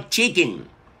is not chicken.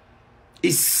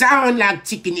 It sounds like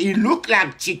chicken. It looks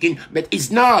like chicken, but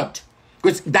it's not.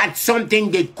 Because that's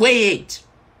something they create.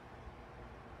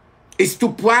 It's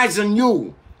to poison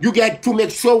you. You get to make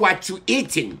sure what you're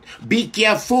eating. Be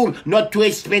careful not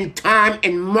to spend time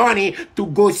and money to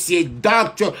go see a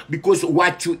doctor because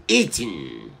what you're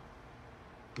eating.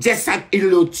 Just like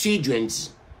little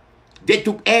children's. They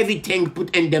took everything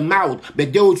put in the mouth,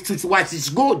 but they will choose what is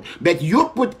good. But you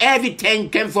put everything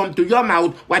came from to your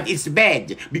mouth, what is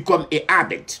bad, become a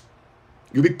habit.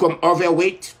 You become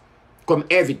overweight, become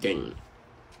everything.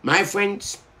 My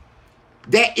friends,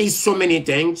 there is so many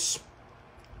things.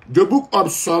 The book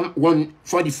of Psalm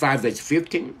 145 verse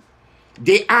 15.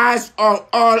 The eyes are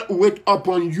all wait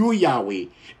upon you, Yahweh,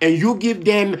 and you give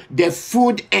them their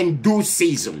food in due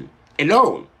season.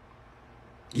 Hello.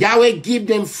 Yahweh give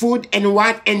them food and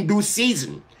what in due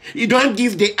season. You don't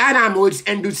give the animals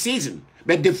in due season,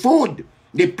 but the food,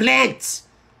 the plants,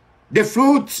 the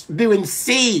fruits bearing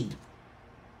seed.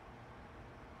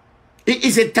 It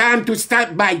is a time to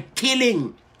start by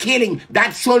killing. Killing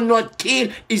that shall not kill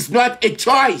is not a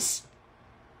choice.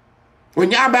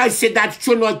 When Yahweh said that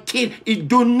shall not kill, it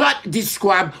do not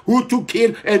describe who to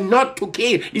kill and not to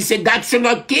kill. He said that shall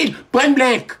not kill, point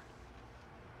blank.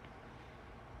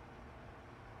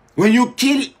 When you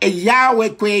kill a Yahweh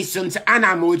creation's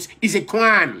animals, it's a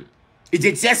crime.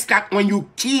 It's just like when you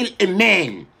kill a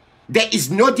man. There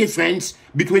is no difference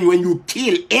between when you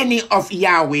kill any of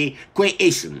Yahweh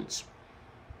creations.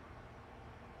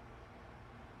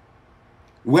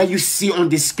 Where you see on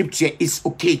the scripture, it's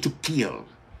okay to kill.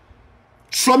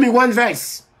 Show me one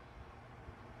verse.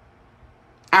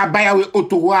 I Yahweh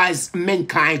authorized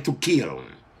mankind to kill,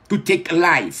 to take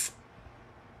life.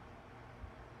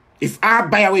 If I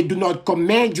Yahweh do not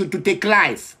command you to take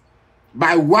life,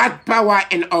 by what power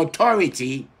and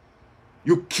authority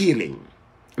you killing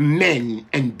men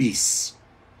and beasts.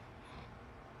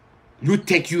 You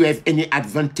think you have any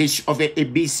advantage over a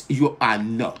beast? You are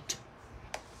not.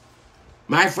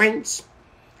 My friends,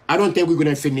 I don't think we're going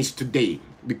to finish today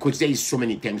because there is so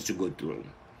many things to go through.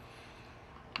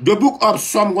 The book of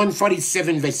Psalm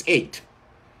 147 verse 8.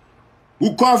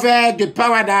 Who cover the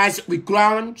paradise with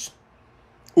crowns,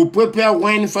 who prepare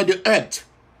rain for the earth,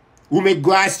 who make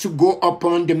grass to go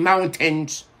upon the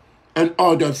mountains, in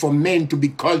order for men to be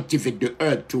cultivate the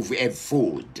earth to have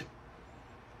food.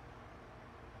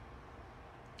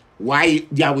 Why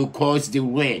Yahweh cause the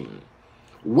rain?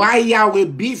 Why Yahweh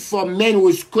before man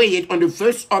was created on the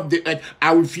face of the earth,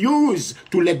 I refuse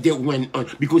to let the rain on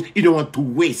because you don't want to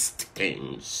waste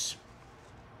things.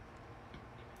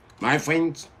 My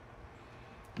friends,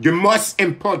 the most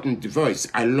important verse,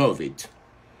 I love it,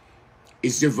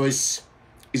 is the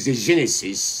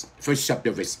Genesis, first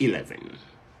chapter, verse 11.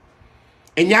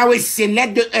 And Yahweh said,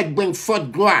 let the earth bring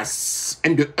forth grass,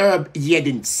 and the herb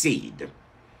yielding seed,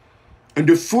 and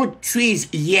the fruit trees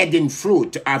yielding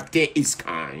fruit after its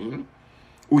kind,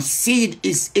 whose seed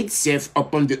is itself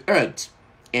upon the earth,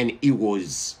 and it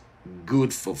was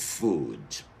good for food.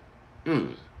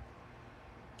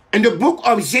 In the book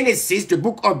of Genesis, the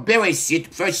book of Bereshit,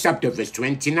 first chapter, verse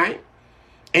 29,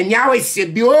 and Yahweh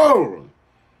said, behold,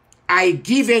 I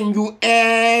given you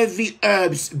every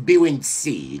herb's bearing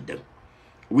seed,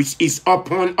 which is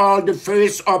upon all the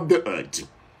face of the earth,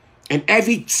 and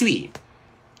every tree,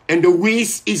 and the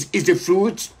which is the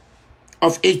fruit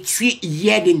of a tree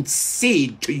yielding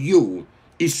seed to you,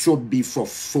 it should be for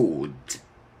food.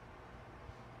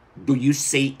 Do you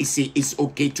say it's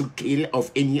okay to kill of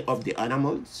any of the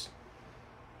animals?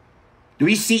 Do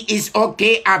you see it's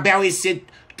okay about it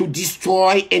to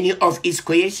destroy any of its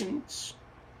creations?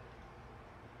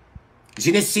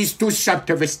 Genesis 2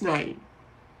 chapter verse 9.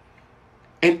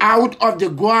 And out of the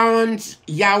ground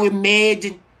Yahweh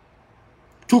made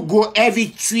to grow every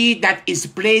tree that is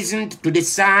pleasant to the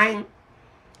sight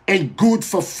and good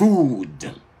for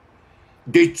food.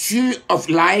 The tree of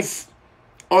life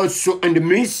also in the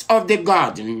midst of the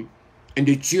garden, and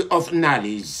the tree of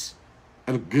knowledge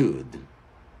of good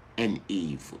and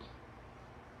evil.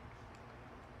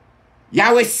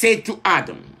 Yahweh said to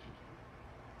Adam,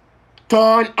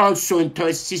 turn also and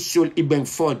thirsty shall he bring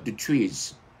forth the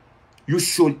trees. You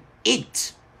should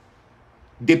eat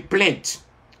the plant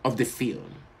of the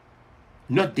field,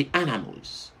 not the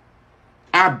animals.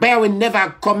 Our Bible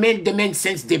never commanded the man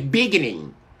since the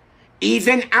beginning.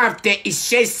 Even after he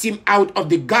chased him out of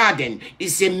the garden, he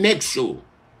said, make sure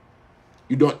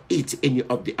you don't eat any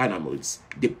of the animals.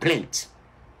 The plant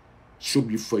should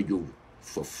be for you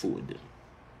for food.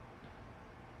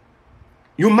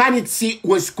 Humanity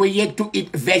was created to eat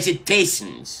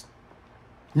vegetations,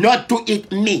 not to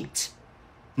eat meat,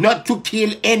 not to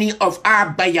kill any of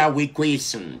our Yahweh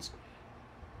creations,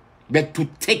 but to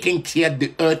take care of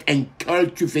the earth and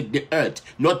cultivate the earth,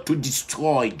 not to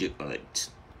destroy the earth.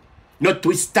 Not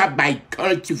to stop by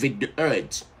cultivate the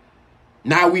earth.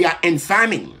 Now we are in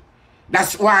famine.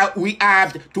 That's why we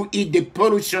have to eat the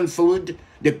pollution food,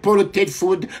 the polluted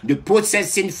food, the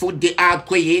processing food they are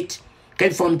create,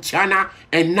 came from China.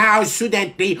 And now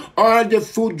suddenly all the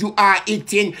food you are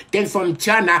eating came from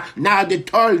China. Now they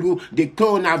told you the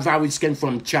coronavirus came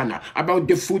from China. About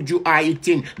the food you are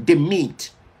eating, the meat,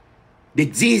 the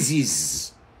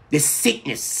disease, the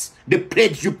sickness, the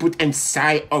plague you put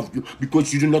inside of you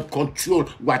because you do not control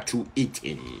what you eat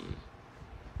in.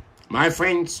 My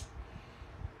friends,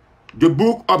 the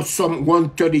book of Psalm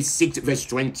 136 verse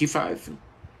 25.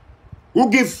 Who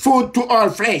give food to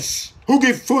all flesh? Who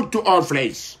give food to all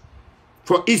flesh?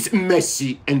 For his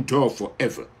mercy endure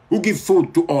forever. Who give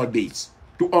food to all beasts,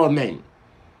 to all men?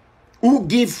 Who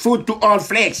give food to all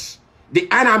flesh?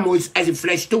 The animals as a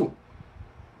flesh too.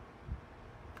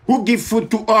 Who give food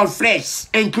to all flesh,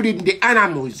 including the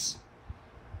animals?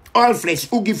 All flesh.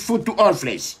 Who give food to all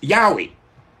flesh? Yahweh.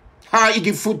 How he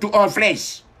give food to all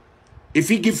flesh? If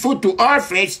he give food to all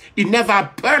flesh, he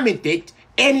never permitted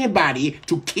anybody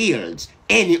to kill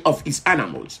any of his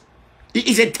animals. It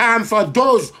is a time for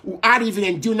those who are even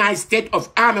in the United States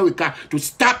of America to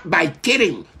stop by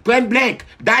killing. Point blank.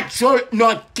 That should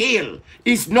not kill.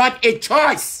 It's not a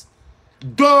choice.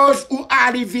 Those who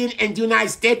are living in the United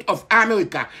States of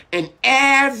America and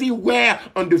everywhere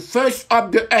on the face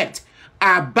of the earth,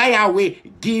 our Yahweh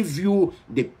give you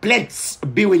the plants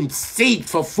bearing seed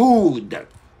for food,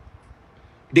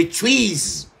 the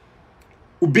trees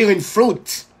bearing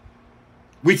fruit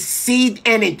with seed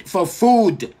in it for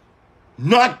food,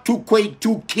 not to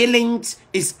killings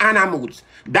is animals.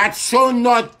 That shall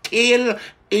not kill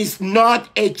is not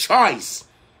a choice.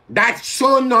 That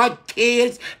shall not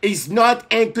kill is not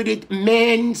included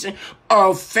men's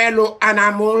or fellow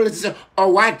animals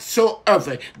or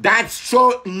whatsoever. That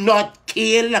shall not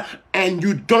kill, and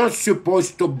you don't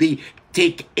supposed to be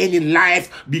take any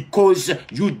life because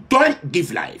you don't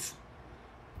give life.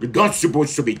 You don't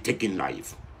supposed to be taking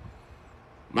life.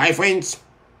 My friends,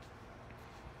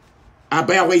 I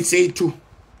better say to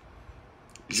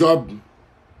Job,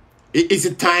 it is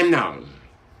a time now.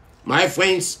 My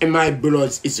friends and my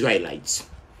beloved Israelites,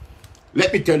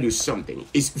 let me tell you something.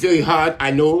 It's very hard.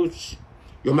 I know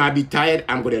you might be tired.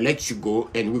 I'm going to let you go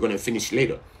and we're going to finish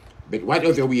later. But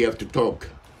whatever we have to talk,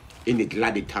 in it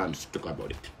later times to talk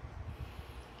about it.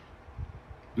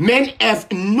 Men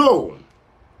have no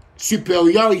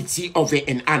superiority over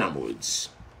an animals.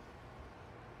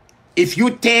 If you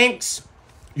think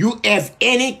you have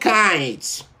any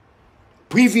kinds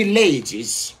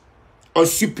privileges or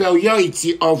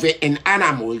superiority over an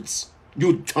animals,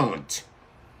 you don't.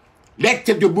 Let's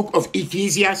take the book of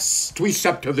Ecclesiastes, 3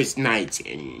 chapter verse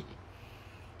 19.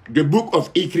 The book of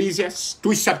Ecclesiastes,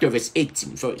 2 chapter verse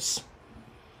 18 verse.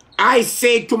 I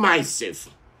say to myself,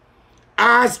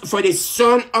 as for the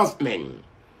Son of Man,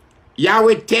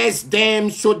 Yahweh tests them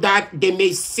so that they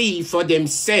may see for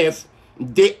themselves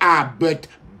they are but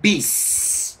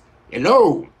beasts.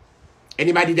 Hello?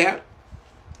 Anybody there?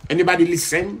 Anybody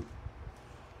listen?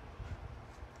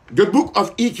 The book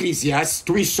of Ecclesiastes,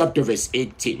 3 chapter verse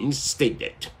 18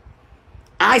 stated,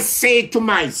 I say to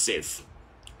myself,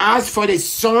 as for the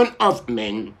Son of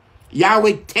Man,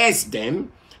 Yahweh tests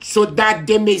them so that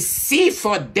they may see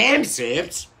for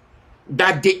themselves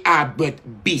that they are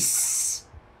but beasts.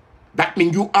 That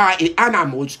means you are an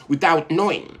animals without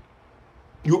knowing.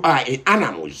 You are an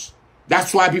animals.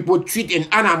 That's why people treat an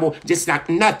animal just like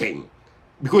nothing.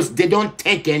 Because they don't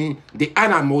think the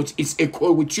animals is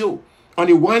equal with you.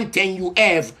 Only one thing you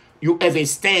have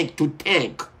instinct to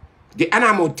think. The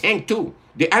animal think too.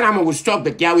 The animal will stop,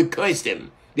 but Yahweh curse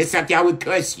them. That's like Yahweh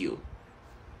curse you.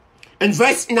 In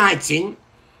verse 19,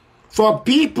 for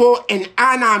people and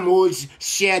animals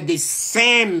share the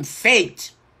same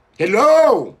fate.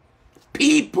 Hello?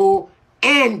 People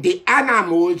and the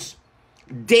animals,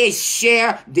 they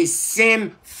share the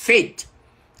same fate.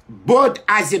 Both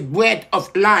as a breath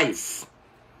of life,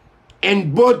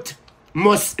 and both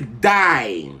must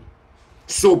die.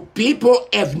 So people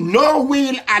have no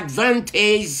real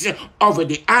advantage over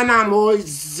the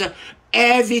animals.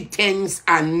 Everything's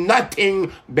are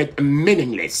nothing but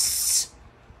meaningless.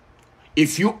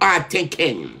 If you are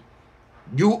thinking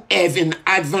you have an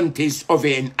advantage over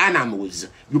an animals,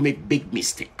 you make big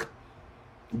mistake.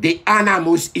 The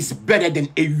animals is better than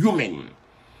a human.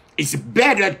 It's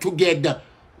better to get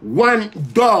one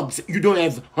dog, you don't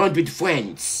have 100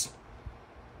 friends.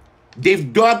 The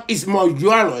dog is more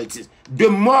loyal. The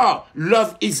more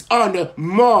love is honor,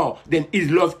 more than is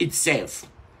love itself.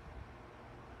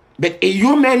 But a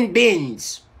human being,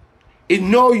 it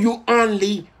know you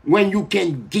only when you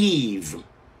can give.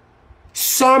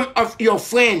 Some of your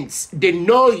friends, they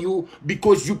know you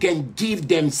because you can give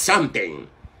them something.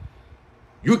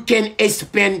 You can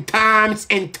spend times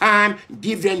and time,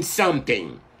 give them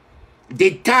something.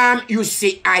 The time you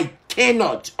say, I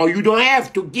cannot, or you don't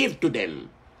have to give to them.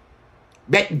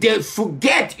 But they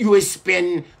forget you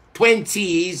spend 20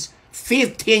 years,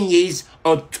 15 years,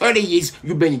 or 30 years,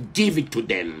 you've been giving to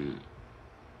them.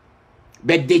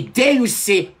 But the day you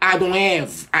say, I don't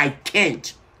have, I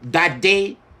can't, that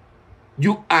day,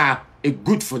 you are a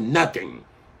good for nothing.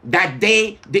 That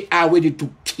day, they are ready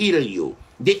to kill you.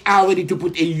 They are ready to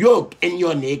put a yoke in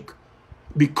your neck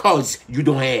because you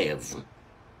don't have.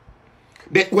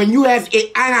 But when you have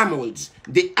animals,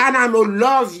 the animal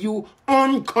loves you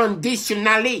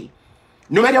unconditionally.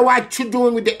 No matter what you're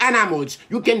doing with the animals,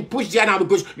 you can push the animal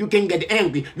because you can get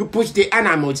angry. You push the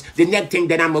animals, the next thing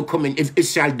the animal coming, if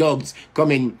Israel dogs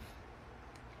coming,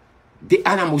 the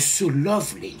animal's so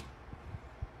lovely.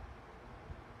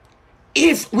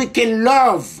 If we can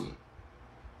love,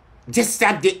 just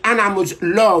like the animals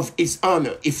love is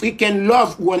honor, if we can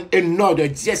love one another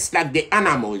just like the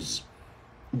animals,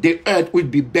 the earth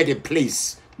would be a better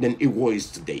place than it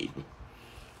was today.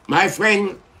 My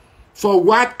friend, for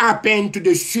what happened to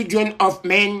the children of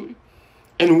men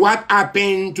and what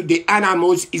happened to the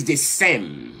animals is the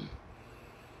same.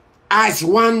 As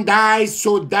one dies,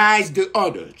 so dies the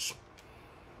others.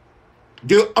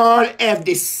 They all have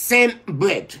the same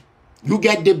breath. You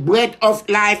get the breath of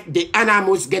life, the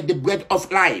animals get the breath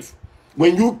of life.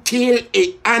 When you kill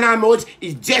an animal,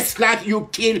 it's just like you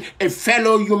kill a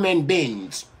fellow human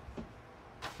being.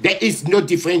 There is no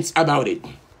difference about it.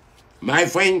 My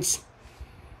friends,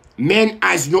 man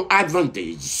has no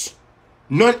advantage.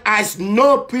 none has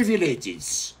no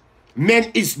privileges.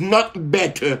 Man is not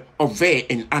better or there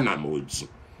in animals.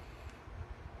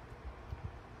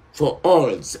 For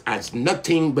all has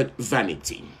nothing but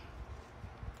vanity.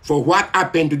 For what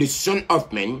happened to the Son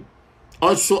of Man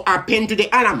also happened to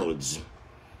the animals.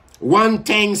 One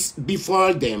thanks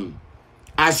before them.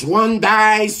 As one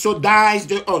dies, so dies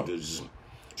the others.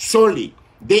 Surely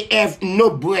they have no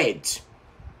bread.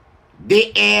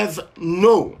 They have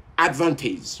no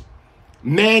advantage.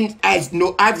 Man has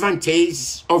no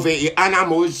advantage over the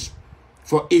animals,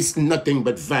 for it's nothing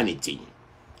but vanity.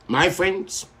 My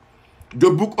friends, the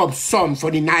book of Psalm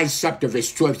 49, chapter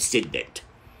verse 12 said that.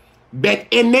 But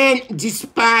a man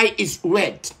despite his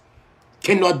wealth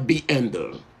cannot be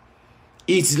humble.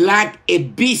 It's like a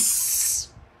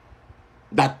beast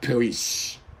that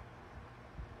perish.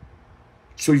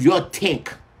 So you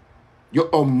think you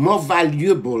are more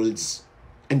valuable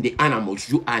than the animals.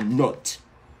 You are not.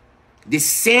 The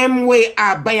same way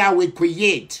our YAHUWEH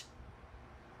create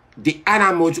the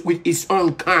animals with its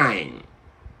own kind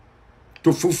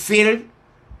to fulfill,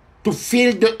 to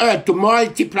fill the earth, to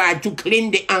multiply, to clean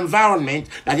the environment.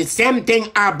 That the same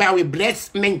thing our YAHUWEH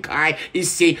bless mankind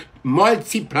is say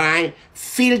multiply,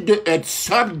 fill the earth,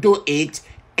 subdue it,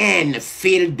 and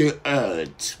fill the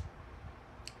earth.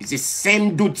 It's the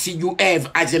same duty you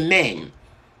have as a man.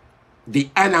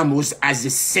 The animals has the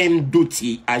same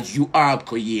duty as you are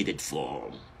created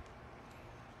for.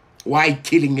 Why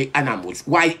killing the animals?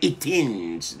 Why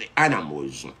eating the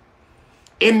animals?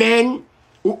 A man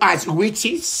who has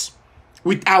riches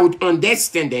without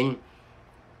understanding,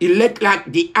 he look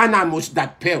like the animals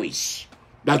that perish.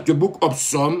 That's the book of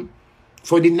Psalm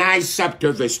 49,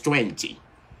 chapter verse 20.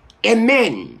 A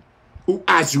man who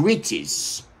has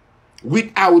riches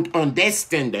without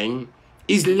understanding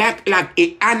is like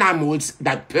a animals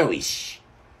that perish.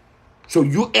 So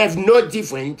you have no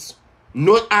difference,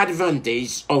 no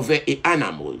advantage over the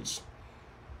animals.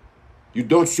 You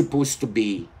don't supposed to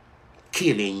be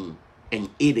killing and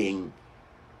eating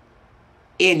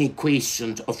any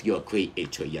questions of your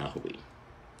Creator Yahweh.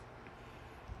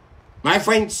 My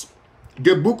friends,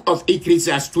 the book of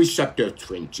Ecclesiastes chapter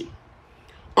 20.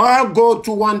 All go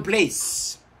to one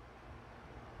place.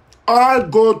 All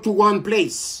go to one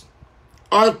place.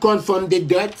 All come from the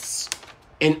dirt,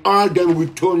 and all then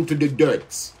return to the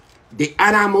dirt. The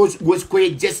animals was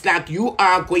created just like you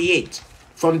are created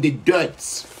from the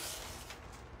dirt.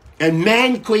 And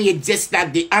man created just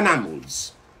like the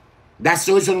animals. That's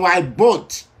the reason why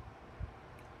both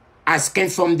as came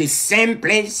from the same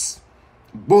place,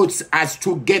 both as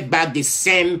to get back the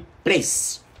same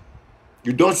place.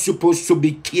 You don't supposed to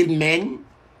be kill men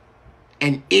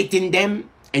and eating them,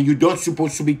 and you don't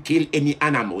supposed to be kill any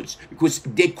animals because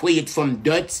they create from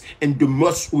dirt and they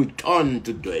must return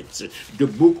to dirt. The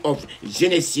book of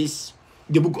Genesis,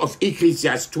 the book of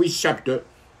Ecclesiastes chapter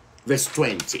verse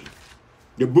 20.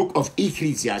 The book of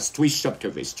Ecclesiastes chapter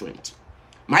verse 20.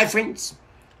 My friends,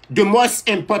 the most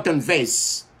important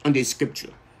verse on the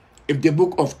scripture is the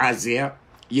book of Isaiah,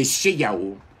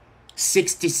 Yeshayahu,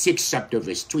 66 chapter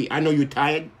verse 3. I know you're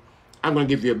tired. I'm going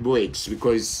to give you a break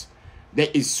because there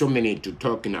is so many to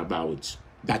talking about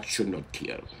that should not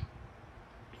kill.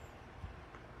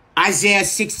 Isaiah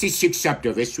 66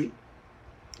 chapter verse 3.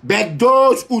 But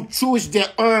those who choose their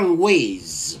own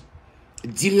ways,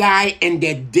 delight in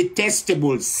their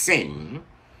detestable sin,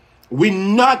 will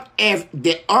not have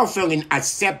the offering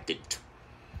accepted.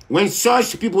 When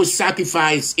such people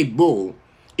sacrifice a bull,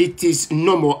 it is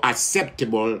no more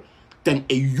acceptable than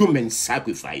a human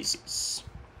sacrifices.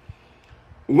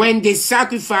 When they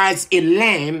sacrifice a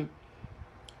lamb,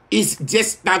 it's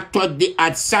just like thought they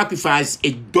had sacrificed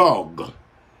a dog.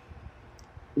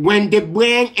 When they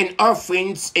bring an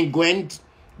offerings and grant,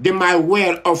 they might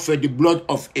well offer the blood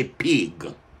of a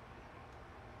pig.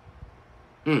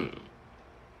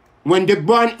 When they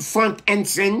burn front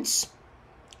incense,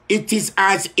 it is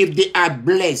as if they had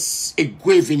blessed a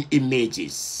graven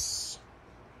images.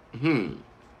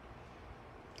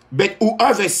 But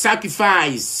whoever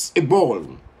sacrifices a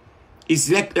bull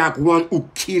is like one who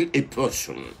killed a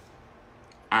person.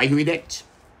 Are you with that?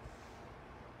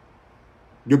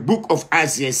 The book of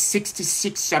Isaiah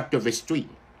 66 chapter verse 3.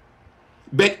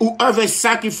 But whoever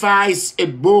sacrifices a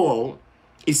bull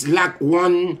is like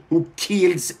one who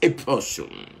kills a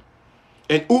person.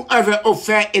 And whoever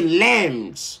offers a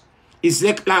lamb is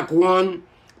like one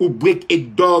who breaks a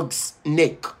dog's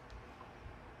neck.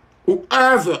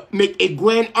 Whoever make a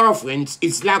grain offering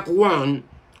is like one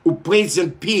who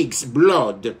presents pig's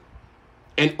blood.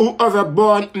 And whoever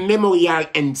burn memorial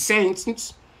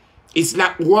incense is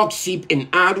like worship in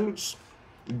idols.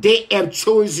 They have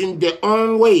chosen their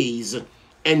own ways,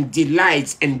 and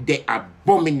delights in their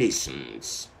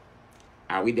abominations.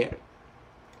 Are we there?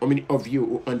 How many of you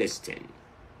who understand?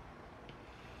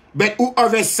 But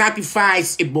whoever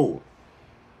sacrifices a bull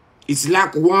is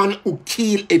like one who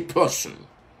kills a person.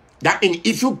 That means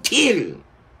if you kill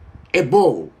a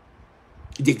bull,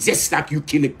 it's just like you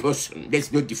kill a person.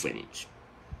 There's no difference.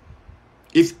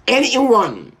 If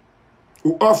anyone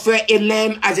who offers a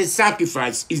lamb as a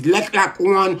sacrifice is like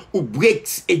one who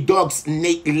breaks a dog's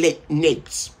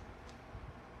necks.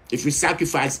 If you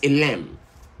sacrifice a lamb,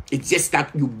 it's just like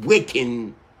you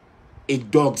breaking a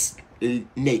dog's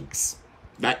necks.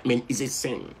 That means it's a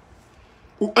sin.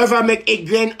 Whoever make a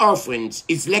grain offering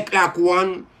is like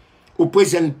one who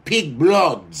present pig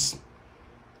bloods.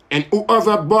 And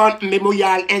whoever burn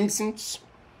memorial incense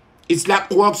is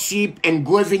like worship and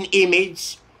graven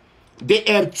image. They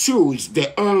have choose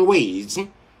their own ways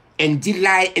and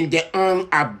delight in their own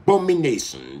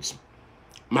abominations.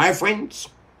 My friends,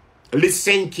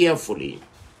 listen carefully.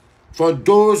 For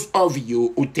those of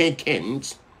you who take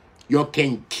hands, you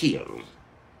can kill.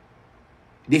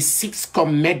 The 6th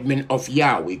commandment of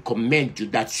Yahweh command you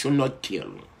that should not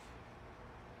kill.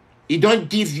 He don't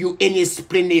give you any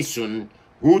explanation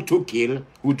who to kill,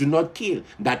 who do not kill.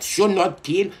 That should not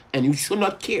kill and you should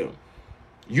not kill.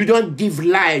 You don't give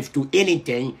life to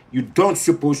anything. You don't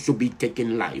supposed to be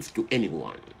taking life to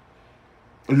anyone.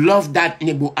 Love that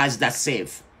neighbor as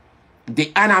thyself.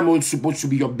 The animal is supposed to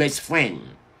be your best friend.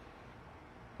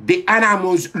 The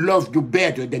animals love you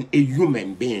better than a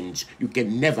human being you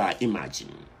can never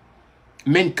imagine.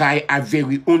 Mankind are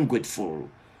very ungrateful,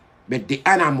 but the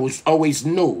animals always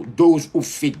know those who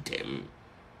feed them.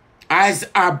 As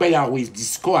our Bible is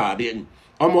described in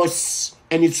almost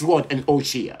in its word and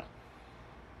Hosea.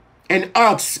 An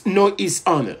ox knows his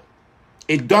honor.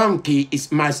 A donkey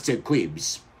is master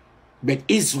cribs. But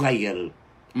Israel,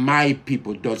 my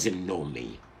people, doesn't know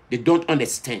me. They don't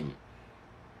understand.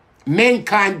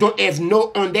 Mankind don't have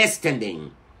no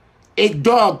understanding. A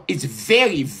dog is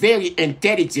very, very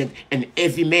intelligent and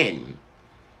heavy man.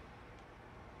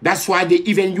 That's why they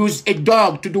even use a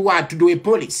dog to do what? To do a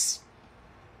police.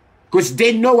 Because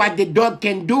they know what the dog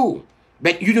can do.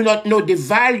 But you do not know the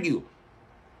value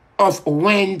of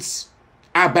whence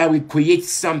Abba will create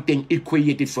something he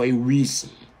created for a reason.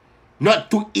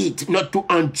 Not to eat, not to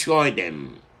enjoy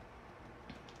them.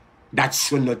 That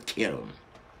should not kill.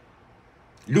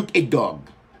 Look a dog.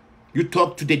 You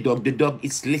talk to the dog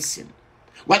is listen.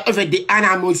 Whatever the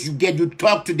animals you get, you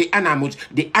talk to the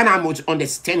animals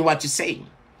understand what you say.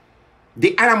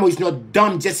 The animal is not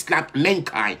dumb just like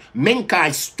mankind.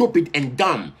 Mankind is stupid and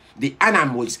dumb. The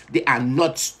animals, they are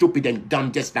not stupid and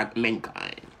dumb just like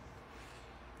mankind.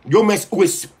 You must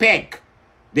respect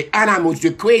the animals.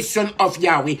 The creation of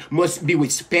Yahweh must be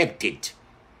respected.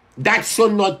 That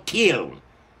should not kill.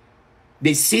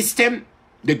 The system,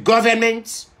 the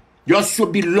government, you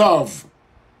should be love.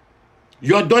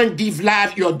 You don't give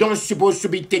life, you don't supposed to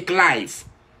be take life.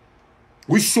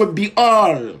 We should be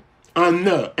all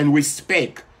honor and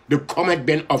respect the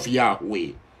commandment of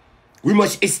Yahweh. We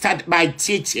must start by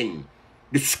teaching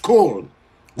the school,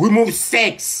 remove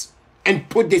sex, and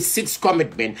put the 6th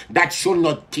commandment that should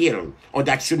not kill or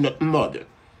that should not murder.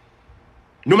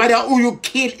 No matter who you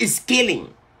kill is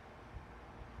killing.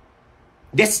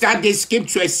 That's what the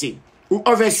scripture says.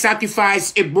 Whoever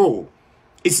sacrifices a bull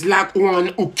is like one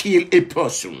who kills a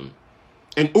person.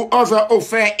 And whoever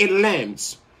offers a lamb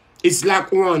is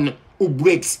like one who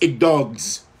breaks a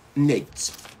dog's neck.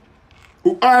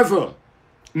 Whoever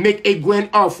make a grain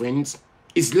offering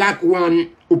is like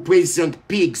one who presents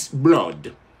pig's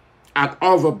blood at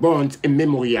other burnt and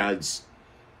memorials.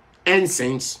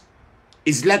 Incense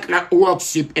is like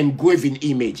worship and graven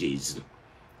images.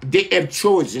 They have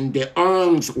chosen their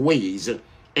own ways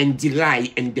and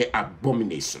delight in their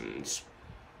abominations.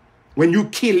 When you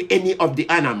kill any of the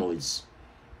animals,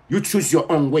 you choose your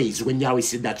own ways when Yahweh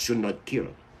said that should not kill.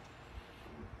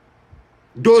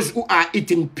 Those who are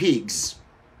eating pigs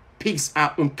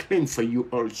are unclean for you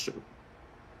also.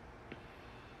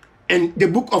 And the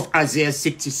book of Isaiah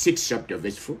 66 chapter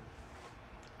verse 4.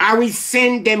 I will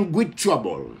send them with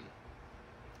trouble,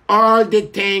 all the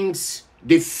things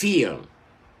they fear.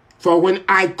 For when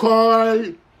I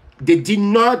called, they did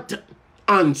not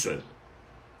answer.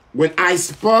 When I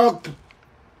spoke,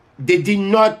 they did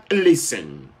not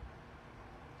listen.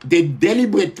 They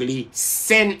deliberately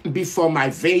sent before my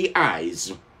very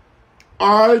eyes.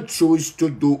 All choose to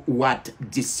do what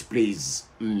displeases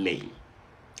me.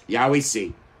 Yahweh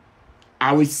say,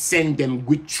 I will send them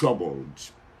with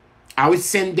troubles. I will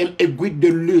send them with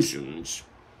delusions.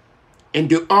 And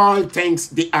the all things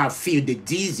they are fear, the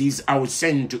disease I will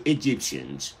send to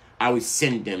Egyptians. I will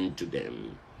send them to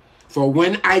them. For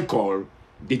when I called,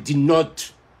 they did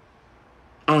not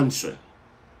answer.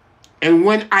 And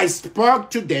when I spoke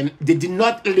to them, they did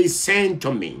not listen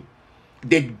to me.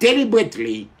 They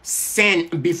deliberately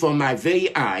sinned before my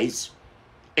very eyes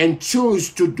and choose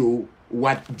to do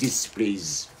what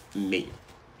displeases me.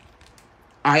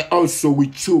 I also will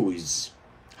choose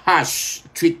harsh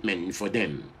treatment for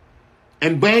them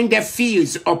and bring their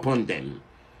fears upon them,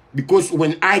 because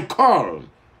when I call,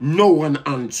 no one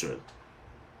answered.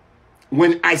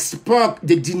 When I spoke,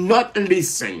 they did not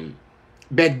listen,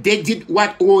 but they did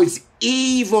what was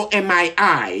evil in my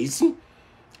eyes,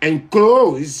 and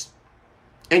clothes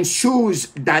and shoes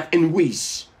that in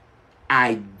which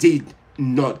I did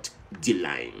not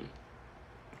delight.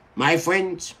 My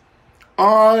friends,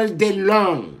 all day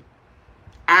long,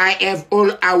 I have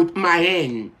held out my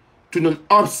hand to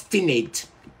non-obstinate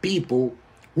people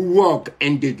who walk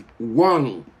in the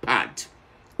wrong path,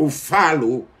 who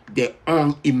follow their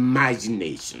own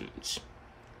imaginations.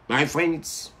 My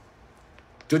friends,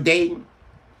 today,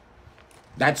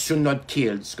 that should not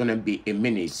kill. It's going to be a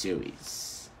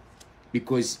mini-series,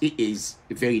 because it is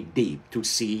very deep to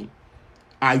see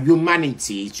our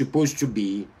humanity is supposed to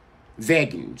be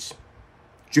vegans,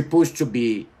 supposed to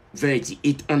be veggie,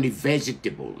 eat only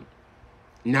vegetable.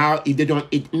 Now, if they don't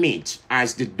eat meat,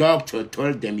 as the doctor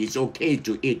told them it's okay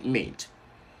to eat meat.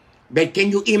 But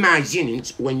can you imagine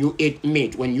it when you eat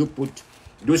meat, when you put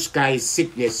those kind of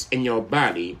sickness in your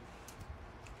body,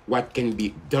 what can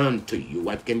be done to you,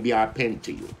 what can be happened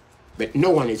to you? But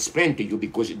no one explained to you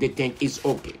because they think it's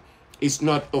okay. It's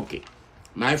not okay.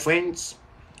 My friends,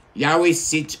 Yahweh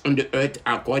sits on the earth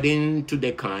according to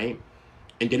the kind,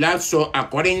 and the Lord saw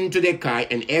according to the kind,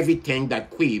 and everything that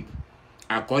creep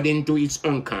according to its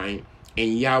own kind,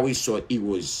 and Yahweh saw it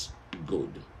was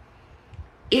good.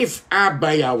 If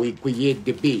Abba Yahweh create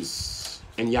the beast,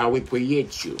 and Yahweh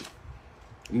creates you,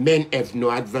 men have no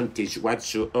advantage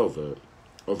whatsoever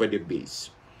over the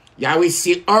beast. Yahweh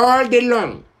said, all day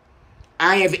long,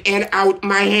 I have held out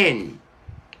my hand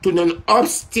to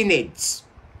non-obstinate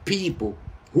people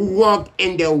who walk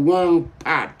in their wrong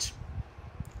path,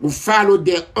 who follow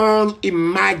their own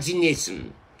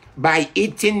imagination. By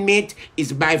eating meat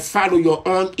is by follow your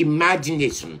own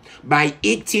imagination. By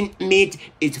eating meat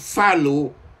is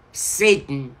follow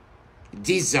Satan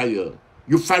desire.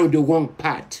 You follow the wrong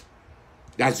path.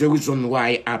 That's the reason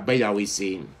why Abba Yahweh is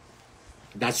saying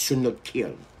that should not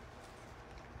kill.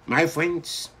 My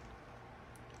friends,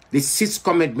 the sixth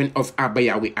commandment of Abba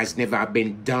Yahweh has never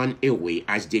been done away.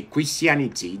 As the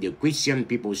Christian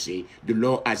people say, the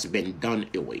law has been done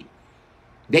away.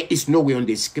 There is no way on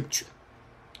the scripture.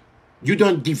 You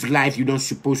don't give life, you don't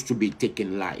supposed to be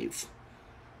taking life.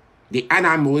 The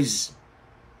animals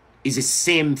is the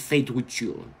same fate with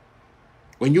you.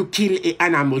 When you kill an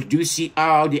animal, do you see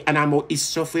how the animal is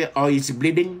suffering or is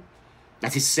bleeding?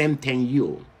 That's the same thing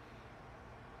you.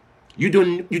 You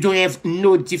don't have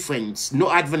no difference,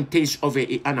 no advantage over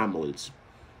the animals.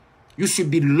 You should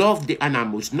be love the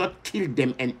animals, not kill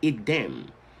them and eat them.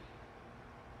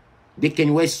 They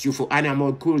can waste you for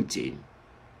animal cruelty.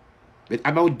 But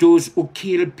about those who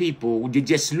kill people, they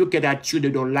just look at you, they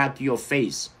don't like your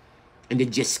face, and they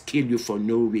just kill you for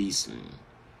no reason.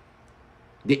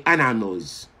 The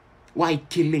animals, why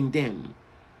killing them?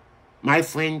 My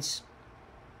friends,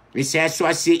 Messiah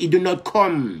say, he do not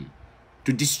come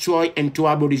to destroy and to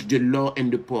abolish the law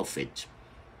and the prophet,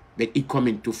 but he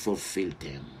coming to fulfill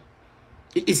them.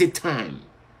 It is a time.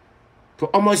 For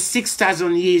almost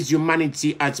 6,000 years,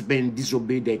 humanity has been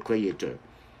disobeyed their Creator.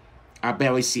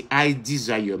 Abba say, I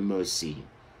desire mercy,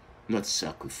 not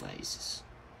sacrifices.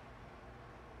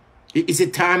 It is a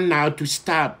time now to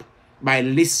stop by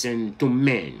listening to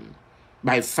men,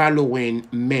 by following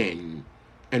men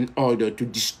in order to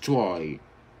destroy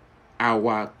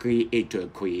our Creator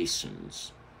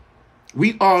creations.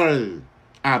 We all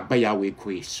are by Yahweh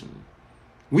creation.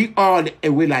 We all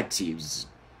are relatives.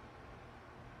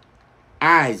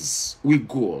 As we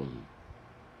go,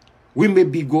 we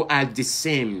maybe go at the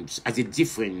same, as the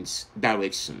different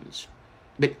directions.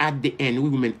 But at the end, we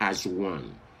remain as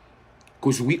one.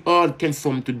 Because we all came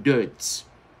from the dirt,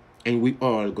 and we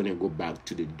all gonna go back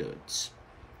to the dirt.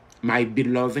 My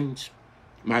beloved,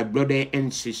 my brothers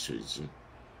and sisters,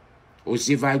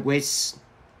 Osiva West,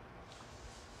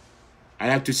 I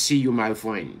like to see you, my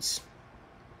friends.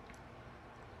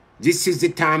 This is the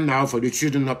time now for the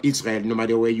children of Israel, no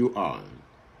matter where you are,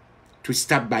 to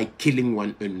stop by killing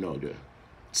one another.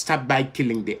 Stop by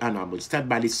killing the animals. Stop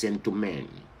by listening to men.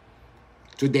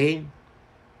 Today,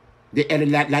 the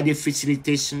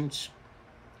facilitations,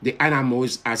 the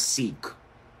animals are sick.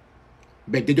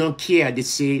 But they don't care, they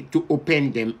say, to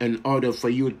open them in order for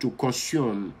you to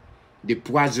consume the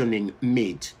poisoning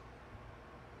meat.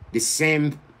 The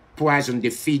same poison they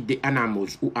feed the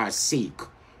animals who are sick,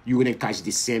 you wouldn't catch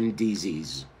the same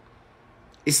disease.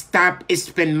 Stop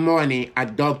spending money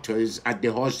at doctors at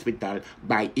the hospital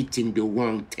by eating the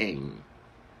wrong thing.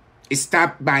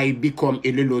 Stop by become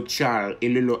a little child, a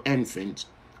little infant,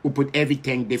 who put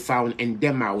everything they found in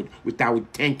their mouth without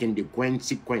thinking the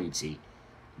consequence,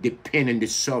 the pain and the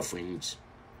sufferings,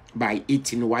 by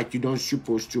eating what you don't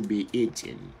supposed to be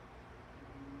eating.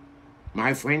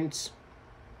 My friends,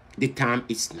 the time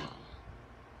is now.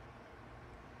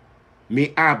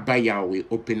 May Abba Yahweh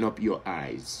open up your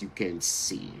eyes, you can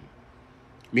see.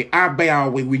 May Abba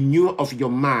Yahweh renew of your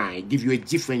mind, give you a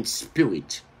different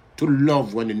spirit to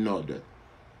love one another.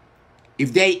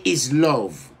 If there is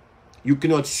love, you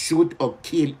cannot shoot or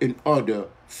kill another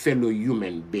fellow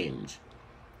human beings.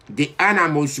 The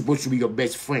animal is supposed to be your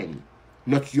best friend,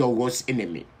 not your worst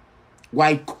enemy.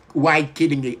 Why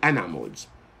killing the animals?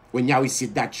 When Yahweh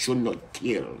said that should not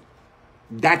kill.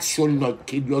 That shall not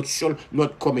kill, you shall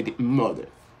not commit murder.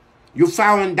 You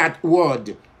found that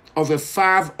word over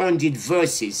 500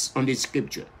 verses on the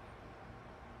scripture.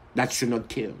 That should not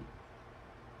kill.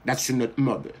 That should not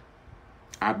murder.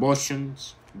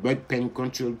 Abortions, birth pain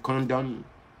control, condom,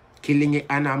 killing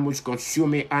animals,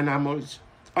 consuming animals,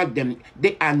 all them,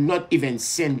 they are not even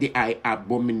sin, they are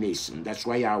abomination. That's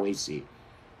why I always say,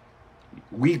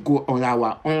 we go on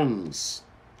our own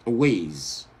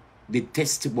ways,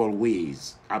 detestable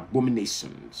ways,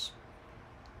 abominations,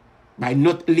 by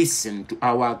not listening to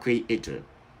our Creator,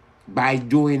 by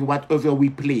doing whatever we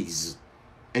please,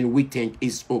 and we think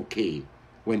is okay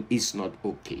when it's not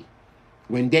okay.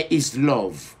 When there is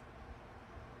love,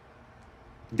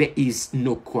 there is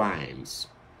no crimes.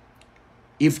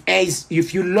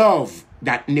 If you love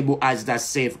that neighbor as that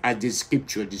self, as the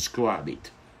scripture describe it,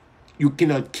 you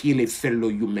cannot kill a fellow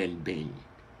human being.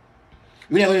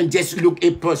 You never just look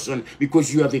a person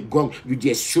because you have a gun, you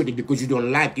just shoot it because you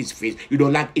don't like his face, you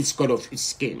don't like his color of his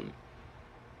skin.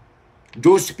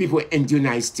 Those people in the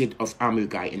United States of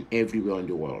America and everywhere in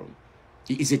the world,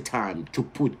 it is a time to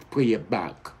put prayer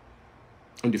back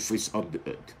on the face of the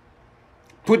earth.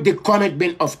 Put the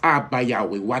commitment of Abba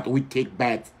Yahweh, what we take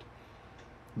back.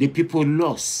 The people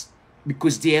lost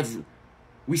because they have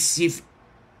received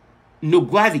no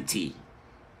gravity.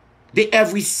 They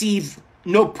have received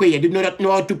no prayer. They do not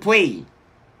know how to pray.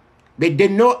 But they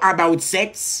know about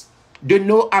sex. They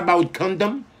know about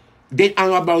condom. They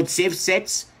know about safe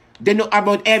sex. They know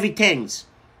about everything.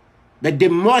 But the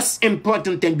most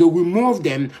important thing to remove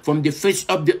them from the face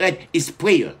of the earth is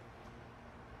prayer.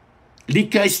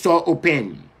 Liquor store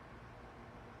open.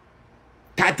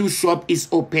 Tattoo shop is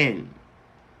open.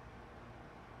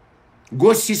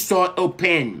 Grocery store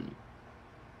open.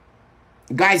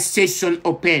 Gas station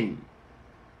open.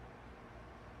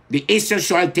 The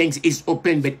essential things is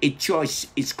open, but a church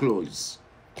is closed.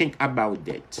 Think about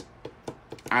that.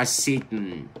 As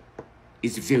Satan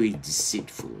is very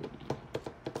deceitful.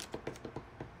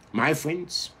 My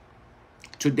friends,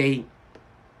 today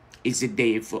is a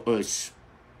day for us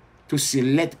to say,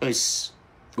 let us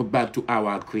go back to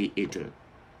our Creator.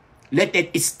 Let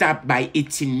it stop by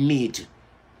eating meat,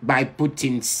 by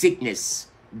putting sickness,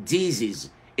 disease,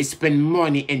 spend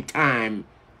money and time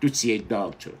to see a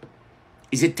doctor.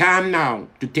 Is it time now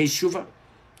to take Shuva?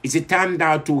 Is it time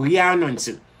now to renounce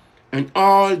and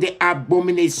all the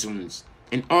abominations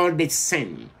and all the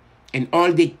sin and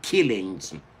all the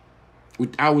killings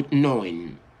without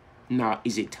knowing? Now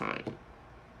is it time.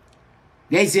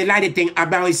 There is a lot of thing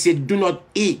about it said, do not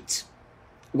eat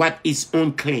what is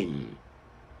unclean.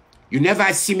 You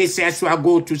never see Messiah, so I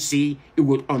go to see, it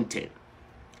would enter.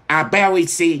 Abba will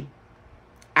say,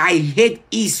 I hate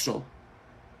Esau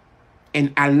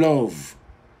and I love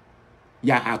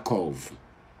Yaakov.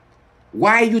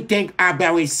 Why you think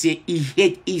Abba will say he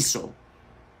hate Esau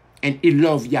and he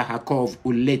love Yaakov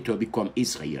who later become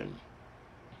Israel?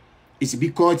 It's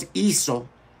because Esau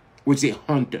was a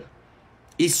hunter.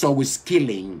 Esau was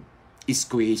killing his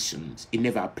creations. He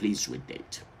never pleased with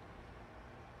that.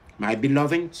 My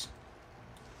beloved,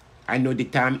 I know the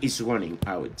time is running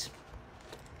out.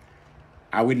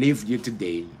 I will leave you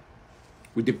today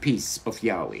with the peace of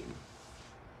Yahweh.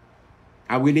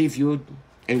 I will leave you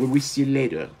and we will see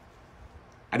later.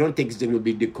 I don't think there will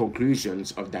be the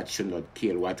conclusions of that should not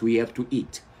kill, what we have to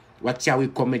eat. What shall we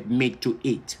commit meat to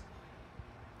eat?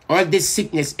 All this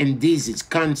sickness and disease,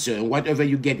 cancer, and whatever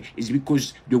you get is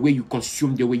because the way you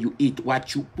consume, the way you eat,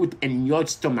 what you put in your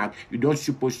stomach, you don't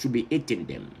supposed to be eating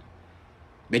them.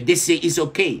 But they say it's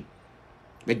okay.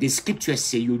 But the scriptures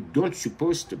say you don't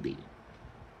supposed to be.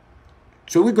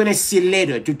 So we're going to see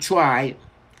later to try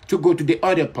to go to the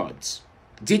other parts.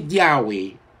 Did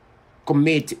Yahweh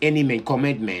commit any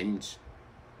commandments?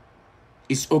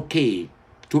 It's okay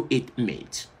to eat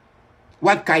meat.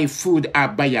 What kind of food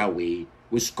Abba Yahweh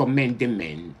was command the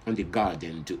man on the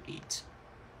garden to eat?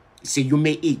 He said, you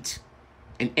may eat,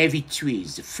 and every tree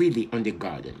is freely on the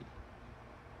garden.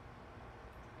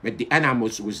 But the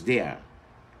animals was there.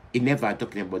 He never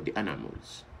talking about the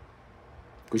animals.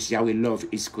 Because Yahweh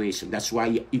loved his creation. That's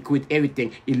why he created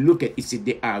everything. He looked at it, he said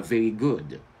they are very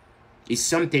good. It's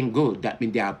something good. That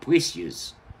means they are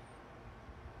precious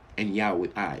in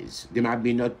Yahweh's eyes. They might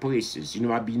be not precious. You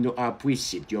might be not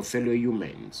appreciate your fellow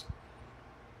humans.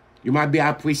 You might be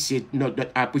not appreciate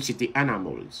the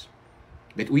animals.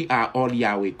 But we are all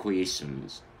Yahweh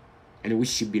creations. And we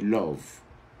should be loved,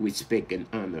 respect, and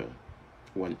honor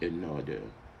one another.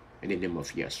 In the name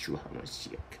of Yahushuah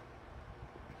Messiah.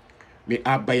 May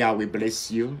Abba Yahweh bless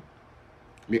you.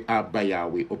 May Abba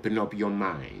Yahweh open up your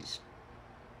minds.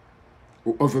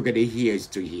 Whoever got the ears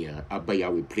to hear, Abba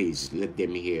Yahweh, please let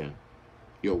them hear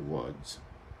your words.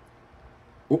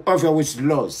 Whoever was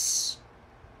lost,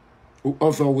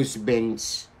 whoever was been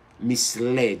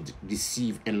misled,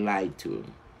 deceived, and lied to,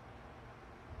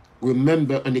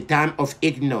 remember, in the time of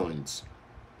ignorance,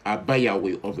 Abba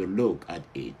Yahweh overlooked at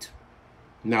it.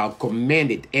 Now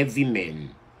commanded every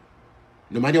man,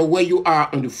 no matter where you are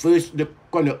on the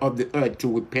corner of the earth,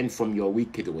 to repent from your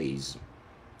wicked ways.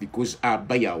 Because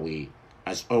Abba Yahweh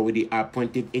has already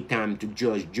appointed a time to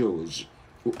judge those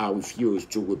who are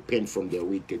refused to repent from their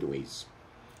wicked ways.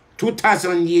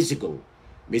 2,000 years ago,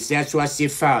 Messiah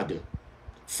said,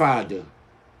 Father,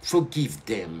 forgive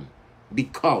them,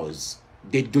 because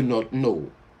they do not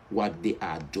know what they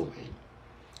are doing.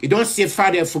 You don't say,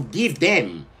 Father, forgive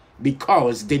them,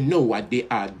 because they know what they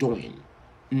are doing.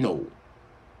 No.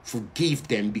 Forgive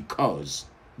them because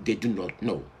they do not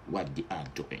know what they are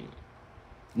doing.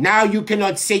 Now you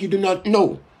cannot say you do not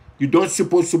know. You don't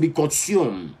supposed to be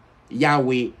consumed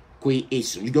Yahweh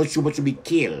creation. You don't supposed to be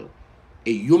killed.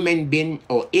 A human being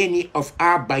or any of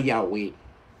Abba Yahweh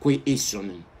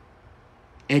creation,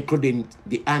 including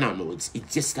the animals,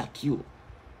 it's just like you.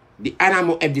 The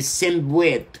animal have the same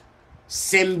breath,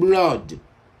 same blood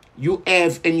you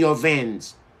have in your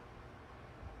veins.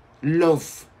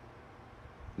 Love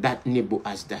that neighbor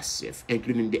as thyself,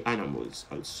 including the animals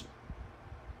also.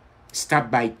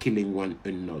 Start by killing one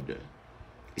another.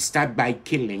 Start by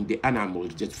killing the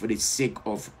animals just for the sake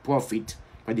of profit,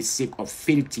 for the sake of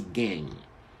filthy gain.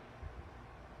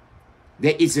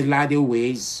 There is a lot of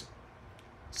ways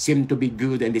seem to be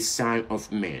good in the sight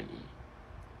of men,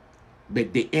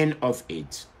 but the end of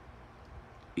it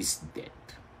is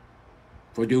death.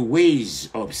 For the ways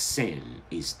of sin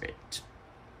is death.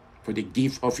 For the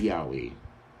gift of Yahweh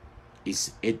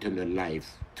is eternal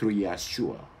life through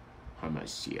Yahushuah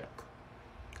HaMashiach.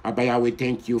 Abba Yahweh,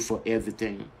 thank you for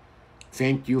everything.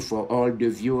 Thank you for all the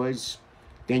viewers.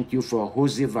 Thank you for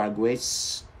Jose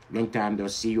Vargas. Long time to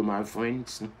see you, my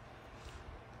friends.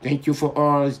 Thank you for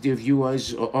all the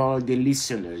viewers, or all the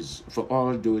listeners, for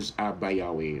all those Abba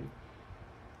Yahweh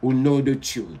who know the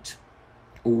truth,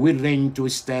 who are willing to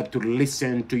step to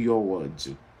listen to your words.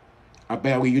 Abba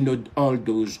Yahweh, you know all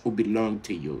those who belong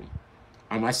to you.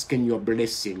 I'm asking your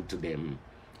blessing to them.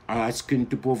 I'm asking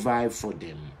to provide for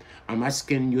them. I'm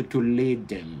asking you to lead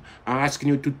them. I'm asking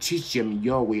you to teach them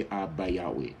your way, Abba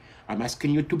Yahweh. I'm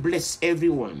asking you to bless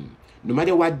everyone, no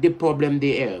matter what the problem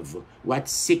they have, what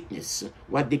sickness,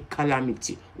 what the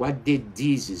calamity, what the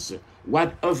disease,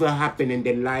 whatever happened in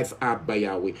their life, Abba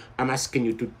Yahweh. I'm asking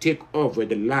you to take over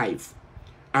the life.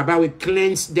 Abba Yahweh,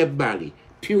 cleanse their body,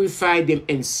 purify them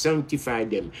and sanctify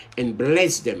them, and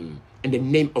bless them in the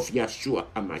name of Yahushuah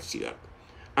HaMashiach.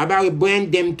 Abba Yahweh,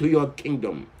 bring them to your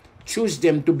kingdom. Choose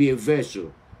them to be a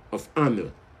vessel of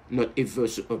honor, not a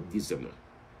vessel of dishonor.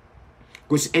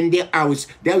 Because in their house,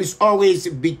 there will always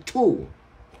be two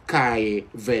kind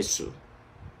vessels.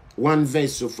 One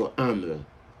vessel for honor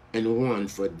and one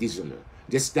for dishonor.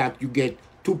 Just like you get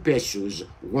two pairs,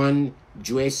 one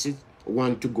dressed,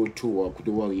 one to go to work,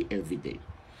 to worry every day.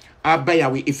 Abba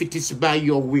Yahweh, if it is by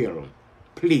your will,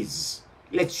 please,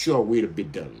 let your will be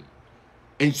done.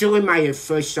 In Jeremiah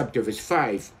 1st chapter verse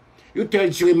 5, you tell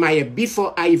Jeremiah,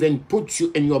 before I even put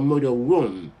you in your mother's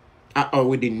womb, I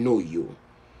already know you.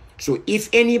 So if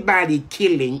anybody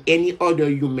killing any other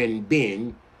human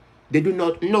being, they do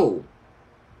not know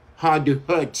how to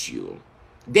hurt you.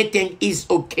 They think it's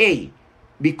okay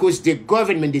because the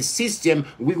government, the system,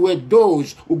 we were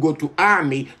those who go to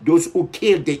army, those who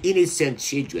kill the innocent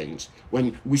children,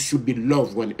 when we should be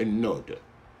love one another.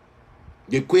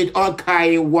 They create all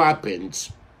kind of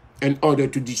weapons in order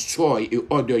to destroy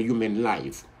other human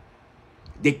life.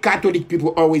 The Catholic people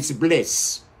always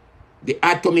bless the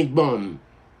atomic bomb,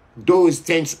 those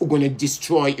things who are going to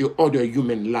destroy other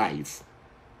human life,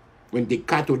 when the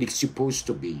Catholic is supposed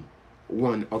to be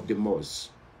one of the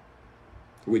most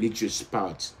religious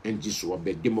parts in this world,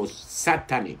 but the most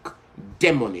satanic,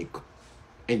 demonic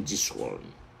in this world.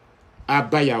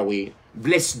 Abba Yahweh,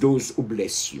 bless those who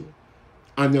bless you.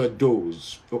 Honor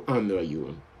those who honor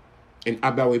you. And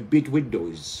Abba Yahweh, be with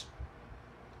those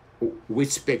who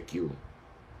respect you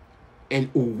and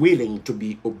who willing to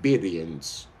be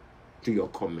obedient to your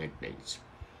commandments.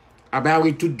 Abba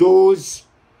Yahweh, to those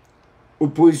who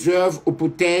preserve, who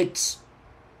protect,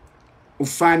 who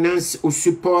finance, who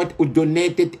support, who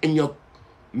donated in your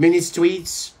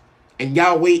ministries, and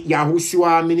Yahweh,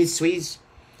 Yahushua Ministries,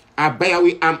 Abba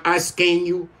Yahweh, I'm asking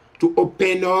you to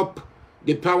open up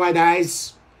the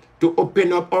paradise, to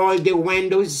open up all the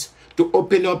windows, to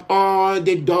open up all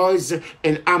the doors,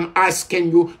 and I'm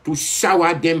asking you to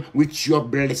shower them with your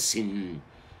blessing.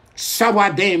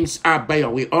 Shower them, Abba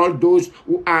Yahweh, all those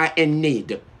who are in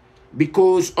need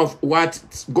because of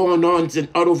what's going on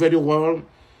all over the world,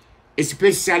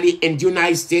 especially in the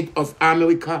United States of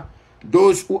America,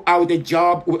 those who are out of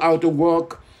job, who are out of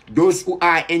work, those who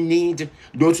are in need,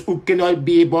 those who cannot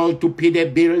be able to pay their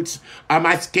bills. I'm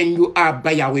asking you,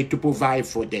 Abba Yahweh, to provide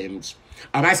for them.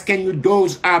 I'm asking you,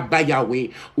 those Abba Yahweh,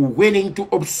 who willing to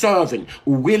observe,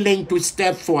 who willing to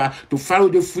step forward, to follow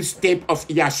the footsteps of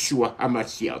Yahshua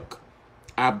HaMashiach.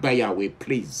 Abba Yahweh,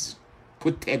 please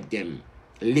protect them,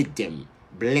 lead them,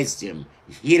 bless them,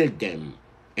 heal them,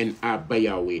 and Abba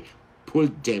Yahweh,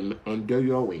 put them under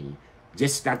your wing,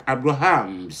 just like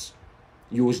Abraham's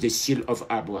used the shield of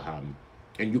Abraham,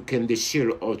 and you can the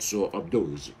shield also of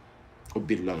those who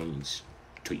belongs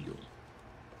to you.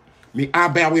 May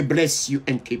Abba Yahweh bless you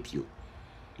and keep you.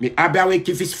 May Abba Yahweh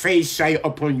keep his face shine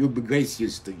upon you, be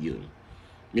gracious to you.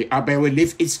 May Abba Yahweh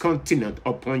lift his countenance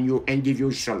upon you and give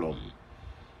you shalom.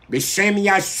 B'Shem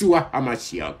Yahshua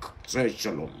HaMashiach, say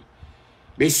shalom.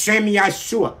 B'Shem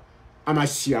Yahshua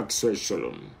HaMashiach, say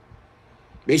shalom.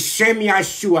 B'Shem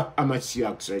Yahshua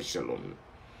HaMashiach, say shalom.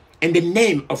 In the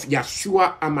name of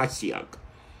Yahshua HaMashiach,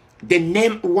 the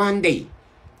name one day,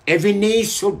 every knee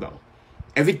shall bow,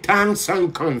 every tongue shall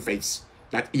confess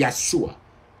that Yahshua,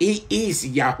 he is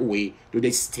Yahweh to the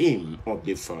esteem of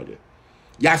the Father.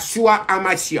 Yahshua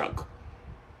HaMashiach,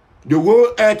 the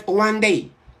whole earth one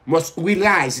day must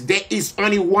realize there is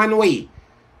only one way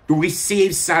to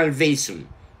receive salvation.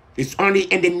 It's only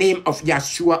in the name of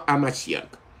Yahshua HaMashiach.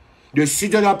 The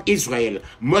children of Israel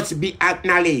must be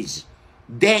acknowledged.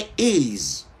 There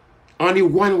is only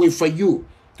one way for you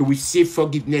to receive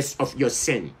forgiveness of your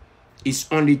sin. It's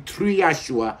only through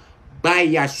Yahshua, by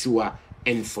Yahshua,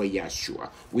 and for Yahshua.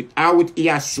 Without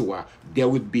Yahshua, there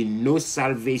will be no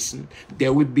salvation,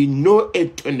 there will be no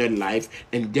eternal life,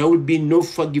 and there will be no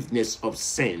forgiveness of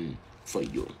sin for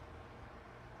you.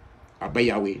 Abba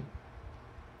Yahweh,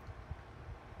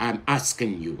 I'm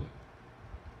asking you,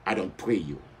 I don't pray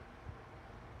you,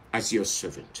 as your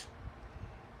servant.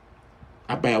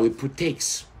 Abba Yahweh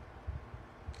protects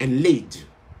and lead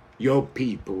your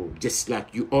people just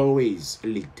like you always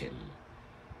lead them.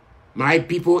 My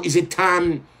people, is a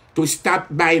time to stop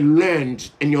by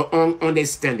learned in your own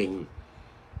understanding.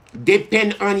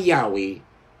 Depend on Yahweh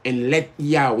and let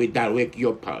Yahweh direct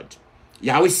your path.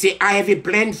 Yahweh say, I have a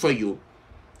plan for you.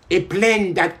 A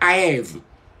plan that I have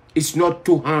is not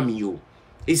to harm you.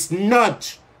 It's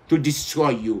not to destroy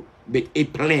you, but a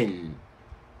plan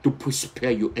to prosper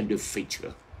you in the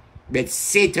future. But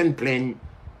Satan's plan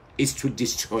is to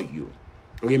destroy you.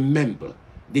 Remember,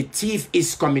 the thief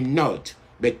is coming not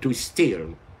but to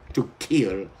steal, to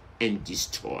kill, and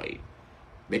destroy.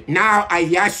 But now I,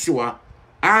 Yahshua,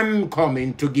 I'm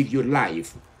coming to give you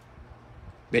life,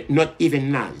 but not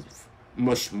even life,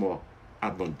 much more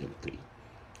abundantly.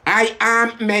 I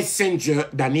am messenger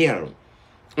Daniel.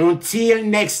 Until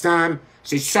next time,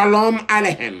 say Shalom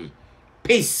Aleichem.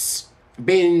 Peace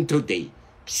be today.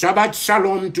 Shabbat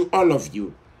Shalom to all of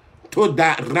you.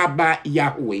 Toda Rabba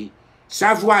Yahweh.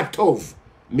 Shavua Tov.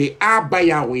 May Abba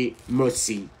Yahweh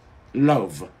mercy,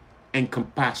 love, and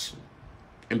compassion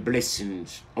and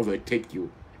blessings overtake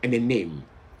you in the name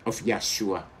of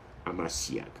Yahshua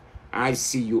HaMashiach. I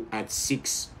see you at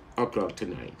 6 o'clock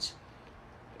tonight.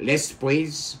 Let's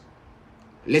praise,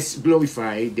 let's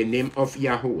glorify the name of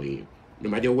Yahweh, no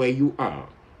matter where you are,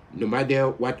 no matter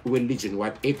what religion,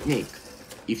 what ethnic.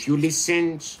 If you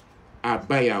listen,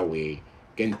 Abba Yahweh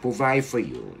can provide for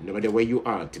you, no matter where you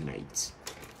are tonight.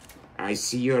 I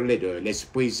see you later. Let's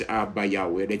praise Abba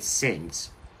Yahweh. Let's sing.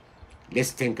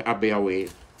 Let's thank Abba Yahweh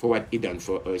for what He done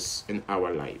for us in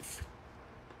our life.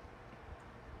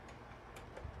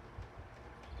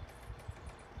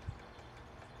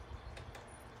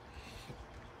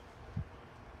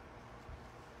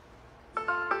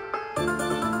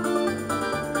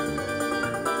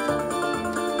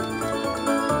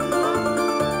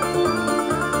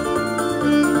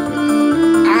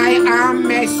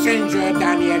 Messenger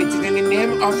Daniel, it is in the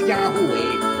name of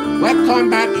Yahweh. Welcome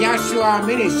back, Yahushuah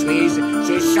Ministries.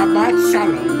 So Shabbat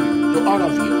Shalom to all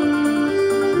of you.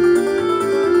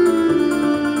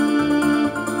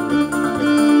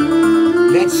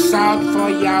 Let's shout for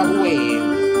Yahweh.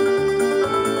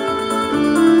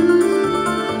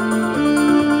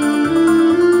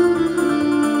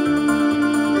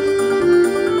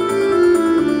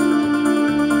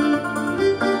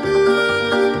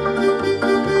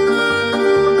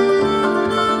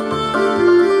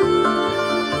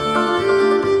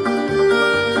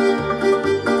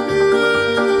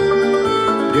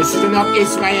 The children of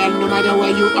Israel, no matter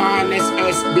where you are, let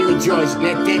us be rejoiced.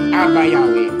 Let them Abba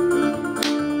Yahweh.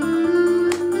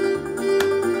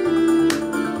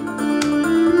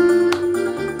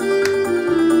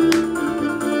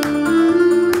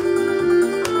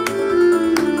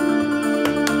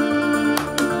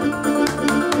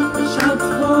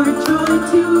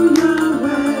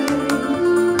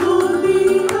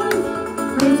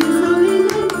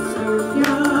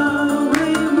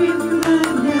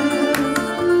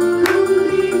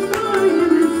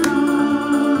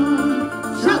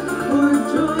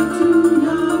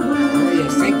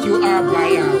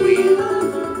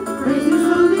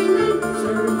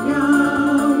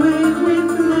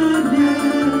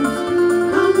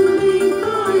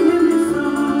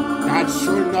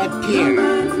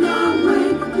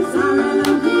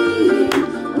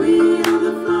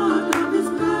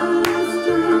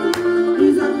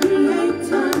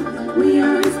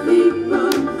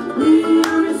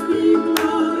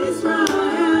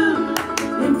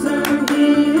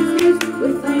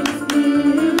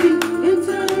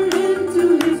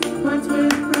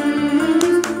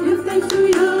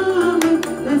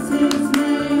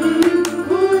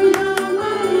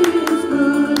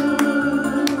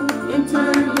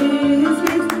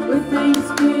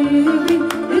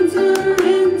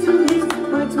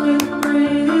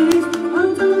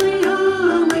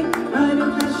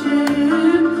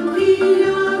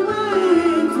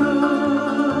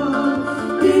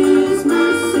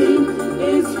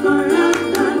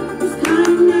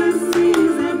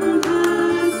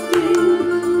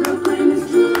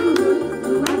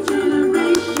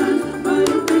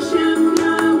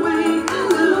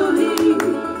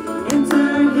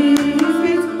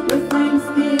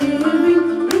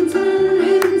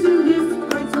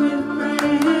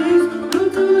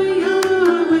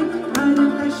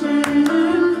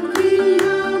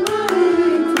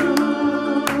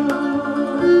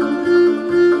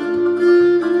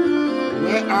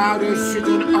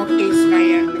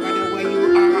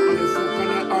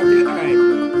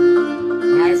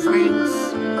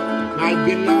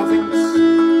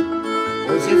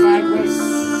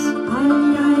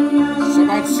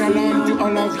 Shalom to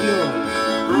all of you.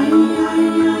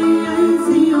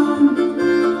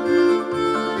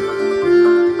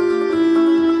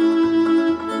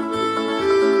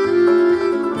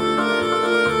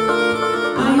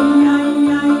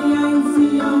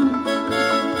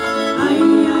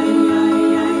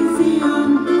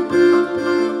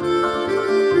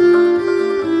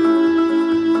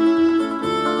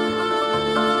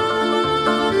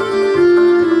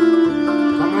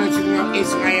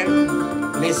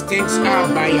 Thanks are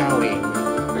by Yahweh.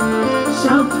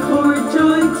 Shout for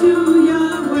joy to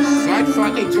Yahweh. Shout for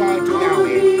the joy to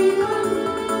Yahweh.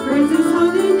 Praise His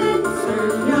holy name.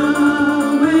 Serve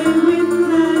Yahweh with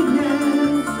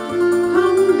gladness.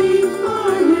 Come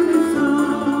before Him in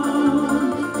song.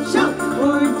 Shout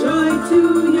for joy to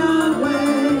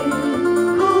Yahweh.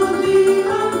 All the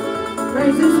earth.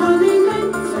 Praise His holy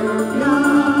name. Serve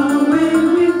Yahweh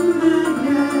with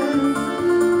gladness.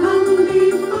 Come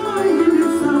before Him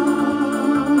in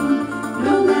song.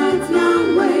 Know that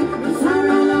Yahweh is our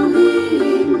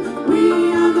Elohim. We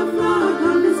are the flock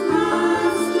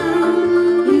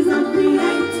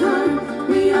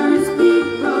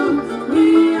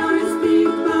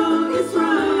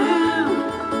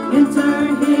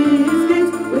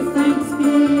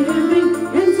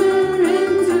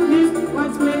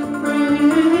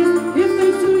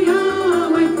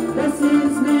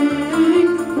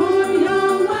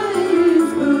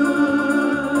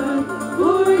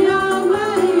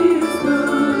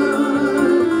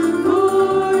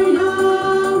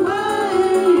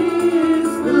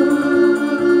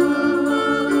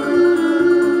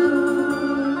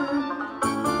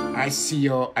I see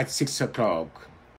you at 6 o'clock.